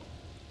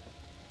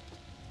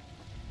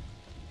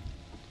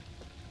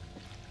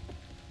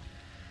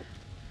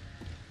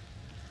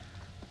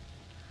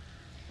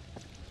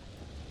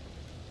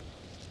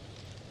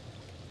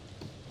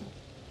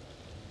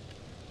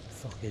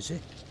 Fuck is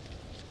it?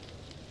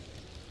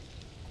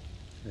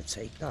 I'm gonna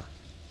take that.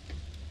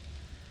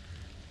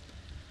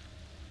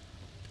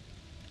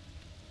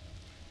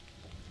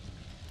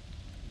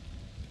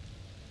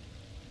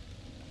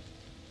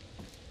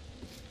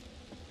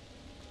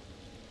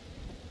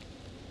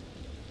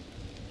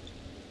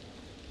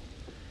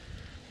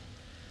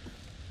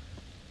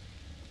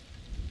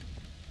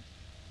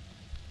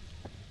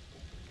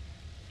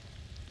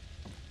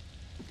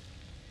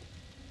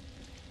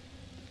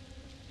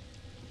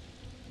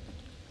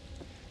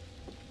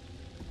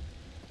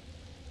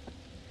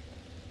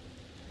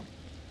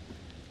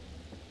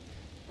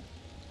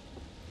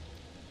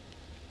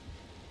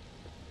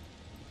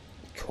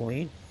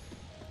 Coin.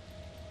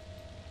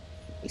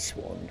 This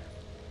one.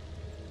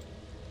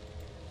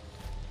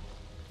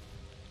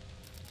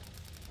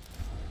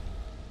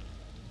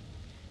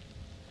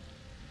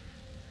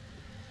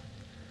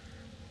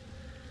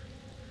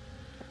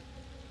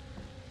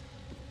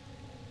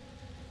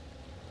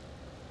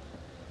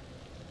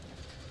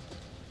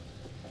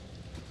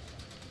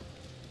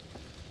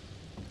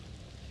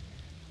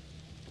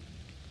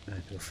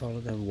 Right, we'll follow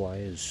them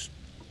wires.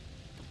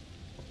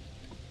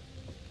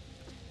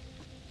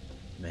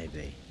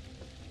 Maybe.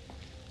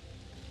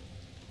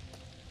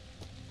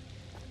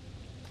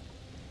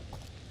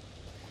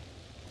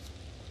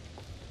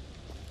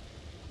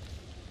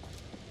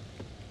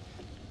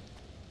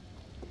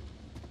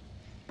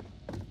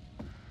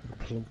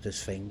 I plugged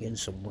this thing in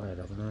somewhere,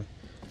 haven't I?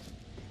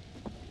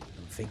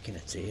 I'm thinking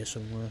it's here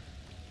somewhere.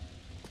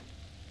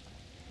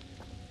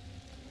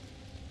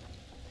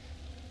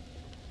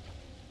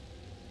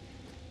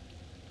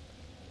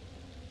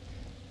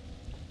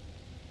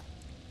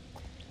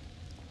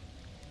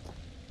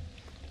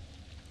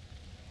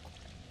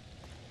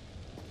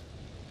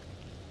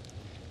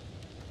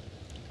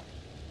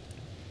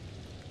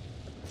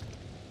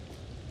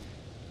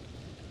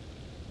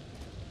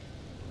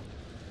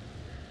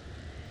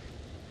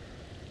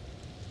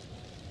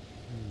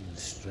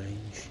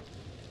 Strange.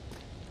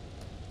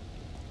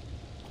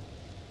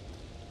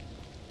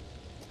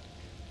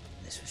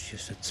 This was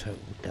just a total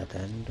dead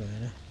end,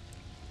 wasn't it?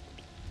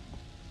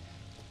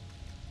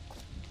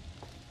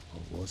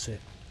 Or was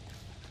it?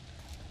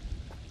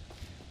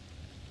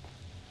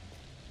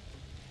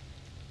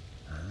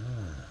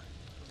 Ah.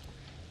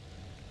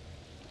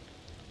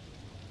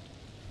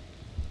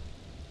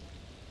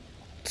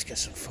 Let's get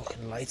some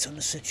fucking light on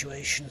the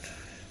situation.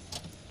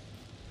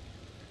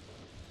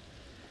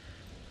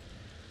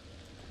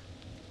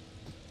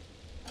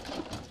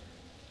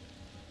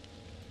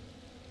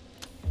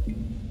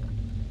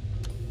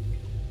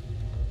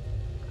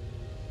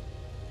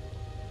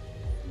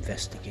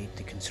 Investigate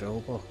the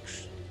control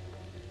box.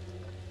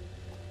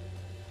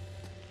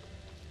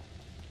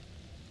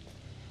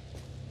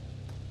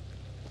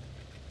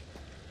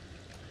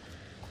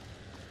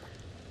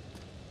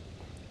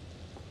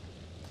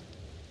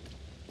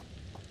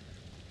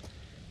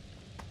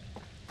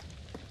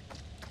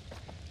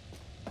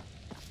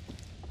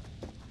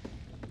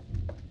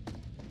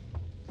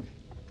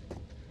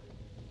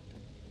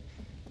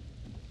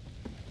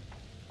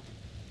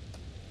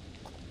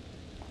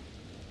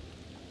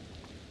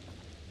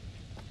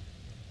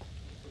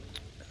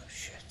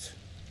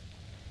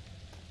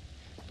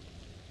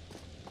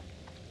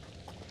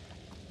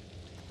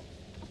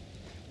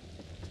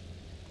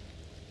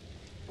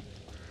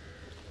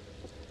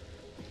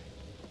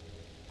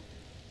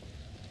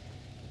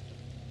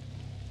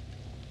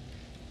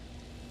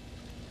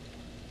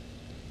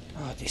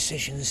 Oh,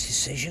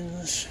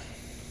 decisions.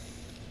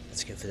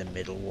 Let's go for the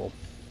middle one.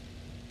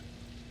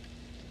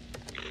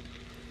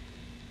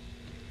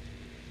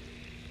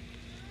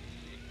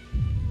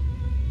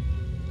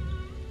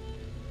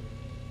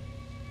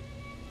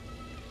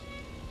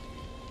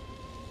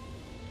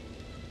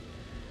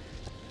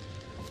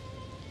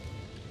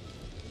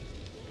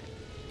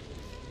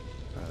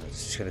 Oh,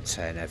 it's just gonna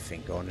turn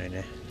everything on in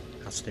it.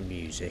 That's the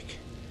music.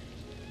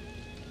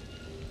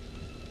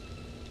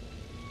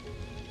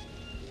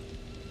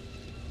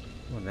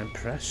 And then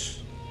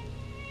press.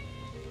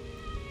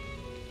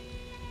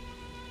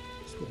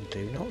 This wouldn't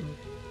do nothing.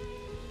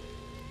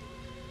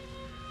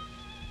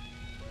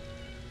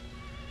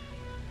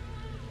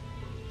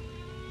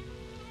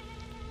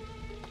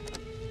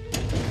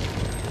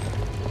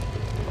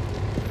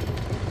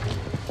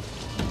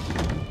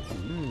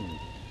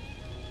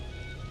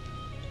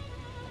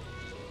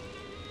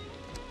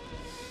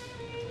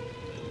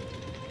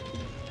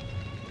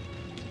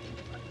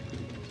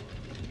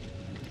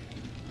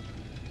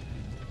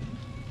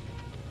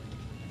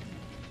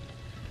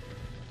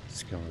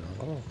 What's going on?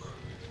 Oh.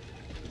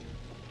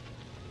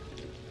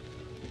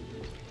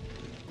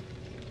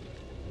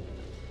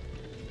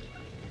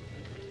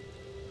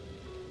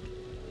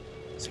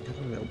 It's got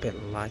a little bit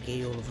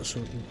laggy all of a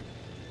sudden.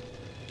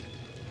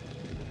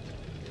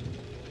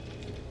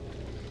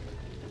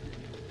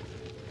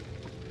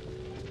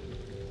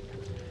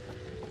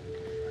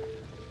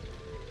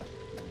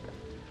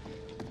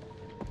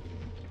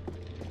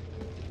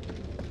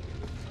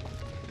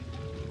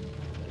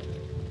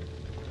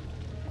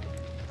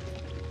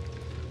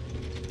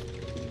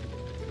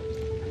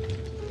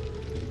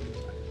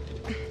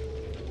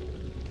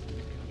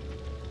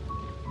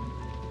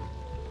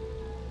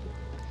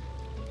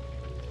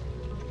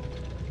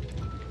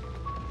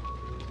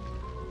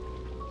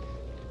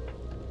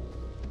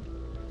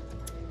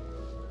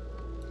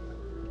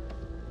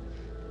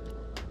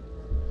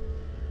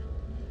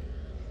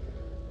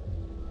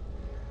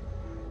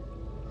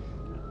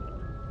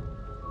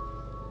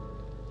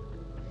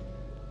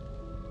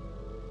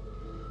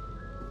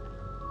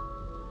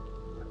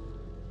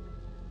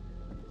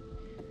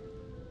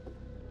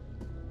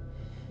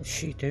 What's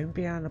she doing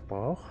behind the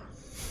bar?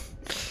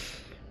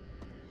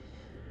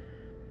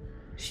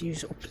 She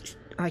was up.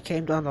 I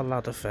came down the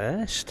ladder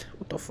first.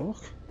 What the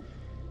fuck?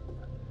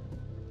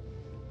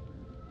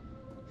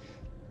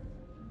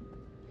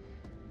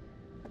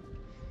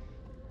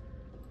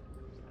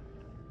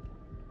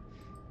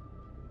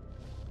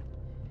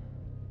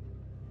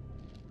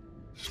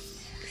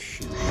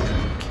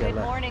 Good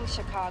morning,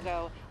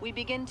 Chicago. We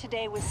begin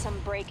today with some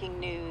breaking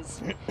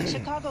news.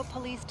 Chicago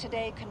police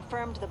today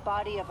confirmed the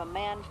body of a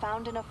man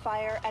found in a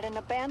fire at an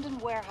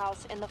abandoned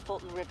warehouse in the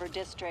Fulton River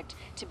District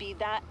to be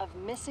that of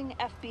missing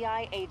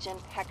FBI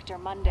agent Hector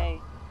Monday.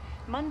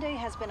 Monday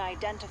has been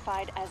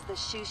identified as the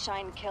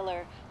shoeshine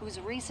killer, whose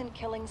recent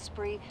killing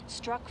spree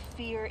struck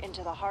fear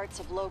into the hearts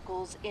of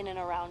locals in and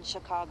around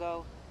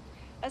Chicago.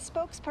 A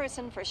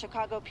spokesperson for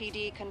Chicago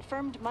PD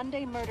confirmed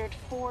Monday murdered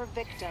 4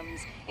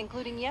 victims,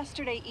 including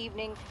yesterday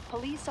evening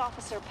police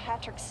officer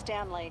Patrick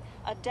Stanley,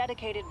 a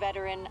dedicated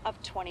veteran of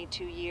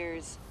 22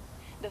 years.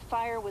 The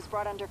fire was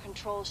brought under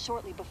control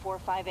shortly before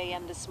 5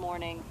 a.m. this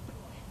morning.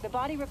 The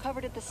body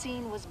recovered at the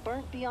scene was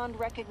burnt beyond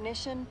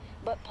recognition,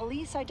 but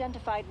police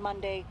identified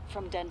Monday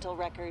from dental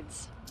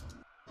records.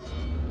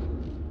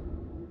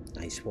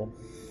 Nice one.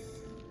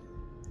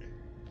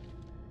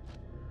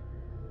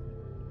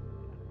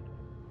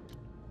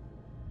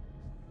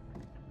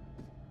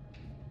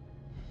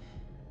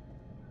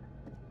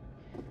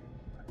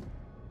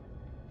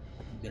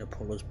 Gonna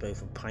pull us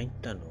both a pint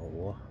then, or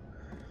what?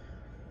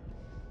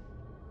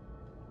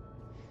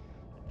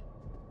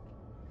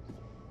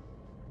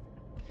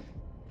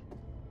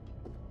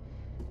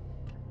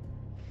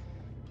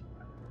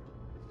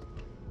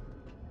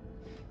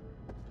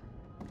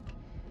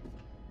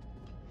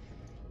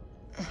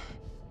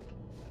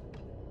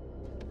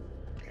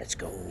 Let's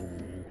go.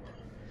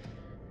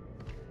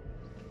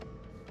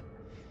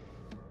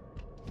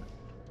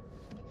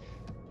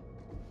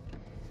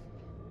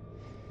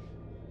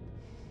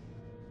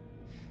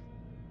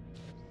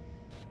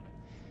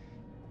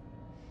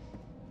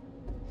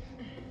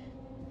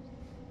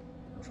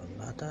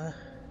 Ladder.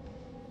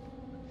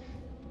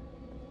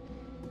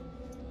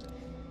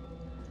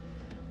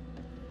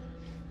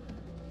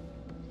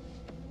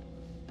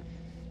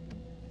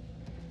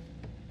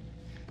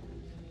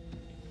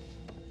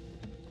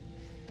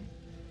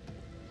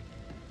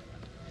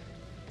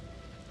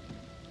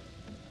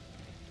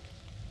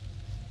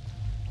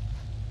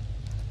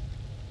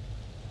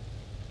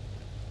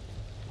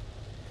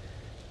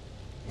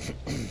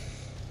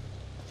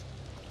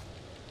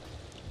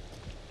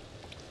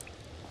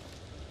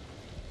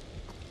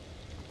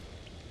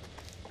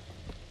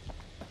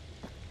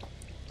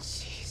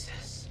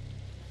 Jesus.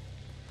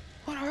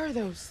 What are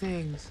those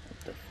things?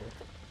 What the fuck?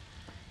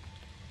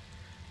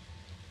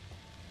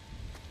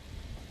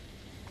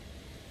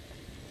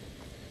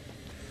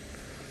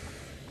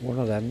 One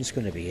of them's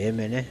gonna be him,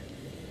 innit?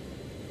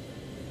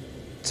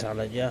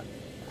 Telling ya.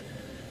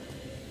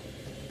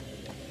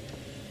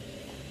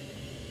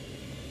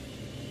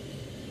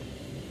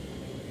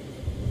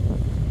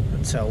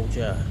 I told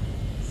ya.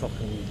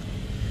 Fucking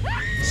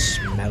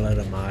smell it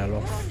a mile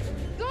off.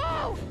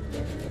 Go!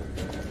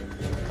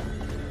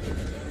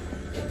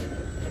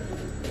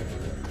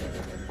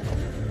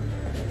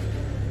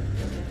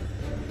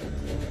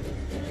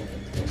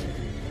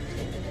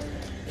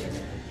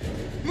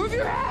 Move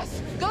your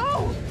ass!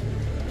 Go!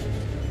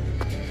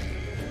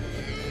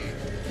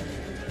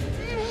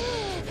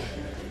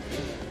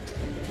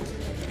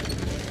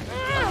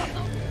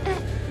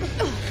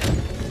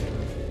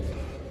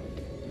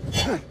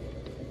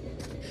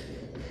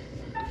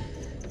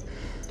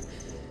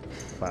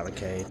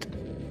 Barricade.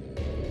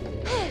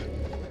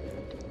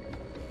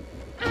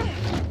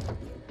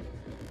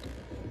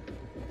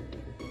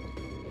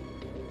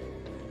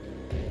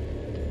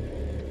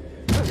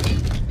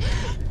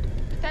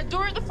 That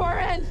door at the far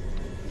end!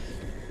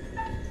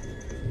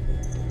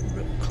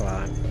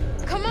 Climb.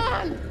 Come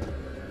on!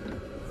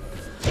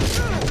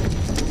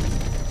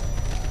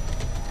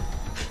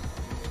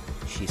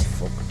 She's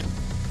fucked.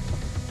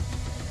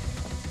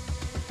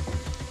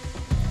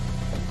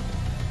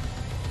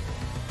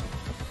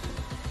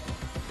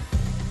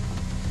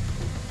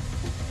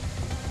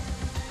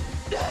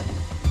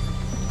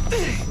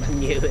 I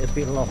knew it'd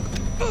be locked.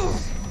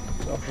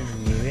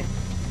 Fucking knew it.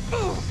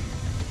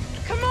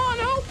 Come on,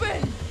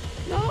 open!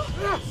 No!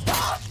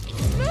 Stop!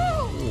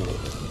 No!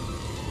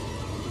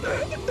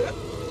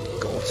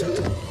 Got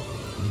it.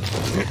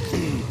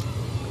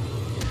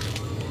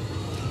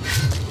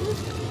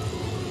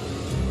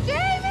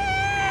 Jamie!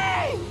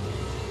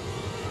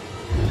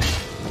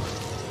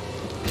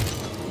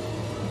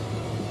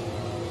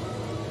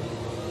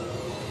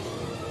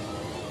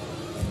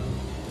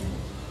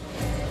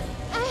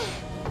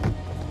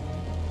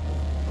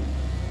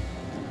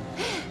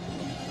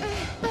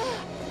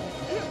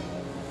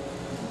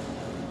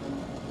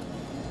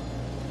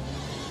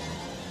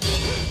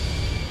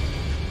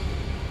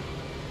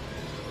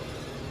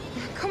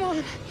 Come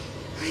on.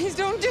 Please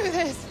don't do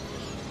this.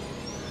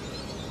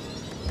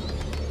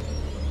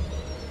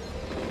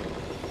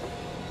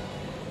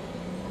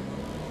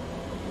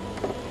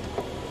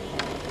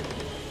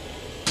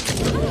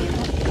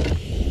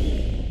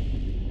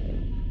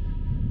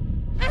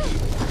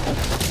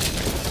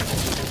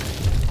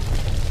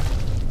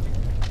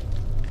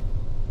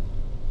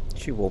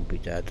 She won't be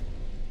dead.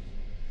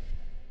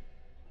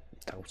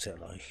 Doubt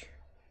it, like.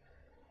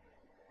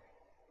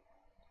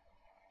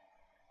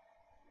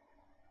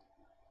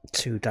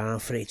 Two down,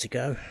 3 to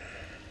go.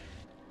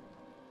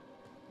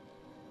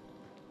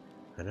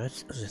 I know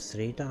it's a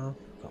 3 down.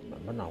 Can't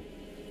remember now.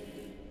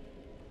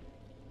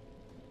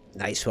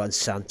 Nice one,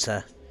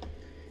 Santa.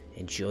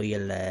 Enjoy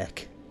your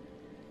lurk.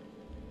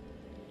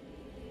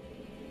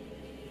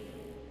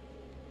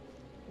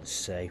 Let's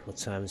see, what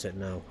time is it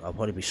now? I'll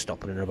probably be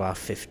stopping in about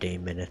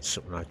 15 minutes,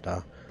 something like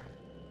that.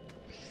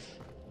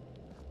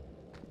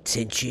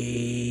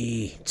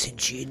 Tinchy!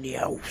 Tinchy in the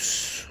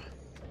house.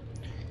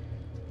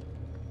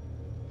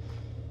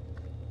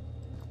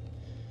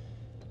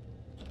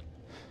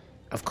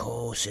 Of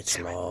course it's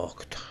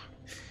locked.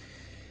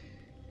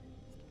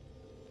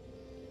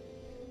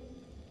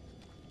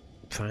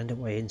 Find a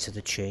way into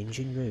the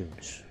changing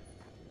rooms.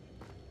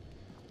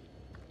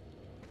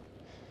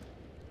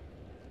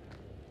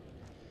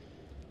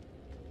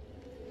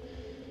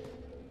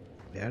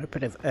 Yeah, I hope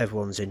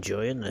everyone's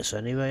enjoying this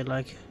anyway,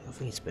 like, I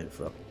think it's been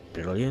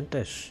brilliant,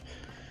 this.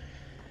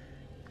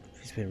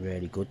 It's been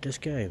really good, this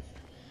game.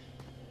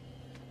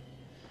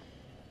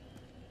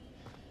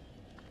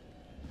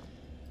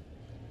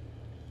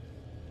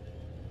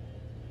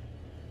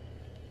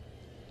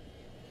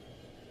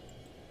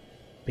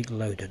 Big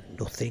load of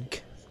nothing.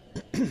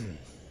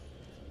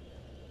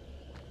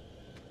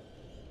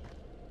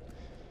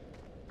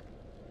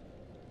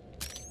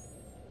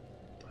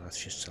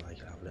 That's just to like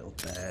have little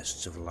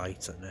bursts of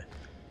light on it.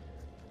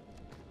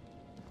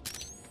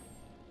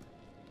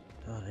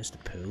 Oh, there's the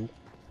pool.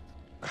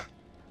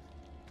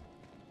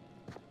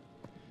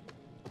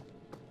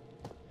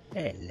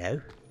 Hello.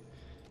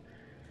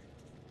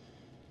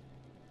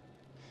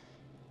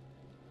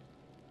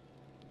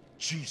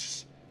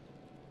 Jesus.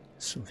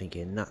 Something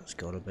in that's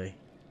gotta be.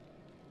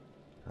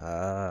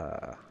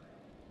 Ah.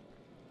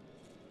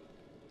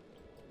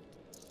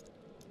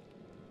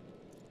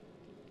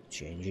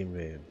 Changing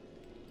room.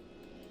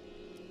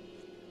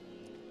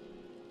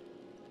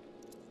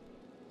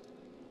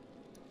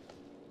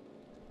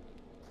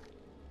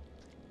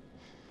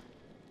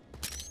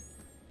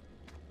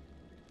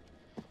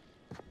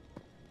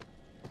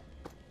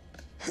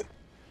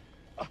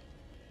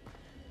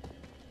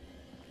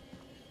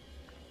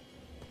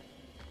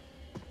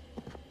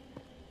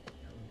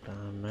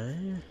 Down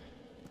there.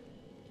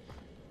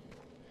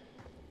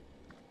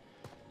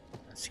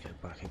 Let's go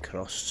back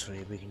across so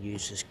we can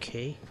use this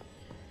key.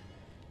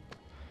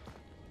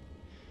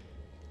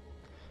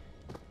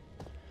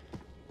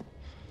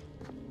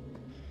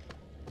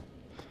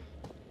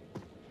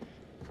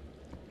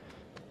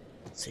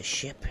 It's a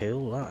shit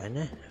pool, that, isn't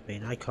it? I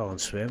mean, I can't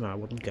swim, I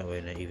wouldn't go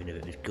in it even if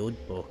it was good,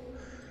 but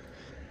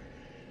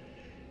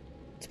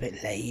it's a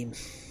bit lame.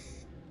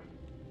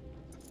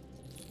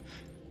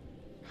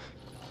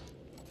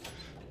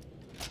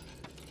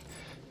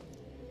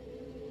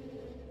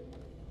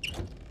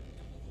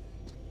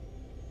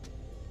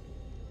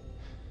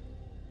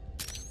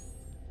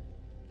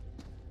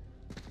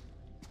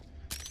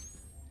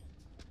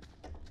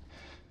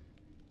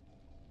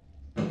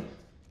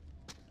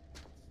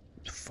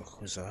 What the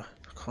fuck was that?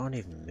 I can't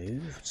even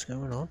move. What's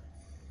going on?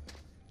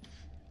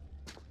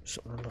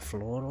 Something on the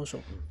floor or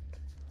something?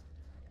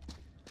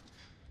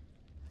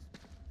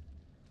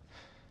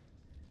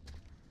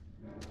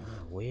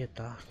 Ah, weird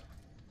that.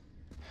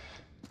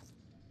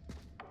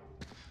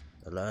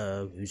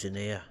 Hello, who's in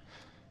here?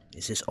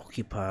 Is this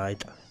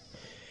occupied?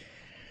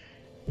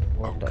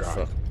 What the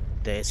fuck?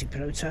 Dirty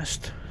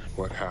protest?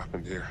 What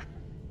happened here?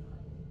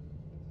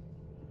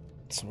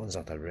 Someone's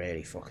had a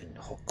really fucking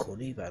hot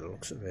curry by the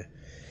looks of it.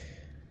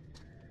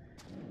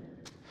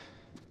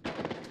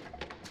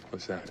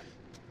 What's that?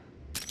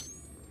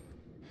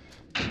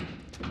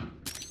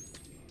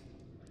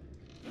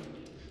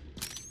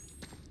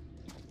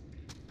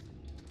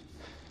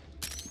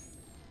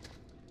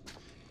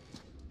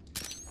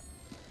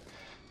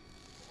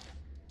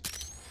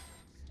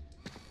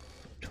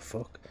 What the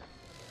fuck?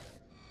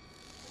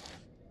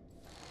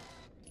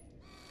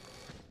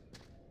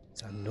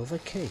 Is that another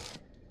key?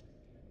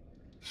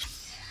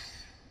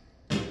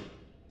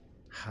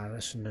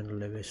 Harrison and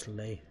Lewis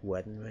Lee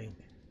wedding ring.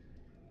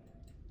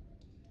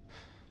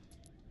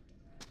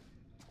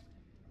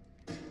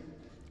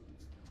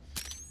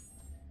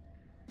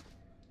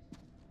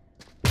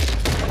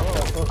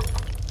 Oh fuck!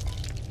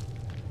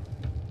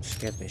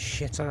 Scared the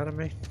shit out of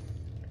me.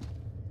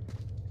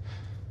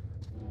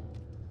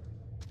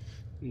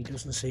 He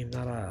doesn't seem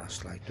that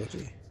arsed, like, does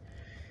he?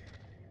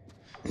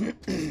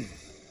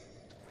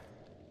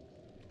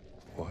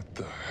 What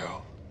the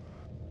hell?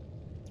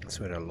 That's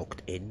where I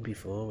looked in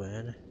before,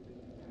 weren't it?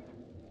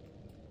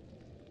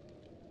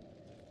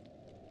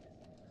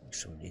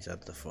 Somebody's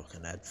had the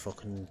fucking head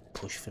fucking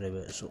pushed through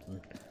it or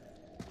something.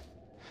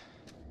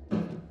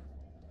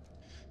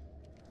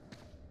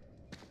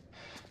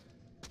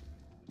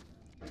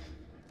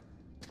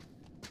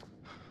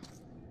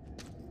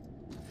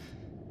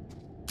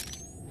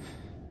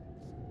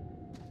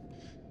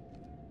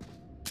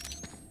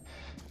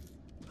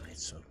 Right,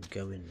 so I can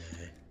go in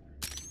there.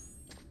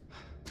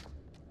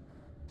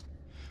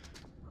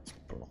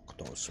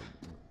 or something.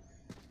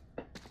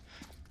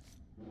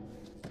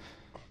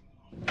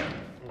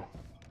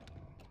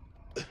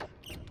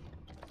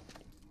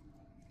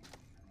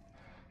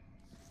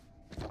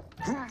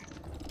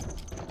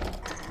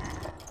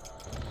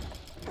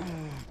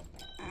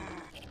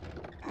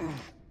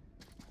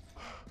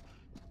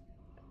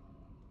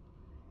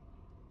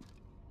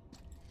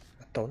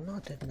 I done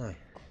that, didn't I?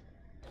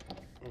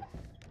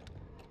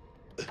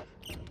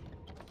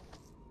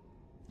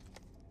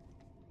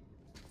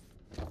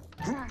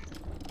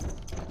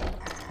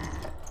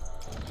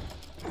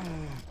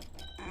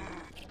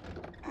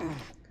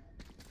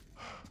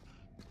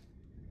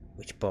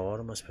 Which bar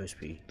am I supposed to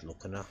be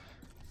looking at?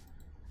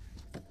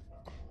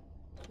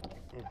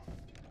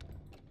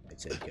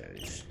 There it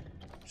goes.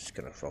 Just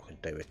gonna fucking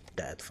do it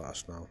dead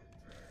fast now.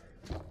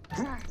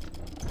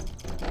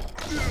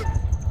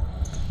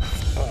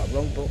 Oh,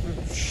 wrong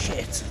button.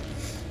 Shit.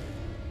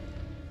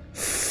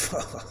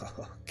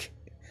 Fuck.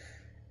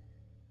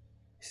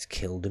 He's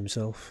killed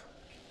himself.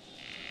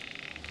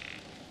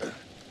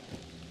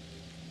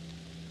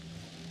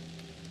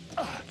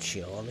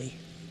 Charlie.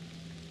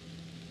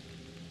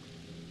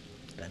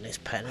 Dennis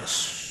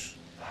Pennis.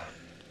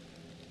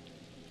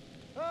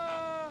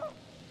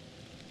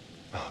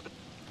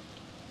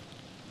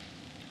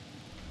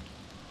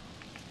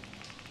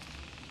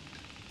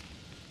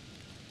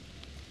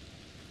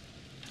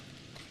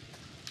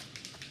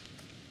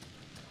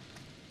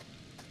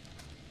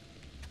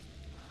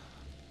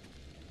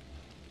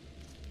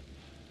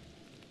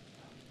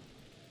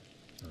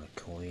 A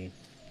coin.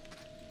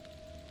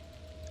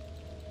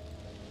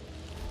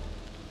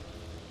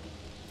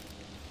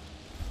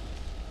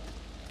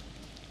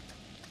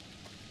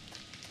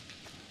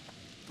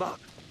 Mark!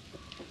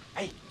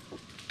 Hey!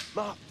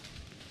 Mark!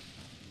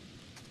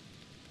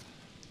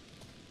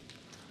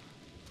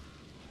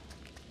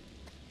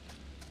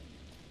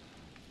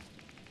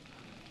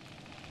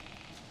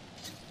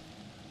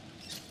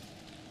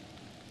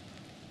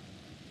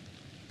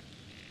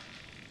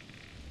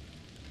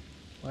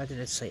 Why did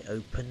it say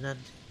open then?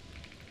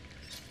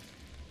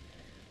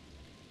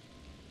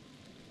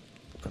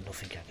 I've got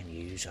nothing I can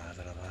use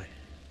either, have I?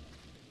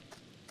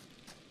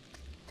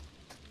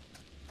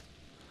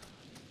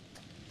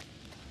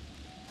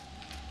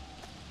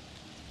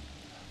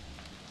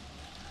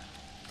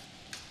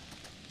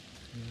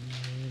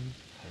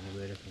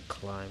 Anywhere I can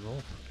climb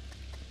up?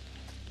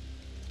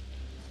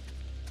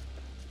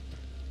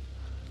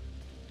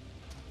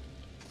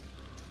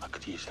 I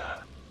could use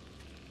that.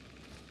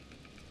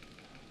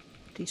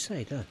 What did he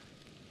say then?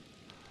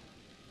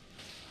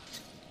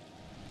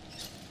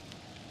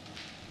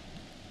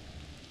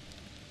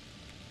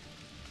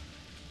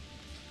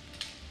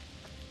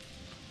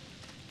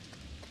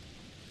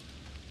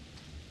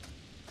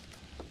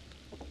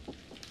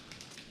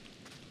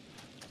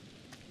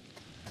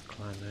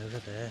 Climb over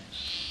there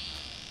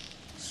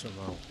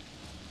somehow.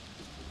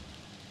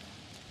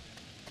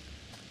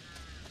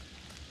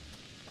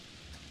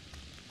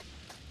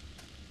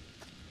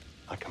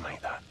 I can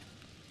make that.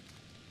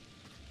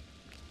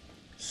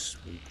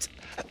 Sweet.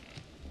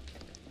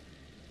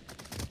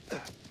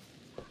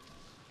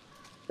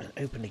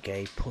 Open the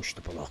gate, push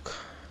the block.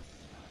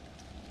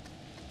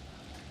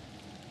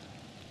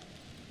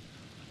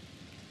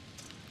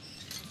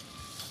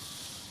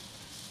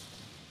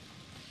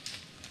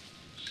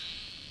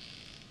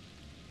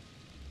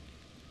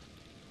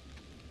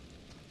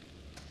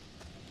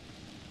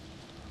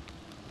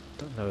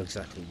 Don't know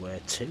exactly where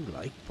to,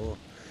 like, but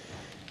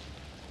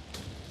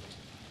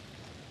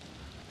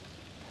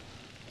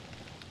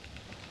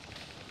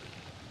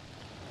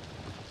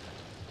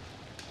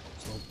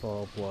there's no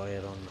barbed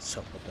wire on the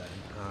top of them.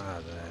 Ah,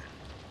 there.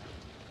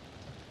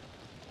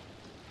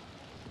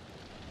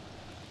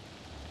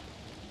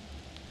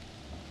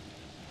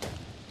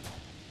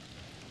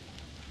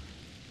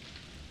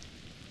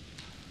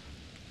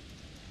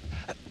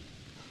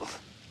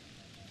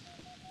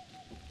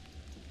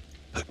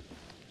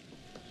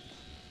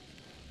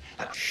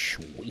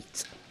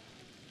 Sweet.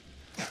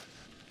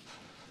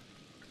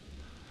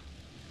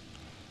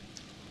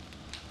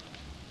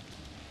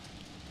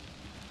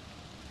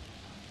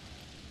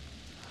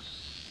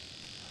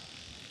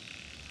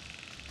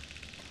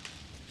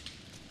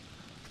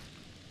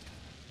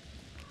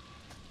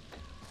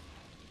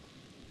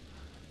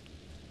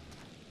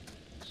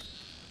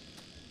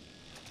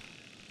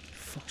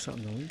 Fuck's that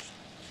noise?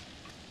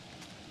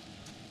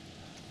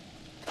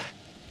 I'm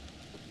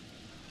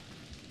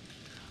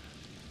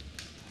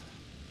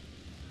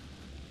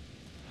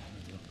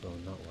not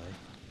going that way.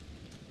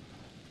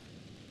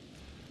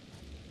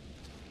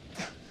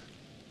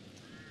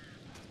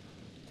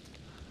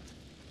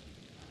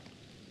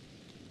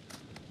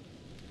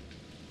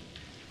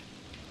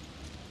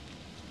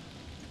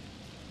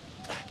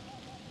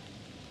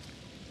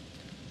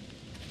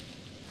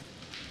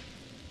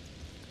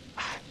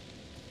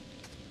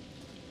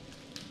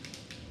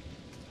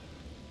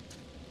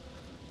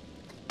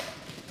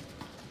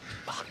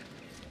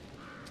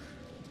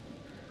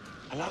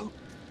 Hello?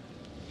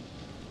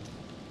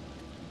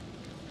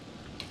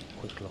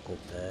 Quick look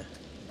up there.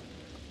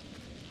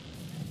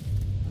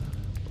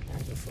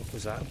 What the fuck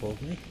was that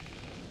above me?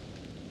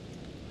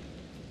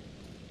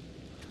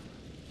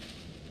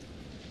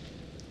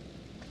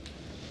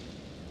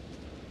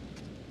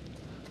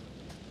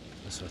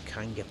 So I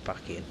can get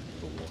back in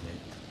for warning.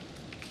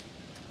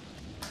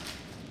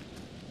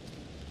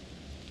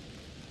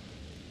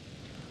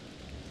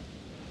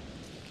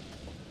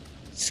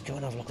 Let's go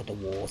and have a look at the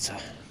water.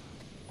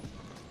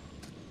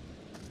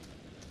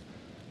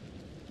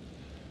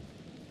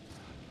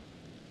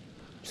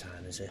 What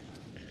time is it?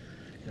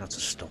 Gonna have to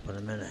stop in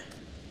a minute.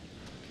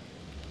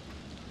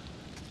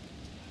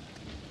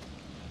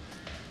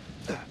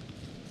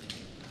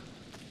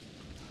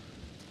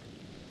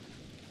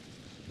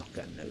 Not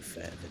getting no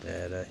further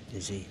there,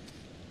 is he?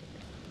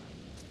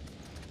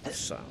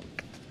 Sound.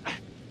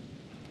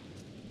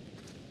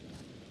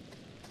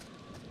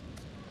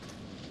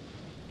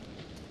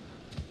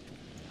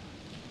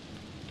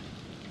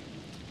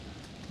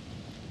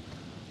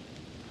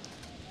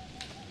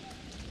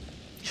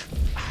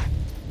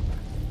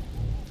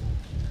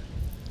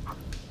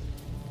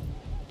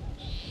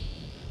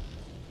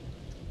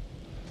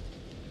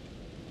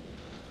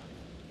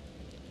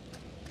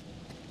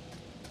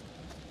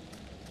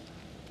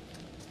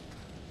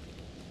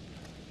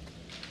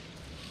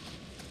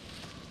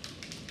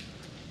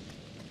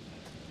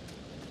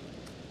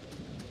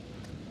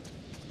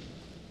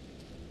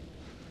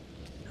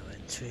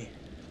 Tree.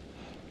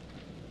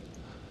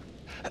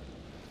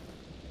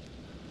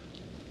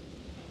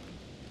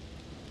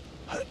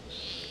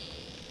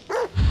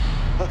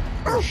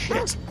 Oh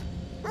shit!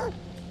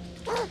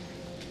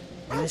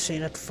 You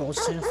seen that false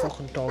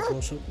fucking dog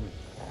or something?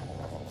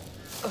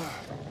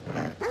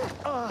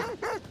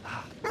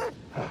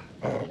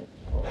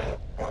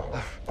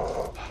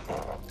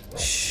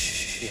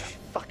 Shh. Yeah,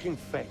 fucking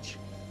fetch.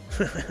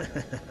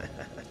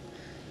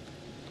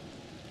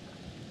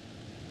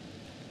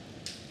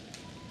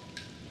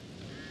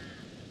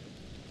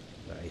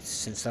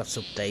 Since that's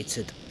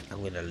updated,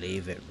 I'm going to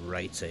leave it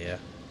right here.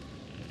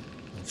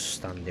 I'll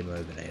stand him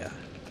over there.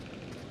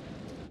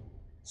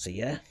 So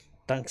yeah,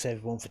 thanks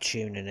everyone for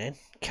tuning in.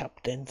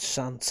 Captain,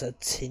 Santa,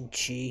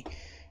 Tinchy,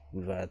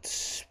 we've had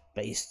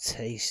Space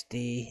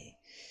Tasty.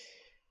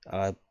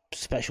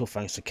 Special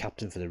thanks to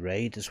Captain for the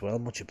raid as well,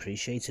 much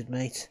appreciated,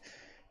 mate.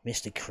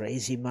 Mr.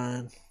 Crazy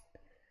Man.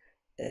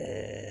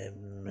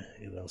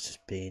 Who else has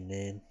been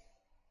in?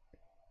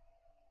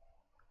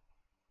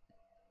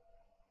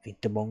 I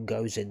think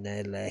Demongo's in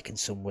there lurking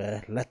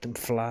somewhere. Let them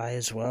fly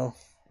as well.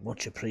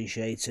 Much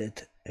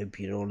appreciated. Hope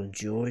you all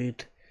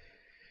enjoyed.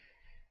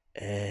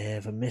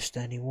 Have I missed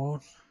anyone?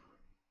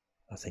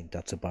 I think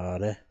that's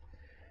about it.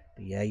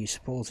 But yeah, your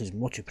support is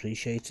much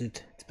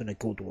appreciated. It's been a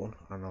good one,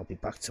 and I'll be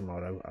back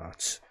tomorrow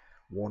at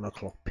 1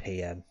 o'clock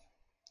PM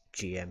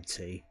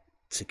GMT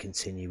to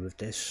continue with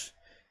this.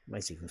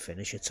 Might even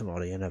finish it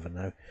tomorrow, you never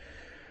know.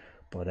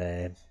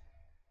 But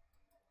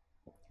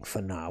for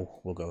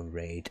now, we'll go and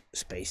raid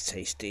Space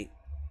Tasty.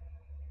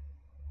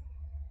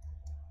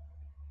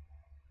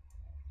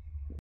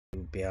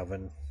 We'll be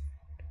having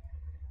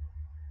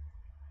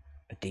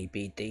a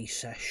DBD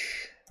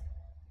sesh.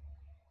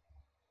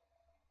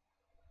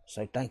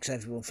 So thanks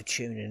everyone for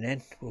tuning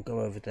in. We'll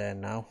go over there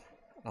now,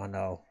 and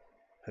I'll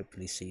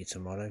hopefully see you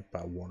tomorrow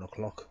about 1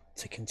 o'clock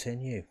to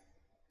continue.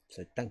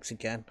 So thanks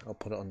again. I'll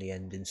put it on the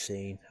ending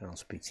scene, and I'll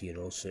speak to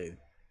you all soon.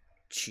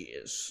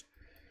 Cheers.